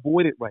can't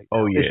avoid it right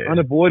now. It's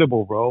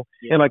unavoidable, bro.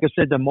 Yeah. And like I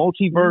said, the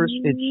multiverse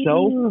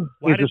itself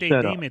Why is did a they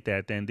setup. name it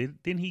that then?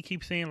 Didn't he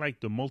keep saying like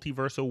the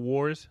multiversal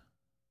wars?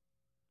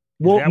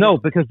 Well, no,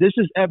 because this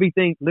is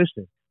everything.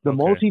 Listen, the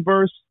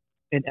multiverse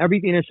and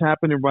everything that's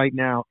happening right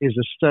now is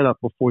a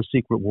setup before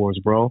Secret Wars,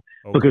 bro.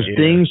 Because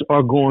things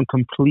are going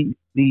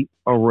completely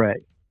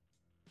array.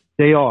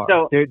 They are.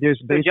 So, there's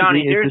basically,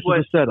 Johnny, here's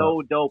what's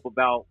so dope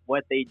about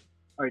what they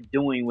are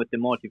doing with the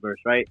multiverse,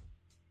 right?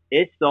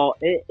 It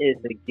is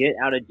a get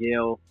out of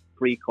jail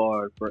free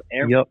card for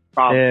every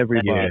problem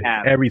that they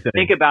have. Everything.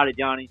 Think about it,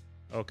 Johnny.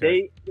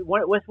 Okay.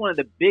 What's one of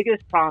the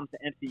biggest problems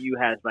the MCU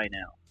has right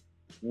now?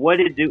 What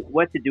to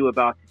do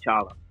about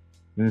T'Challa?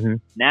 Mm-hmm.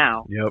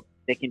 Now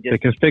they can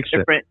fix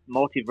different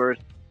multiverse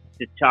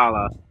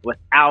T'Challa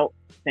without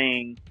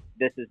saying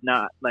this is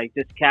not like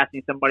just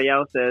casting somebody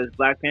else as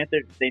Black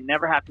Panther. They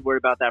never have to worry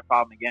about that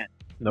problem again.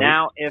 Nope.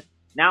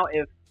 Now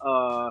if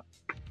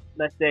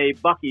let's say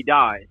Bucky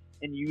dies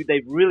and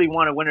they really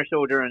want a Winter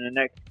Soldier in the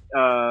next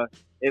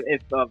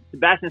if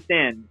Sebastian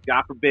Stan,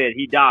 God forbid,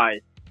 he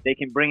dies, they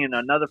can bring in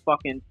another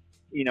fucking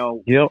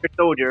Winter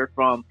Soldier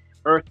from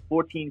Earth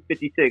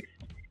 1456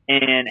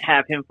 and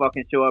have him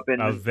fucking show up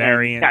in a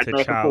variant Captain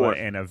America T'Challa 4.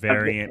 and a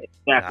variant.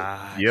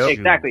 Exactly. Yep.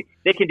 Exactly.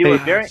 They can do a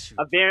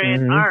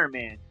variant Mm-hmm. Iron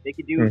Man. They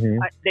can do.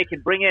 They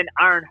can bring in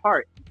Iron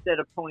Heart instead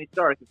of Tony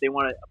Stark if they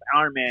want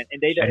Iron Man.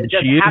 And they And it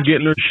doesn't she is have to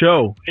getting be. her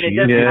show. And it She is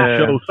doesn't getting have her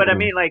to. show. But I soon.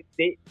 mean, like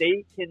they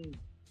can.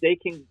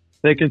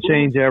 They can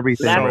change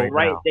everything That's right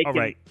right. now. They All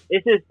can. right.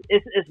 It's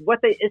this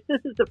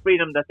is the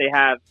freedom that they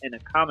have in the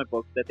comic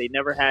books that they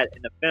never had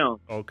in the film.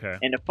 Okay.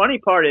 And the funny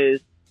part is,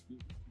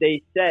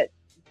 they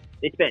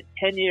spent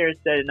 10 years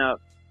setting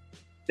up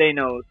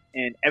Thanos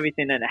and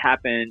everything that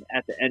happened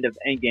at the end of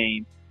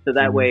Endgame, so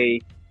that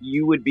way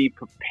you would be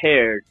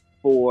prepared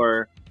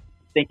for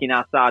thinking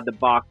outside the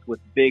box with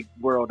big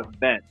world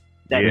events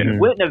that you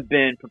wouldn't have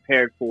been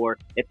prepared for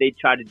if they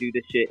tried to do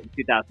this shit in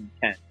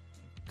 2010.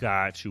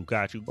 Got you.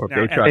 Or if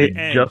Now, they try at to the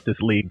end- Justice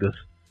League us.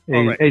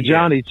 Hey,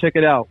 Johnny, check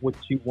it out. What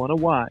you want to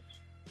watch,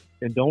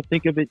 and don't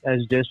think of it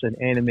as just an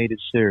animated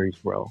series,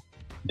 bro.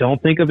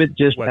 Don't think of it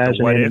just What, as the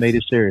an what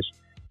animated series.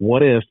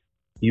 What if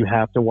you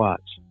have to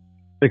watch?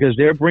 Because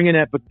they're bringing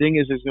that, but the thing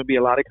is, there's going to be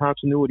a lot of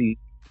continuity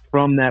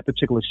from that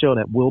particular show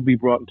that will be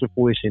brought into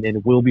fruition and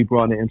it will be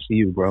brought into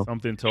MCU, bro.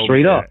 Something told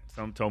Straight me up. that.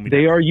 Something told me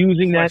They that. are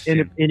using that,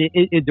 and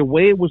Question. the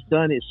way it was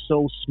done is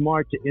so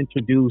smart to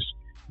introduce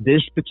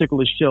this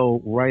particular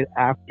show right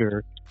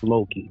after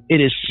Loki.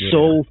 It is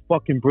so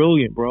fucking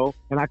brilliant, bro,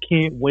 and I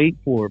can't wait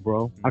for it,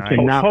 bro. Nice. I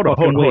cannot.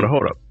 Hold wait.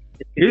 up.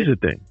 Here's the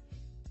thing.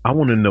 I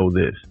want to know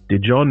this.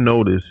 Did y'all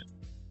notice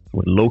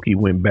when Loki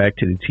went back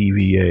to the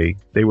TVA,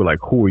 they were like,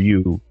 "Who are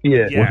you?"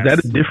 Yeah. Yeah. Was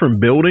that a different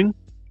building?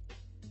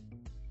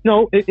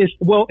 No, it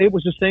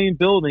was the same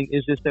building.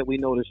 It's just that we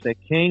noticed that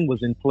Kang was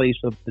in place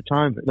of the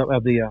time.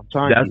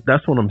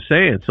 That's what I'm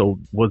saying. So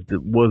was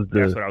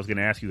That's what I was going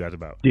to ask you guys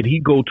about. did he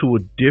go to a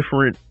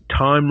different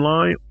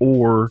timeline,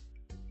 or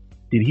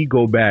did he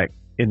go back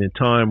in the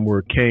time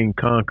where Kang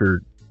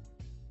conquered?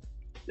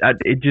 I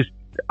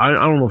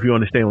don't know if you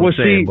understand what I'm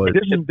saying, but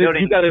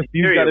you got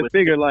to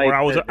figure like.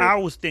 Or I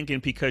was thinking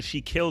because she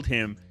killed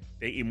him,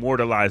 they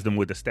immortalized him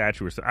with the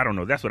statue. So I don't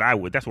know. That's where I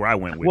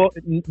went with. Well,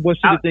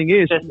 the thing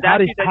is, how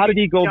did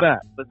he go back?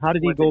 How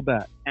did he go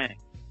back?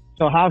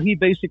 So how he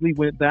basically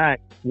went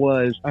back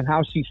was, and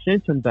how she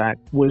sent him back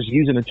was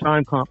using a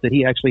time comp that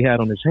he actually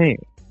had on his hand.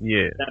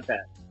 yeah, Not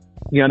bad.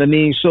 You know what I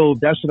mean? So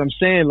that's what I'm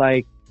saying.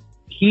 Like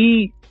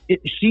she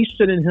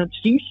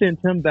sent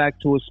him back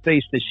to a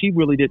space that she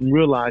really didn't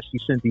realize she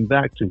sent him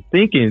back to,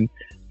 thinking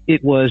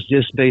it was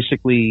just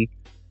basically,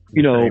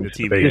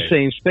 the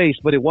same space,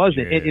 but it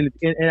wasn't. Yeah.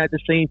 And at the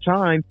same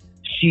time,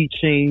 she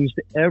changed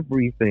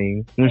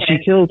everything when she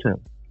killed him.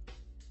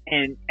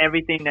 And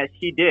everything that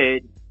she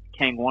did,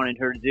 Kang wanted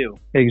her to do.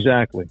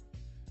 Exactly.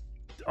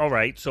 All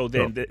right. So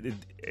then,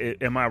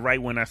 am I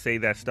right when I say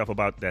that stuff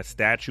about that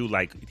statue?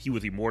 Like he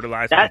was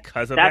immortalized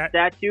because of that?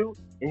 That statue,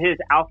 his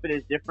outfit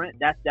is different.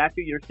 That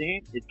statue you're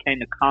seeing is Kang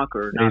the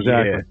Conqueror.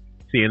 Exactly. Yeah.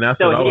 See, and that's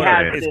So what I he was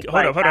has saying. this,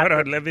 Hold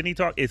on. Let Vinny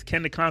talk. Is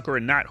Ken the Conqueror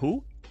not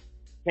who?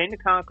 Kang the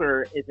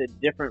Conqueror is a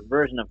different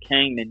version of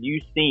Kang than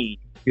you've seen.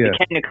 Yeah.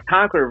 The Kang the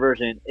Conqueror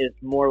version is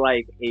more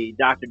like a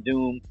Dr.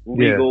 Doom,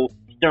 legal,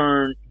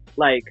 stern,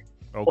 like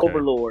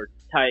overlord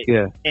type.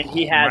 Yeah. And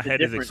he has My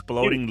head is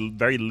exploding. suit.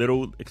 Very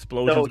little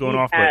explosions So going he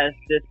off. has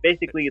this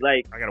basically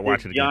like I gotta watch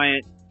this it again.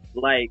 giant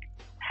like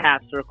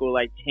half circle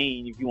like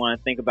chain, if you want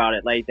to think about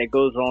it, like that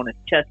goes on his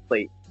chest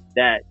plate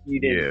that you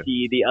didn't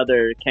see the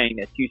other Kang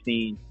that you've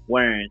seen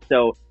wearing.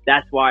 So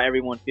that's why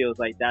everyone feels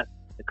like that's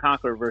the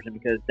Conqueror version,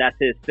 because that's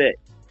his fit.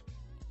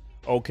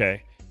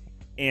 Okay.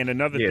 And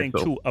another thing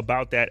too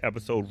about that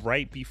episode,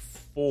 right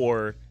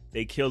before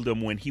they killed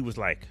him, when he was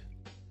like,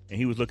 and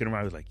he was looking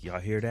around, he was like, "Y'all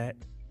hear that?"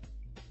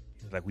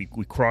 He was like, we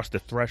crossed the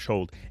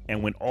threshold.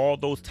 And when all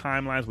those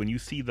timelines, when you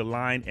see the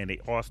line and they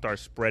all start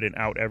spreading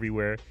out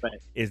everywhere,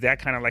 is that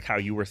kind of like how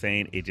you were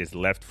saying it just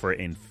left for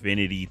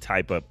infinity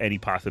type of any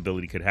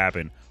possibility could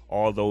happen?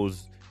 All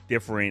those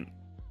different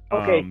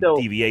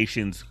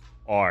deviations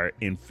are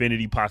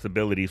infinity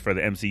possibilities for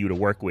the MCU to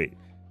work with.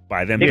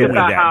 By them doing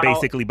that,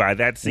 basically by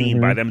that scene,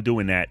 by them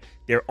doing that,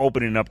 they're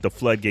opening up the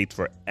floodgates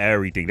for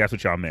everything. That's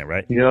what y'all meant,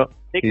 right? Yeah.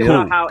 Think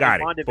about how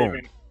in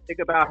WandaVision,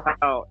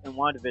 in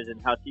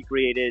WandaVision, how she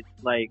created,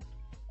 like,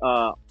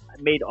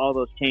 made all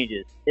those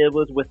changes. It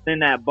was within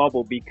that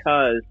bubble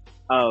because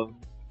of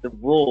the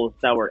rules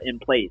that were in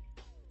place.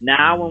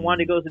 Now, when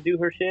Wanda goes to do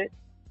her shit,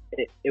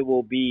 it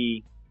will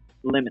be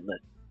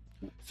limitless.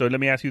 So let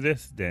me ask you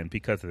this then,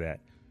 because of that.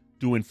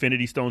 Do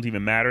Infinity Stones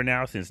even matter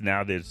now, since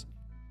now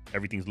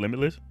everything's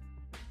limitless?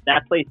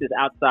 That place is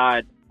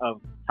outside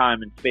of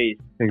time and space.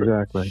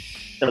 Exactly.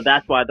 So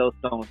that's why those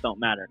stones don't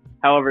matter.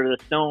 However, the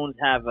stones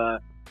have a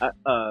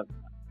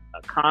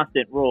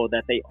constant rule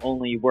that they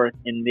only work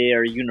in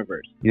their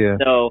universe. Yeah.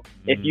 So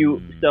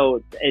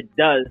that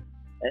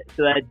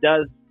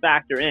does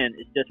factor in.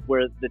 It's just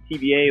where the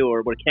TVA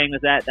or where Kang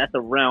was at, that's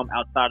a realm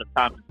outside of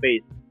time and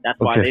space. That's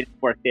why they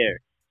didn't work there.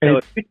 So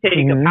if you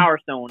take a Power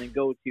Stone and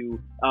go to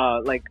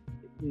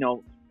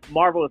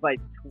Marvel is like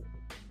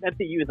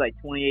MCU is like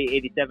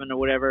 2887 or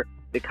whatever.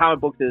 The comic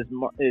books is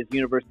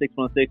Universe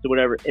 616 or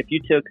whatever. If you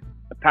took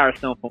a Power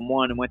Stone from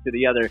one and went to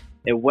the other,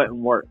 it wouldn't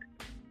work.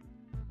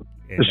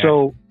 And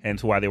so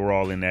hence why they were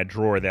all in that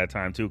drawer at that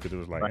time too, because it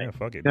was like, right. yeah,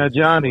 fuck it. Now,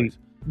 Johnny,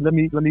 let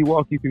me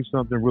walk you through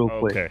something real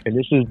quick, Okay. and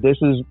this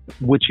is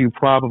what you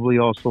probably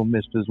also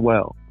missed as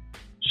well.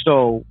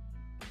 So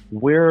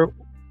where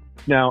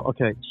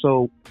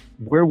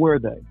were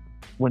they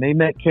when they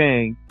met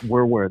Kang?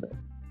 Where were they?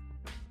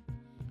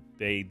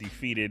 They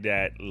defeated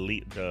that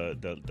the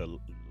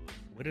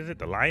what is it,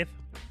 the Goliath?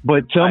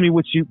 But tell me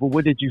what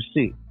did you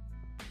see?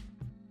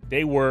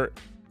 They were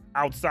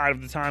outside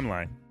of the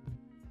timeline.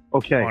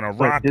 Okay, On a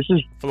rock, this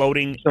is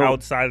floating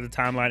outside of the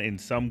timeline in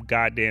some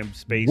goddamn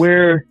space.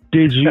 Where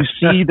did you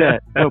see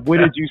that? Where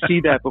did you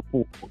see that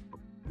before?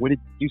 Where did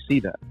you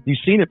see that? You've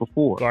seen it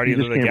before. Guardians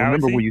you of just the can't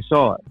Galaxy? remember where you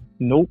saw it.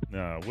 Nope.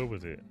 No, where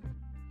was it?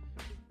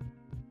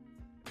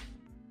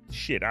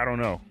 Shit, I don't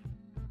know.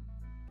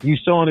 You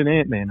saw it in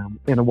Ant-Man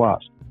and the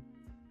Wasp.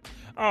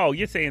 Oh,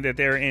 you're saying that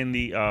they're in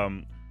the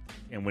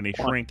and when they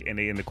shrink and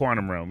they in the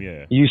quantum realm,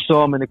 yeah. You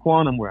saw them in the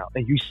quantum realm,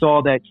 and you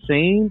saw the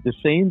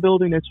same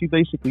building that you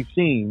basically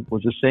seen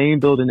was the same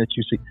building that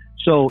you see.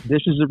 So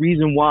this is the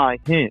reason why,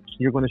 hence,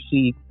 you're going to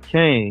see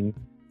Kang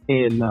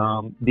in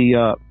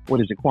the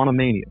what is it, Quantum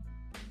Mania.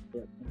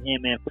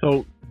 Ant-Man.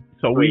 So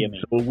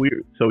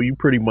you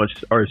pretty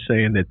much are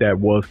saying that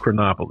was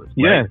Chronopolis.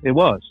 Right? Yeah, it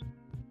was.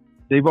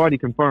 They've already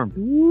confirmed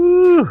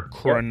it.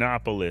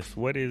 Chronopolis.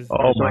 What is?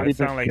 Oh my that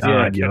sound like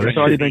God, yo, It's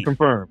already been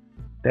confirmed.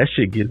 That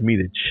shit gives me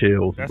the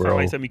chills, That bro. sounds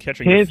like something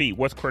catching your feet.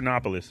 What's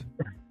Chronopolis?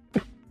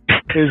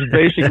 It's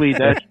basically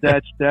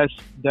that's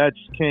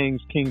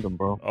Kang's kingdom,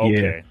 bro.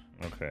 Okay.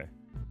 Okay.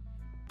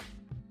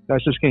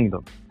 That's his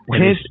kingdom.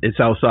 And it's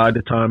outside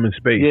the time and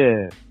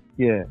space.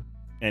 Yeah.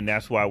 And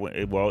that's why,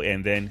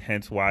 and then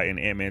hence why in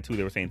Ant-Man 2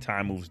 they were saying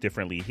time moves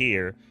differently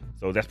here.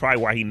 So that's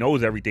probably why he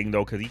knows everything,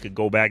 though, because he could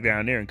go back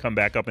down there and come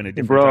back up in a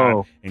different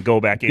time and go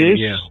back in. This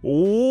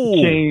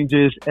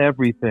changes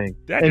everything.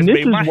 And this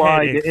is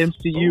why the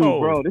MCU,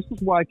 bro, this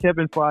is why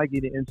Kevin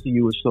Feige, the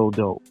MCU, is so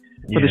dope.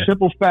 For the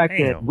simple fact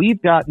that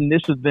we've gotten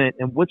this event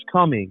and what's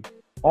coming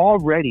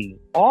already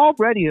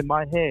in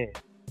my head.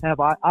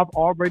 I've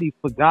already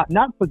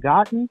not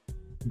forgotten,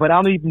 but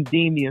I don't even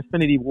deem the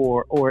Infinity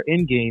War or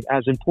Endgame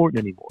as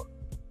important anymore.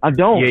 I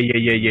don't. Yeah.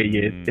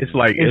 It's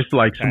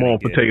like small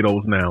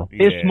potatoes now.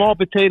 It's small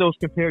potatoes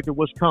compared to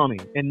what's coming.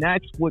 And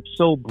that's what's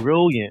so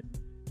brilliant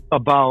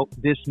about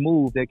this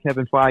move that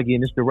Kevin Feige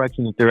in this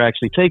direction that they're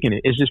actually taking it.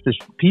 It's just this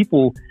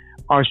people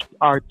are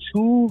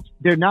too,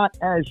 they're not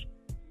as,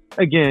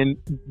 again,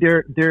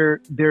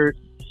 they're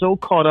so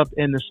caught up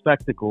in the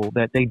spectacle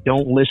that they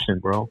don't listen,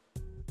 bro.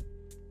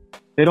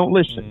 They don't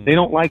listen. They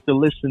don't like to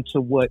listen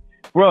to what,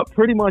 bro,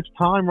 pretty much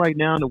time right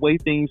now and the way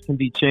things can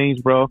be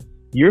changed, bro.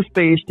 Your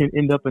face can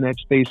end up in that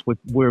space with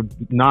where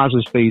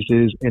Nas's face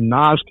is, and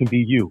Nas can be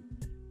you.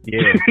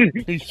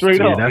 Yeah,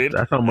 straight up.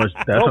 That's how much.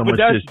 That's how much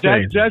shit's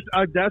changing.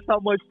 That's how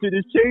much shit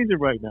is changing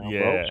right now,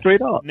 bro.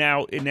 Straight up.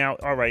 Now,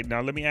 all right. Now,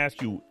 let me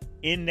ask you: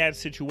 in that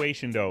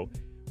situation, though,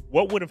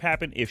 what would have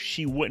happened if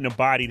she wouldn't have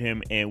bodied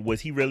him? And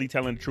was he really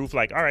telling the truth?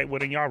 Like, all right, well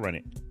then y'all run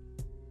it.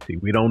 See,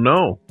 we don't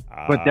know.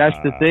 But that's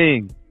the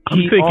thing.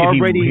 He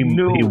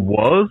knew he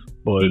was,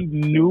 but he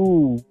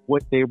knew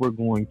what they were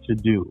going to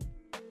do.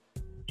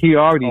 He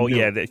already knew.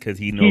 Yeah, because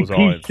he knows all.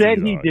 He said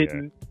he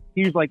didn't. Yeah.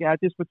 He was like, at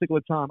this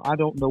particular time, I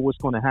don't know what's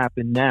going to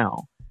happen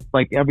now.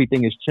 Like,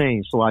 everything has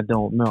changed, so I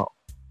don't know.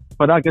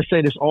 But like I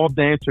said, it's all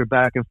banter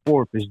back and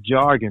forth. It's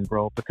jargon,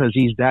 bro, because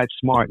he's that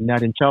smart and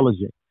that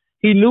intelligent.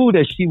 He knew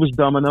that she was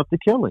dumb enough to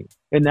kill him,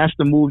 and that's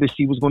the move that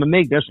she was going to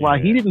make. That's why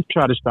he didn't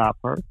try to stop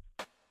her.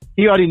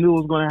 He already knew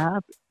it was going to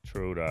happen.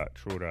 True that.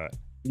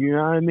 You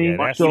know what I mean?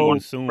 Yeah, that see you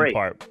soon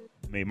part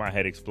made my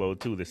head explode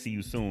too. To see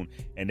you soon,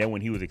 and then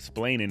when he was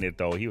explaining it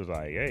though, he was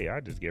like, "Hey, I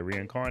just get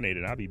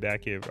reincarnated. I'll be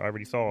back here. I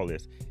already saw all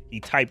this." He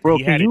typed. Bro,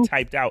 he had it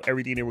typed out.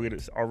 Everything they were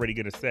already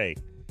gonna say.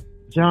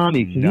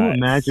 Johnny, can you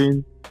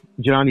imagine?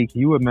 Johnny,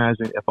 can you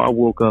imagine if I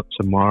woke up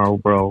tomorrow,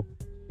 bro,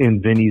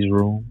 in Vinny's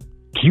room?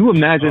 Can you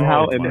imagine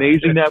how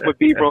amazing that would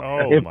be,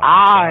 bro? If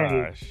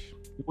I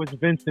was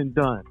Vincent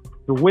Dunn,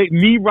 the way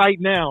me right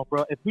now,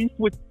 bro. If we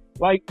switch.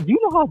 Like, do you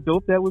know how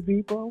dope that would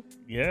be, bro?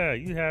 Yeah,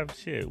 you have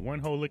one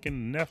hole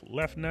licking the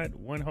left nut,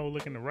 one hole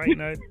licking the right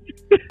nut,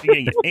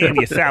 and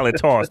your salad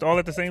tossed all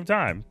at the same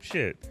time.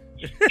 Shit.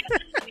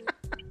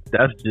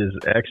 That's just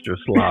extra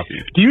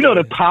sloppy. Do you know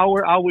the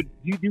power I would?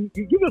 You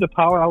know the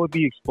power I would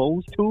be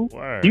exposed to?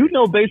 Word. Do you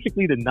know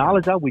basically the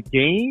knowledge I would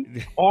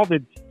gain? All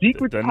the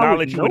secrets, the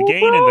knowledge you would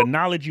gain, bro? And the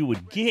knowledge you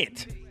would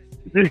get.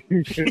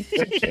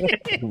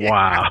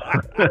 Wow.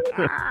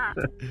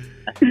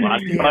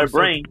 My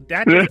brain.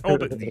 That just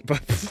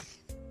opens.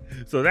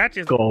 So that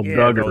just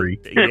duggery.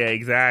 Yeah,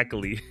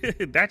 exactly.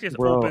 That just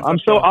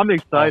opens. I'm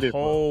excited.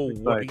 So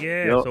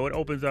it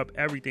opens up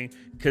everything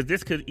because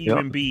this could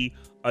even be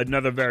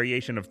another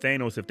variation of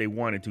Thanos if they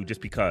wanted to,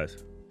 just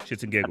because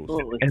shits and giggles.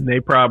 Absolutely. And they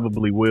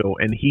probably will.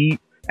 And he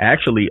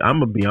actually,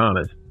 I'm gonna be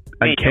honest,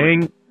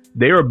 Kang.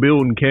 They are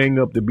building Kang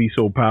up to be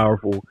so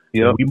powerful.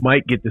 Yep. We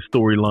might get the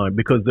storyline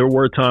because there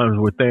were times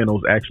where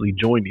Thanos actually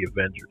joined the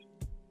Avengers.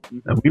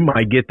 And we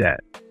might get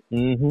that.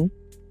 Mm-hmm.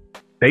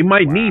 They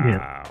might need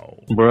him,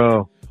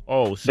 bro.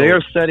 Oh, so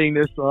they're setting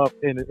this up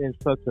in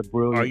such a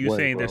brilliant way. Are you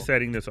saying bro. they're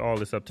setting all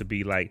this up to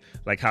be like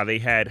how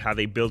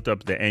they built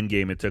up the end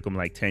game? It took them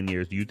like 10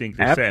 years. Do you think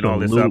they're setting all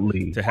this up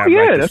to have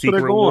like the that's Secret what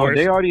they're going. Wars?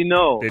 They already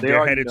know.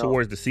 They're headed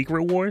towards the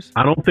Secret Wars?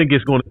 I don't think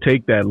it's going to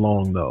take that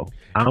long, though.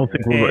 I don't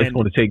think it's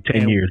going to take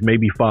 10 years,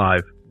 maybe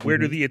 5. Where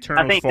do the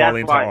Eternals fall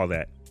into all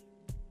that?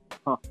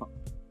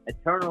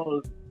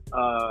 Eternals.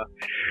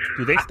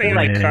 Do they stay in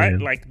the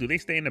cut? Like, do they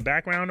stay in the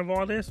background of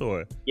all this,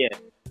 or? Yeah.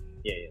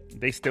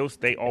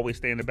 They always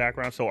stay in the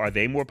background. So are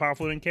they more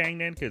powerful than Kang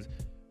then? Because,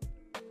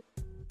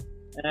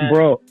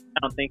 bro, I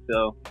don't think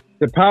so.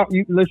 The power.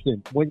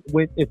 Listen, when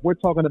if we're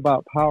talking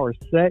about power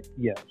set,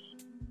 yes,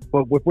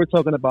 but if we're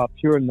talking about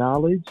pure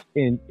knowledge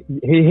and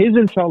his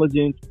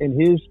intelligence and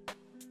his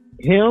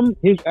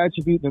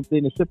attribute, and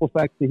the simple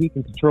fact that he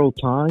can control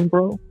time,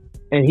 bro,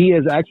 and he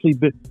has actually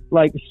been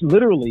like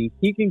literally,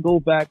 he can go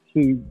back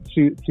to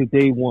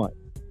day one,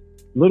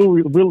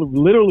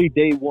 literally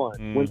day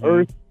one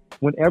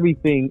when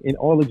everything in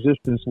all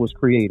existence was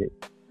created.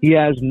 He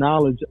has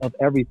knowledge of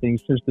everything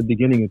since the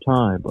beginning of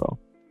time, bro.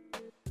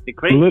 The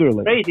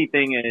crazy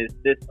thing is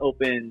this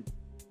opens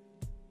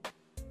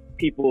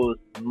people's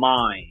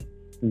minds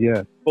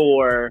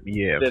for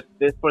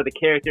the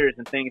characters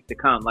and things to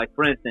come. Like,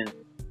 for instance,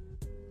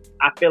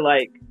 I feel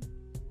like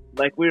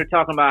we were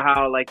talking about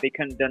how like they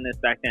couldn't have done this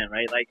back then,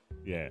 right? Like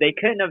they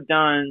couldn't have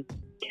done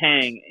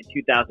Kang in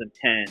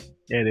 2010.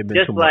 Yeah, they've been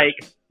just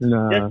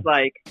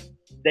like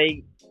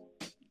they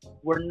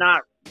were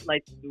not,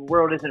 like, the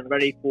world isn't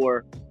ready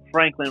for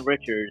Franklin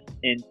Richards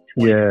in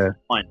 2021.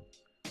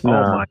 Oh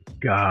my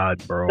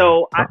God, bro.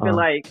 So I feel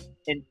like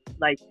in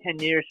like 10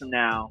 years from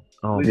now,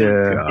 we're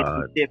going to get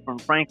some shit from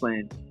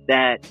Franklin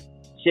that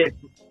shit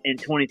in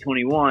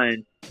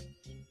 2021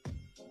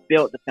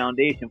 built the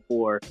foundation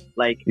for,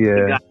 like,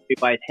 it got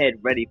everybody's head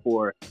ready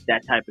for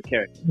that type of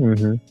character.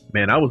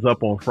 Man, I was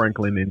up on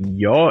Franklin, and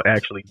y'all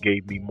actually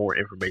gave me more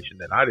information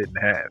that I didn't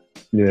have.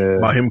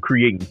 About him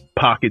creating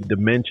pocket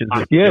dimensions.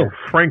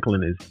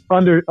 Franklin is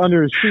under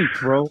his feet,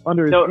 bro.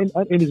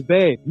 In his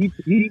bed.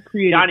 He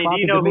created Johnny,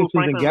 pocket dimensions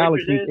and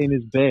galaxies in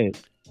his bed.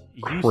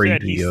 You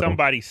said he's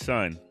somebody's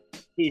son.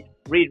 He's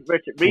Reed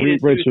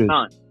Richards'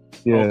 son.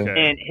 Yeah. Okay.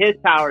 And his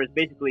power is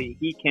basically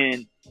he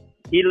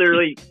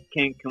literally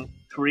can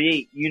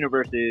create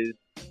universes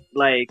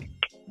like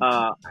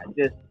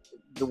just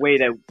the way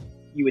that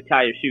you would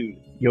tie your shoes.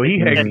 Yo, he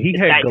had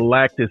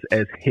Galactus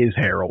as his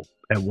herald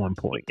at one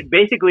point.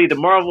 Basically, the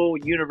Marvel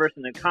universe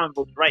in the comic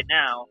books right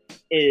now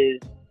is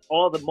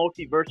all the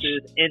multiverses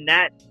in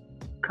that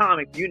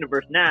comic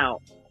universe now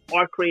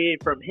are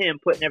created from him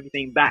putting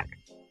everything back.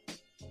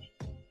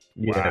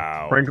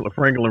 Yeah, wow.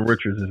 Franklin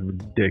Richards is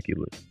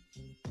ridiculous.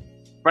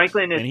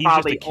 Franklin is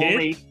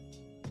probably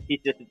he's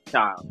just a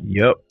child.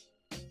 Yep.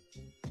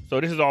 So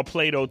this is all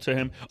Play-Doh to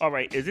him. All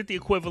right, is it the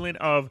equivalent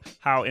of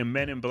how in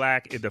Men in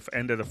Black, at the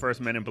end of the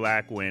first Men in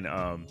Black, when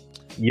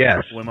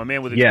when my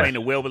man was explaining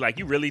to Will, was like,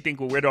 you really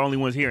think we're the only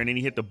ones here? And then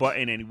he hit the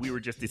button, and we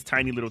were just this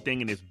tiny little thing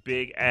in this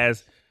big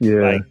ass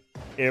like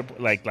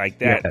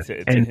that.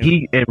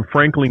 And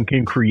Franklin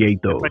can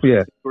create those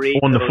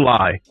on the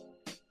fly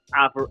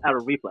out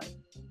of reflex.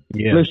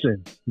 Yeah.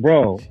 Listen,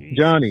 bro,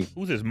 Johnny.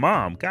 Who's his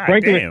mom? God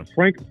damn.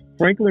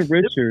 Franklin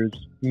Richards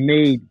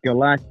made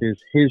Galactus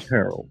his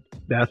herald.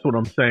 That's what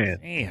I'm saying.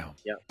 Damn.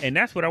 Yep. And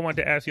that's what I wanted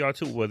to ask y'all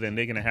too. Well, then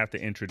they're gonna have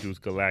to introduce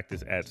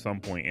Galactus at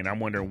some point, and I'm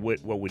wondering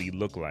what would he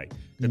look like?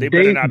 They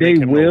better not make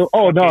him will.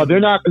 Oh no,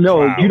 they're not. No,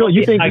 cloud.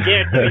 You think? I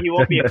guarantee he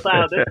won't be a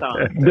cloud this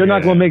time. They're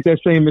not gonna make that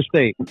same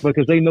mistake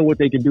because they know what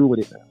they can do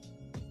with it now.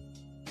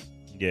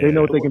 Yeah. They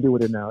know what they can do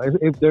with it now.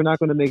 If they're not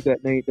going to make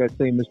that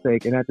same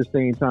mistake, and at the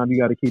same time, you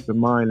got to keep in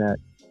mind that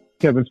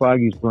Kevin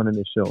Feige's running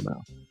this show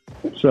now.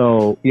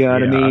 So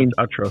what I mean.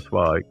 I trust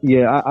Feige.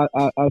 Yeah,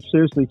 I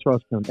seriously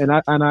trust him, and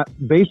I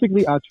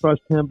basically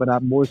trust him, but I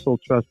more so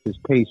trust his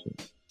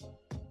patience.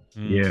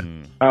 Yeah,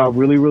 I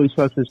really, really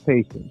trust his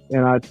patience,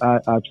 and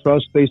I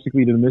trust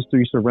basically the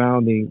mystery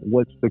surrounding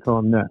what's to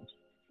come next.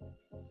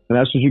 And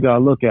that's what you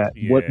gotta look at.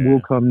 Yeah. What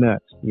will come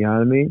next? You know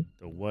what I mean?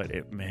 The what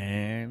if,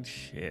 man,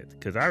 shit.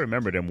 Because I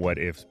remember them what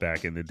ifs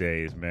back in the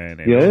days, man.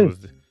 And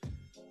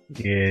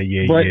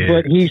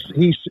But he's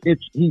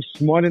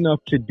smart enough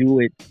to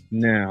do it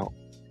now,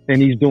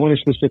 and he's doing it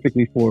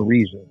specifically for a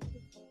reason.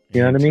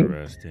 You know what I mean?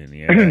 Interesting,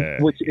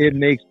 yeah. Which it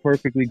makes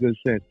perfectly good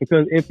sense,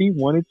 because if he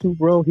wanted to,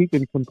 bro, he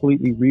can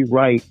completely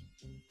rewrite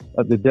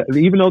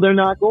even though they're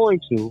not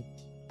going to.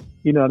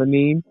 You know what I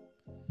mean?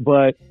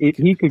 But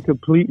he could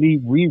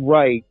completely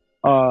rewrite.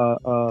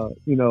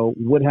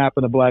 What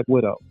happened to Black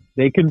Widow?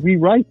 They can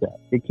rewrite that.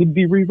 It can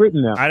be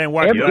rewritten now. I didn't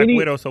watch Black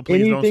Widow, so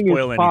please don't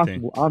spoil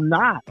anything. I'm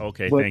not.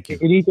 Okay, thank you.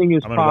 Anything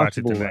is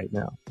possible right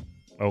now.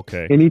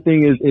 Okay.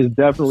 Anything is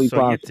definitely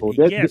possible.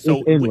 It's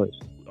endless.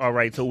 All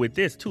right, so with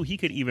this too, he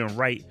could even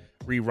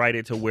rewrite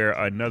it to where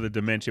another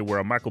dimension where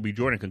a Michael B.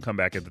 Jordan can come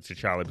back as the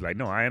T'Challa and be like,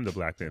 no, I am the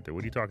Black Panther.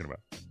 What are you talking about?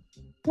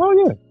 Oh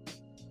yeah,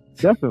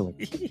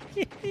 definitely.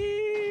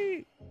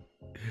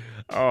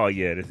 Oh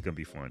yeah, this is gonna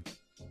be fun.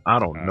 I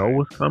don't know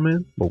what's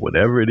coming, but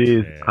whatever it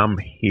is, I'm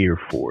here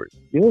for it.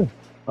 Yeah,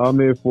 I'm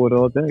here for it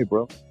all day,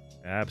 bro.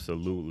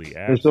 Absolutely.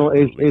 It's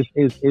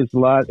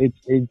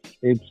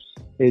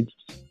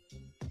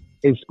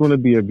going to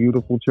be a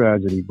beautiful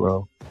tragedy,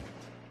 bro.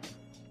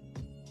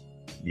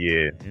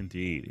 Yeah.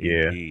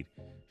 Indeed.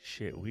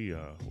 Shit, we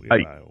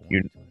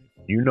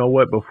you know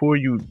what? Before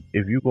if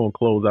you're gonna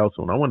close out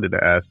soon, I wanted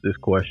to ask this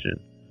question.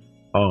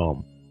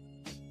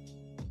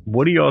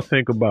 What do y'all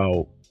think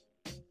about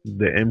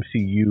the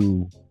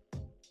MCU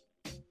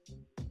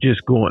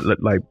just going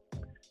like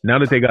now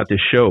that they got the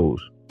shows?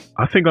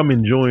 I think I'm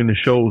enjoying the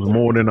shows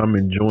more than I'm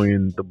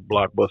enjoying the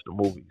blockbuster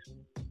movies.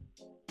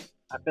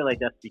 I feel like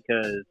that's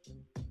because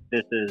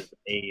this is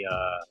a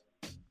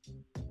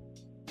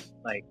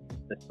like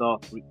the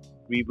soft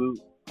reboot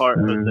part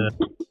of the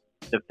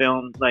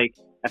film. Like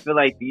I feel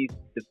like the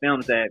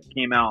films that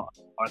came out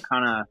are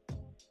kind of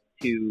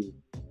to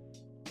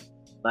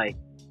like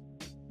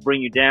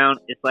bring you down.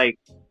 It's like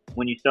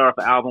when you start off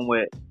an album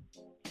with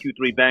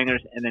 2-3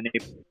 bangers and then they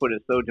put a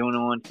slow joint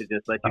on to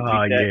just let you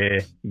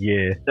reset.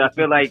 Yeah. So I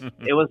feel like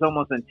it was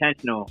almost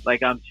intentional.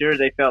 Like I'm sure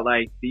they felt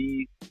like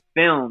these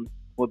films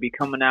would be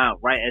coming out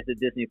right as the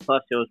Disney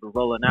Plus shows were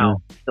rolling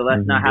out. So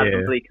let's not have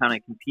them really kind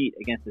of compete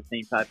against the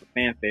same type of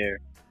fanfare.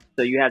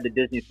 So you have the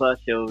Disney Plus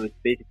shows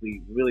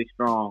basically really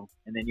strong,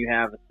 and then you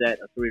have a set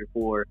of 3 or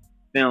 4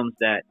 films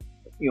that,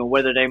 you know,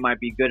 whether they might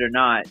be good or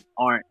not,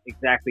 aren't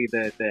exactly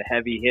the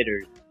heavy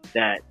hitters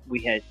that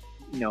we had,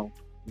 you know,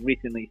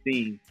 recently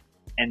seen.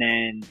 And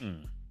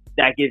then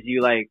that gives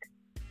you like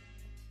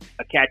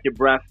a catch your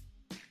breath,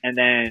 and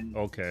then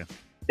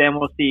then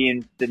we'll see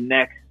in the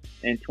next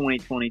in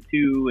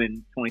 2022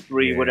 and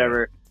 23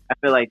 whatever. I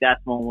feel like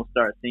that's when we'll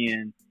start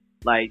seeing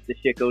like the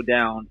shit go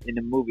down in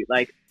the movie.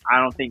 Like I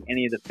don't think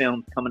any of the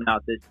films coming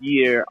out this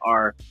year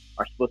are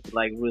supposed to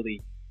like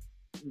really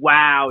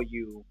wow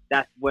you.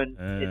 That's when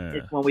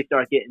it's when we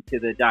start getting to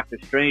the Doctor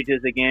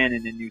Stranges again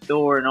and the new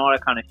Thor and all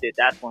that kind of shit.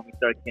 That's when we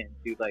start getting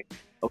to like,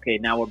 okay,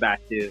 now we're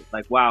back to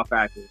like wow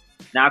factors.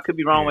 Now I could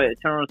be wrong with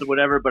Eternals or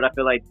whatever, but I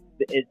feel like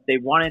they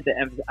wanted the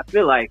emphasis. I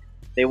feel like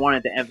they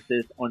wanted the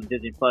emphasis on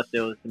Disney Plus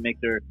shows to make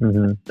sure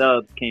the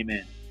subs came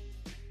in.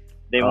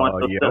 They want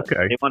those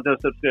they want those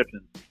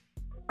subscriptions.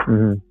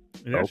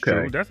 That's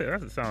true.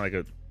 That sound like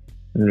a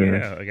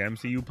like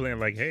MCU plan.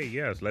 Like, hey,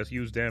 yes, let's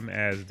use them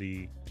as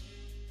the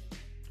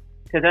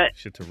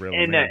shit to reel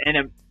in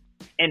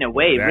a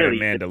way, really.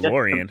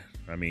 Mandalorian.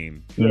 I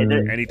mean,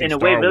 anything in a Star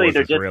way, really, Wars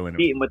they're is just reeling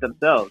competing with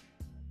themselves.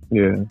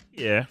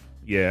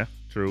 Yeah,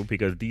 true.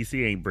 Because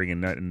DC ain't bringing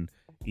nothing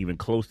even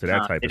close to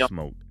that type of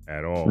smoke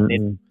at all.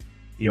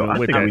 Yo, I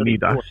think we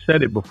need. I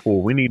said it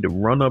before. We need to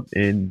run up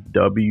in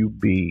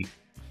WB,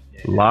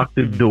 lock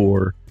the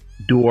door,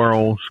 do our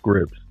own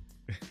scripts,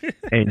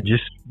 and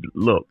just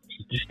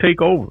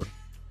take over.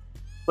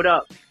 Put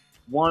up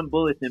one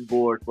bulletin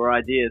board for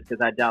ideas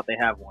because I doubt they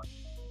have one.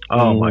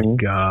 Oh my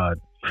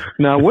God!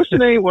 Now, what's the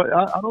name?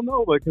 I don't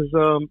know, because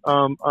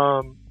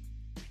the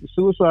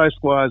Suicide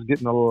Squad is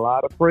getting a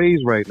lot of praise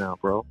right now,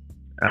 bro.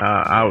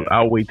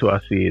 I'll wait till I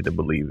see it to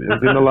believe it.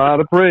 It's getting a lot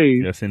of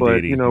praise, yes,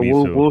 but you know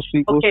we'll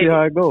see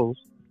how it goes.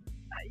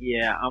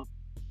 Yeah,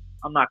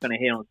 I'm not gonna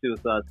hate on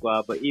Suicide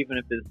Squad, but even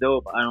if it's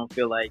dope, I don't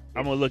feel like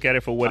I'm gonna look at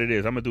it for what it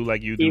is. I'm gonna do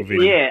like you do,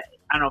 Vinny. Yeah,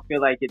 I don't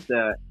feel like it's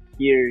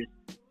here's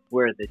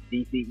where the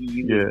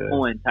DCEU is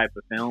going type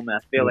of film. I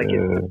feel like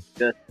it's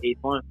just a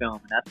fun film,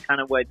 and that's kind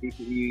of what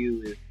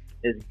DCEU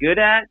is good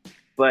at.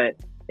 But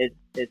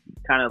it's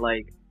kind of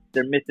like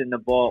they're missing the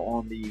ball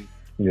on the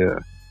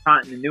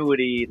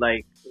continuity,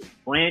 like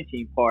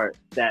branching part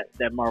that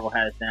Marvel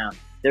has down.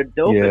 They're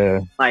dope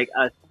at like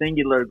a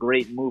singular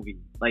great movie.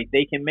 Like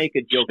they can make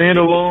a joke.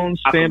 Standalones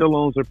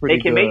are pretty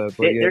good.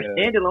 Their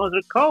standalones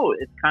are cold.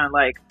 It's kind of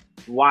like,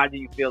 why do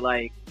you feel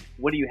like?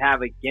 What do you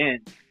have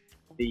against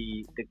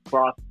the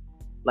cross,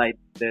 like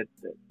the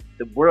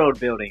world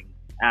building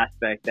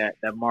aspect that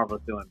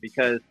Marvel's doing?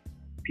 Because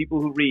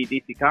people who read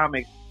DC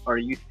Comics are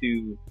used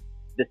to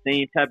the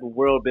same type of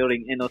world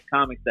building in those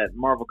comics that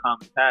Marvel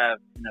Comics have,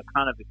 and are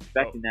kind of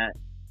expecting that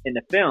in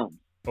the film.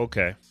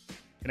 Okay.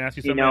 Can I ask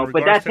you something? You know,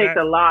 but that takes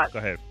a lot. Go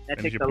ahead. That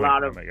takes a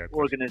lot of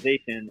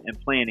organization and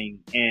planning,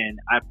 and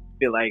I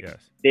feel like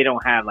they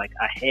don't have like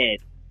a head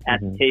at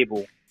the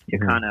table to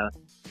kind of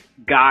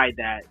guide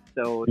that.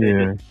 So they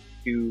just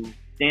do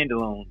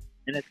standalone,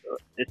 and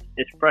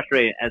it's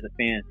frustrating as a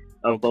fan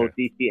of both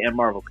DC and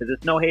Marvel, because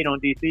there's no hate on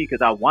DC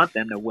because I want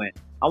them to win.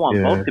 I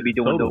want both to be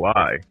doing those.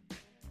 Why?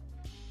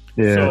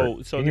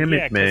 So Damn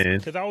it, man.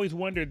 Because I always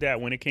wondered that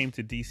when it came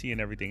to DC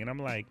and everything, and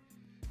I'm like,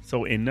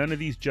 so in none of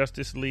these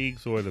Justice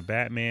Leagues or the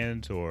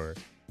Batmans or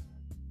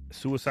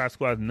Suicide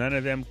Squad, none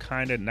of them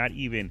kind of not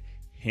even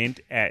hint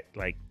at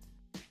like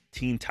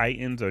Teen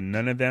Titans, or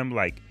none of them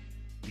like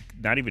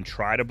not even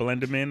try to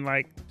blend them in.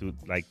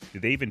 Did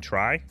they even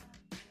try?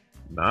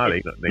 Nah,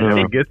 they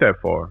never get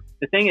that far.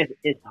 The thing is,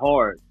 it's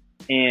hard,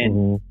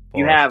 and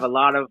you have a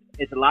lot of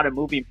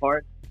moving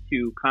parts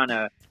to kind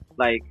of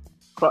like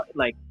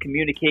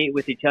communicate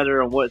with each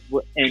other on what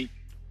and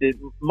the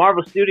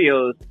Marvel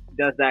Studios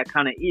does that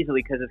kind of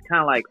easily because it's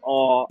kind of like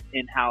all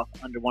in-house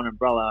under one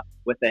umbrella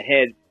with the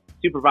head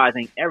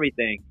supervising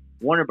everything.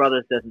 Warner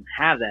Brothers doesn't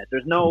have that.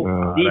 There's no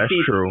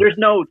DC. There's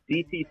no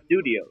DC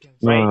Studios,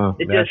 right?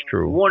 That's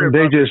true. Warner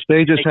they Brothers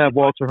just have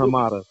Walter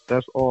Hamada.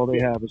 That's all they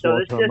have is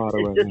Walter Hamada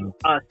right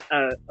now. It's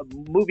just a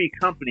movie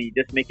company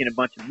just making a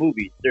bunch of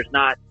movies. There's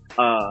not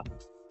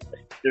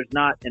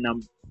an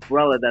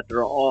umbrella that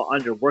they're all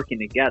under working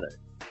together.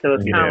 So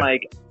it's kind of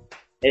like.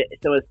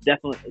 It's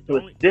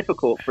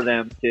difficult for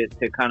them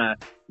to kind of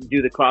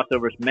do the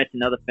crossovers,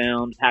 mention other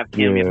films, have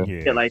cameos,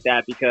 shit like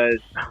that because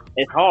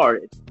it's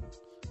hard.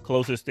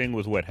 Closest thing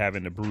was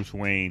having the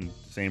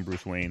same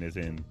Bruce Wayne as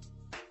in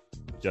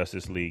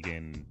Justice League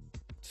and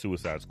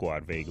Suicide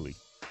Squad vaguely.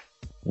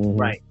 Mm-hmm.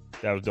 Right.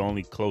 That was the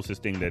only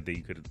closest thing that they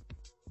could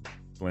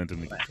blend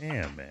them together.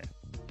 Damn, man.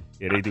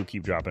 Yeah, they do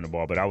keep dropping the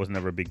ball, but I was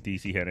never a big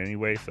DC head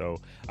anyway, so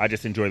I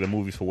just enjoy the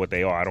movies for what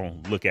they are. I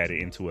don't look at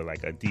it into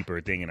like a deeper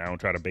thing, and I don't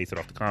try to base it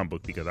off the comic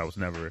book because I was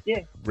never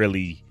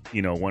really,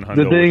 100.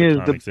 The thing is,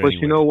 but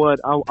you know what?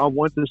 I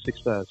want the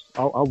success.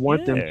 I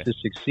want them to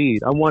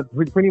succeed. I want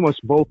pretty much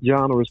both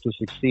genres to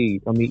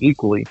succeed. I mean,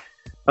 equally.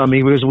 I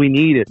mean, because we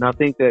need it, and I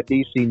think that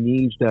DC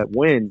needs that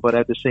win, but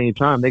at the same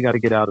time, they got to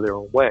get out of their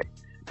own way.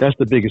 That's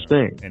the biggest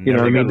thing. And you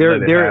know what I mean?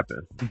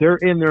 They're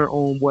in their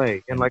own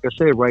way. And like I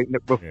said, right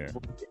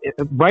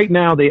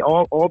now they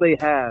all they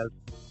have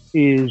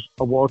is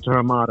a Walter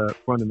Hamada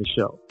running the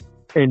show.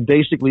 And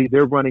basically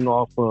they're running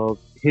off of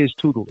his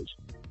tutelage.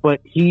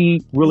 But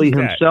he really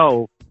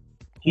himself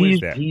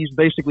he's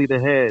basically the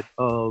head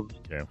of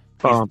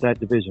that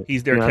division.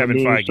 He's their Kevin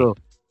Feige. So,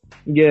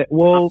 there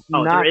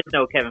is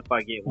no Kevin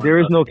Feige. There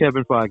is no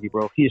Kevin Feige,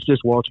 bro. He's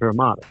just Walter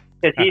Hamada.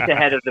 Because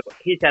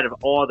he's head of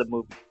all the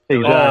movies.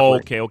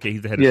 Exactly. Oh, okay.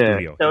 He's the head of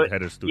studio. So,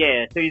 head of studio.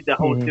 Yeah, so he's the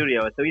whole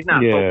studio. So he's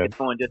not focused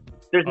on just.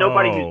 There's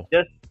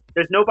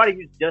nobody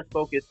who's just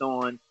focused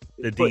on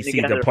the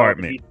DC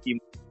department.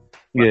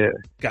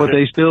 But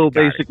they still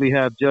basically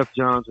have Jeff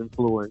Johns'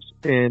 influence,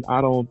 and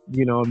I don't.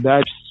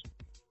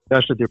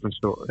 That's a different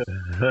story.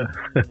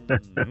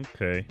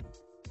 Okay.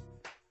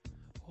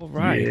 All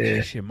right.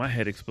 Yeah. Shit, my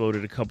head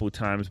exploded a couple of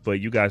times, but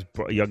you guys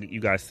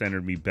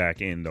centered me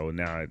back in though.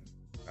 Now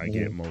I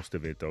get most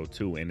of it though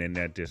too, and then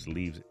that just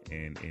leaves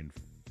an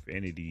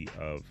infinity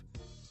of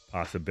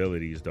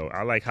possibilities though.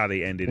 I like how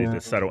they ended it,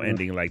 the subtle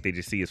ending, like they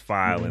just see his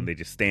file and they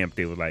just stamped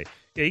it with like,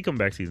 yeah, he come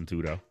back season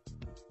 2 though.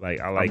 Like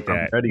I like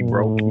that. I'm ready,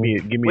 bro.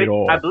 Give me it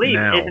all. I believe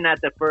now. Isn't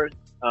that the first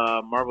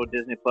Marvel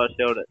Disney Plus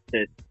show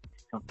to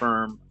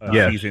confirm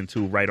season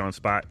 2 right on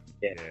spot?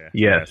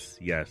 Yeah.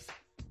 Yes.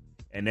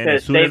 And then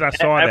as soon as I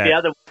saw every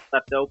other one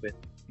left open.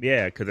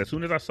 Yeah, because as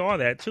soon as I saw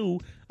that too,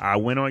 I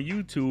went on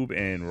YouTube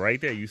and right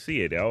there you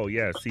see it. Oh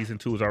yeah, season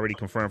 2 is already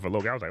confirmed for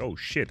Loki. I was like, oh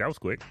shit, that was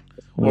quick.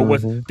 Or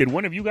did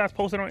one of you guys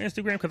post it on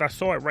Instagram? Because I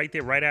saw it right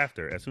there, right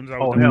after. As soon as I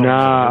was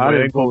I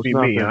didn't post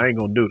nothing. I ain't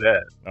gonna do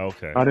that.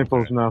 Okay, I didn't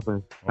post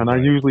nothing, and I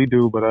usually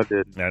do, but I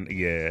didn't.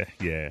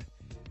 Yeah.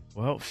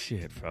 Well,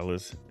 shit,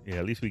 fellas. Yeah,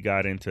 at least we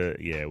got into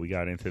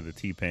the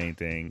T-Pain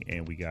thing,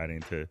 and we got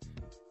into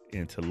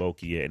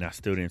Loki yet, and I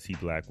still didn't see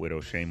Black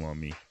Widow. Shame on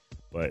me.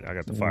 But I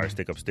got the Fire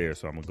Stick upstairs,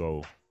 so I'm gonna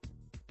go.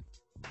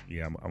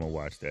 Yeah, I'm gonna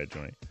watch that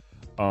joint.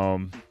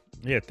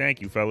 Yeah,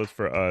 thank you, fellas,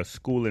 for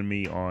schooling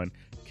me on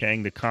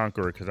Kang the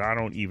Conqueror, because I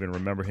don't even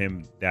remember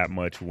him that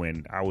much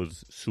when I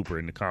was super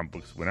into comic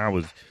books when I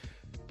was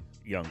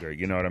younger.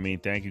 You know what I mean?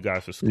 Thank you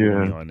guys for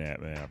schooling me on that,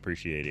 man. I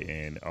appreciate it.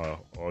 And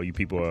all you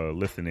people are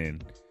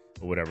listening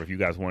or whatever, if you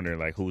guys wondering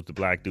like who's the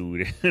black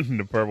dude in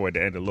the purple at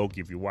the end of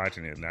Loki, if you're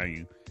watching it now,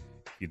 you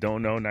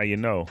don't know, now you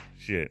know.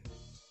 Shit.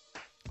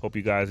 Hope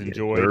you guys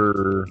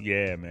enjoyed.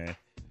 Yeah, man.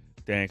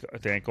 Thank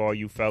all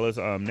you fellas.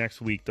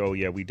 Next week though,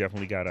 we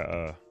definitely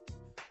gotta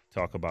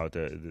talk about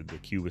the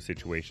Cuba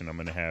situation. I'm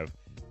gonna have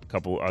a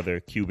couple other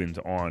Cubans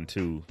on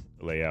too,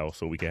 Lael,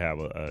 so we can have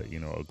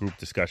a group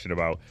discussion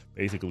about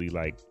basically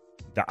like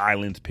the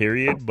islands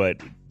period, but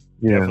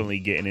definitely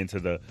getting into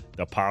the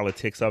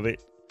politics of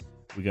it.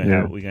 We're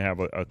gonna have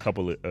a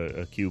couple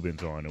of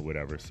Cubans on or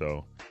whatever.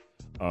 So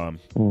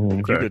if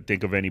you could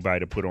think of anybody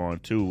to put on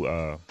too,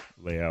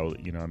 Lael,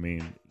 you know what I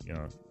mean,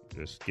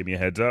 just give me a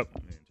heads up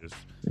and just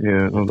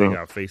take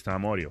out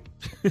FaceTime audio.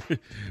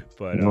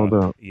 But no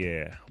doubt.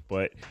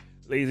 But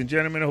ladies and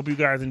gentlemen, I hope you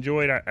guys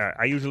enjoyed.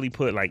 I usually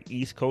put like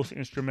East Coast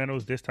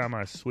instrumentals. This time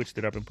I switched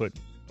it up and put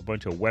a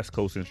bunch of West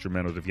Coast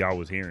instrumentals if y'all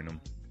was hearing them.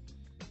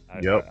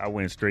 I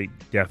went straight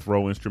Death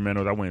Row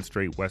instrumentals. I went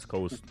straight West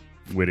Coast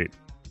with it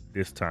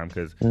this time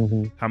because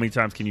how many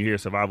times can you hear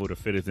Survival of the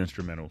Fittest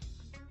instrumental?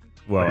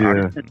 Well,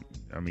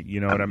 I mean,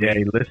 you know what I mean?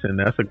 Hey, listen,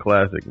 that's a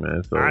classic,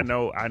 man. So I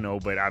know,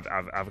 but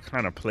I've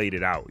kind of played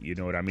it out. You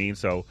know what I mean?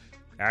 So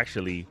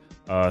actually,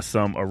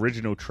 some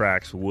original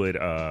tracks would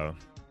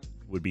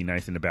be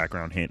nice in the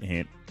background. Hint,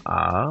 hint.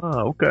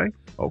 Okay.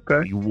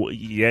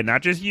 Yeah,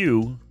 not just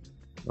you.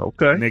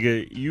 Okay,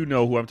 nigga, you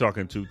know who I'm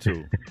talking to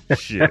too.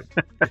 Shit,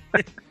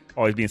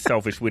 always being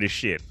selfish with his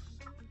shit.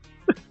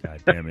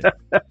 God damn it.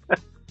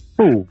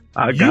 Who?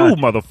 You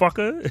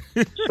motherfucker.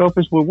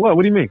 Selfish with what?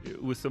 What do you mean?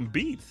 With some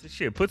beats.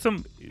 Shit. Put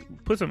some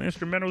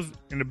instrumentals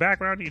in the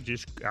background.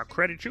 I'll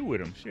credit you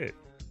with them. Shit.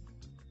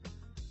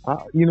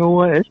 You know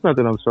what? It's not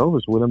that I'm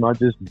selfish with them. I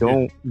just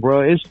don't,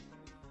 bro.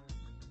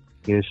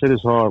 Shit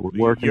is hard with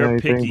work and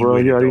everything, bro.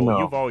 You already know.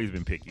 You've always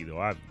been picky, though.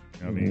 I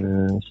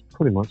mean, yeah,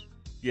 pretty much.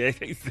 Yeah,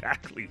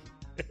 exactly.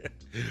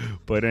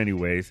 But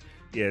anyways,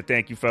 yeah,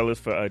 thank you, fellas,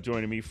 for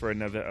joining me for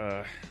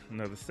another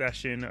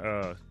session.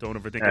 Don't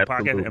Overthink It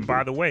podcast. And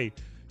by the way,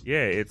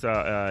 yeah, it's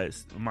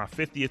my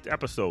 50th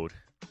episode.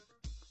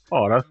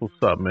 Oh, that's what's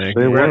up, man!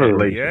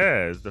 Congratulations.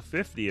 Yeah, it's the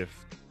 50th.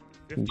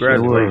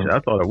 Congratulations! I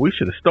thought we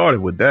should have started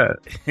with that.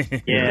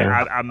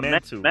 Yeah, I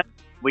meant to.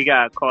 We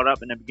got caught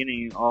up in the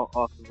beginning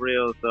off the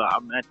reels, so I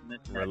meant to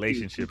mention that.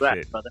 Relationship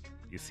shit. Brother.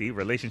 You see,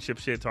 relationship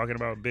shit. Talking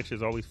about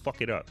bitches always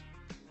fuck it up.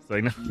 So,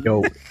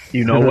 Yo,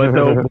 you know what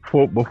though?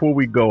 Before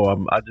we go,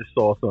 I just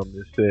saw something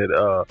that said,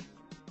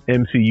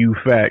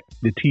 MCU fact: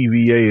 the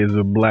TVA is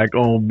a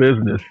black-owned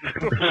business.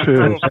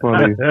 It's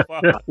funny.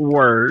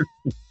 Word.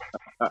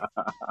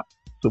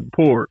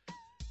 Support.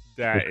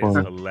 That is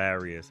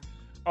hilarious.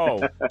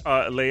 Oh,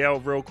 Lael,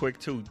 real quick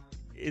too.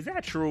 Is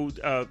that true?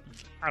 I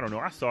don't know.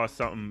 I saw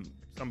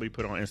somebody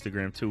put on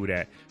Instagram too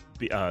that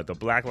the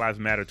Black Lives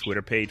Matter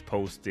Twitter page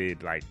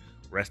posted like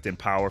 "Rest in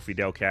Power,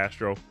 Fidel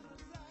Castro."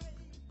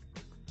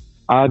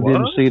 I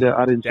didn't see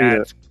that.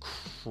 That's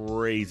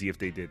crazy if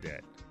they did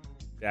that.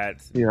 I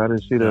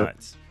didn't see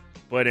nuts. That.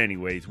 But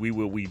anyways,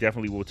 we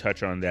definitely will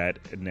touch on that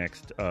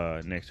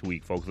next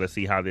week, folks. Let's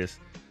see how this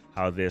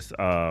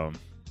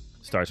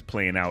starts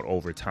playing out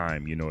over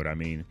time. You know what I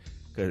mean?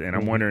 And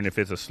I'm wondering if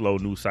it's a slow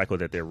news cycle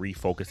that they're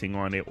refocusing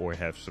on it, or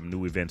have some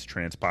new events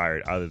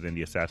transpired other than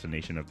the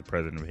assassination of the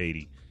president of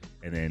Haiti,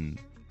 and then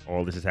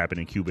all this is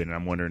happening in Cuba. And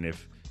I'm wondering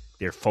if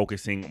they're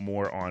focusing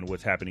more on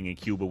what's happening in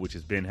Cuba, which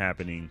has been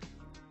happening,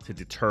 to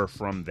deter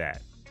from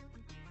that.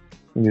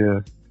 Yeah.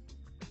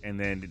 And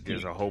then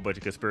there's a whole bunch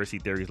of conspiracy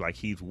theories, like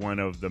he's one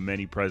of the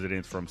many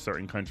presidents from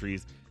certain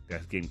countries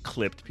that's getting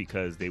clipped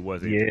because they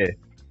wasn't. Yeah.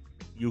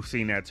 You've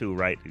seen that too,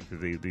 right?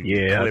 Because they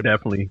yeah,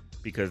 definitely.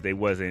 Because they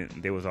was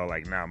all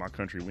like, nah, my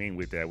country, we ain't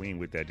with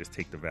that. Just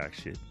take the vax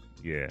shit.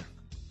 Yeah.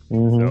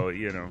 Mm-hmm. So,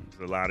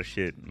 there's a lot of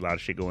shit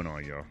going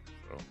on, y'all.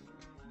 So.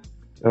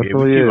 I'm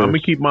gonna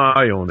keep my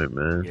eye on it,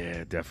 man.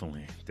 Yeah,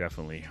 definitely.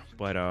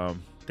 But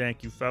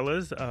thank you,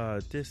 fellas.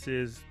 This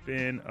has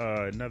been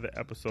another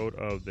episode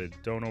of the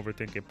Don't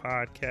Overthink It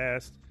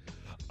podcast.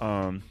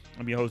 I'm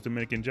your host,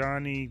 Dominican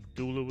Johnny.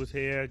 Dula was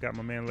here. Got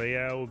my man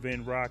Lael,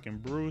 Vin, Rock,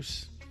 and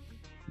Bruce.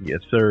 Yes,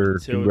 sir.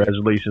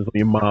 Congratulations on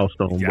your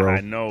milestone, yeah, bro.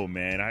 I know,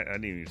 man. I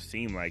didn't even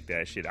seem like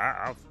that shit.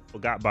 I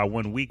forgot by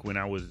 1 week when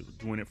I was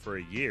doing it for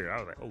a year. I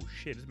was like, oh,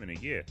 shit, it's been a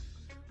year.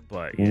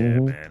 But, yeah,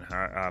 man,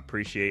 I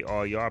appreciate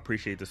all y'all. I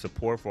appreciate the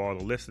support for all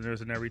the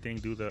listeners and everything.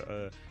 Do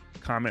the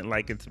comment,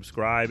 like, and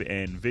subscribe.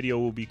 And video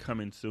will be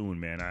coming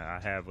soon, man. I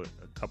have a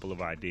couple of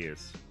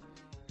ideas.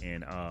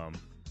 And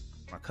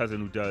my cousin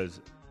who does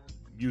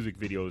music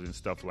videos and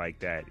stuff like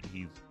that,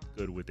 he's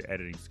good with the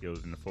editing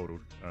skills and the photo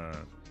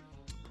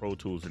Pro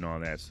Tools and all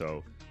that,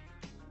 so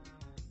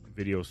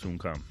video soon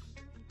come.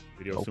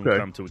 Soon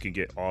come till we can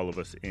get all of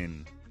us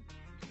in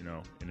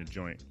a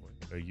joint.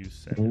 You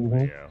send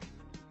it, yeah.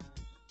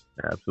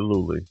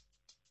 Absolutely.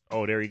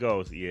 Oh, there he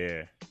goes.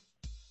 Yeah.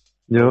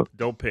 Yep.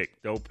 Don't pick.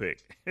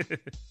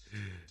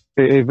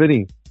 Hey,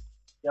 Vinny.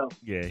 Yo.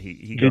 Yeah,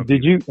 he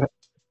did you,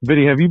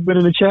 Vinny? Have you been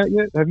in the chat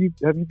yet? Have you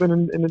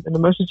been in the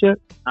message yet?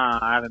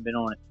 I haven't been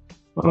on it.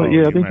 Oh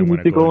yeah, I think you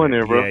need to go in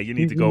there, bro. Yeah, you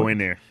need to go in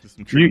there.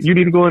 You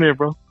need to go in there,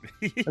 bro.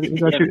 It's a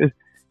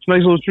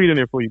nice little treat in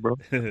there for you, bro.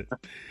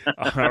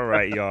 All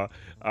right, y'all.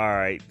 All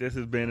right, this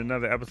has been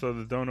another episode of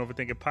the Don't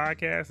Overthink It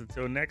podcast.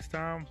 Until next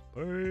time,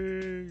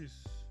 peace.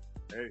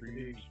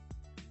 Peace.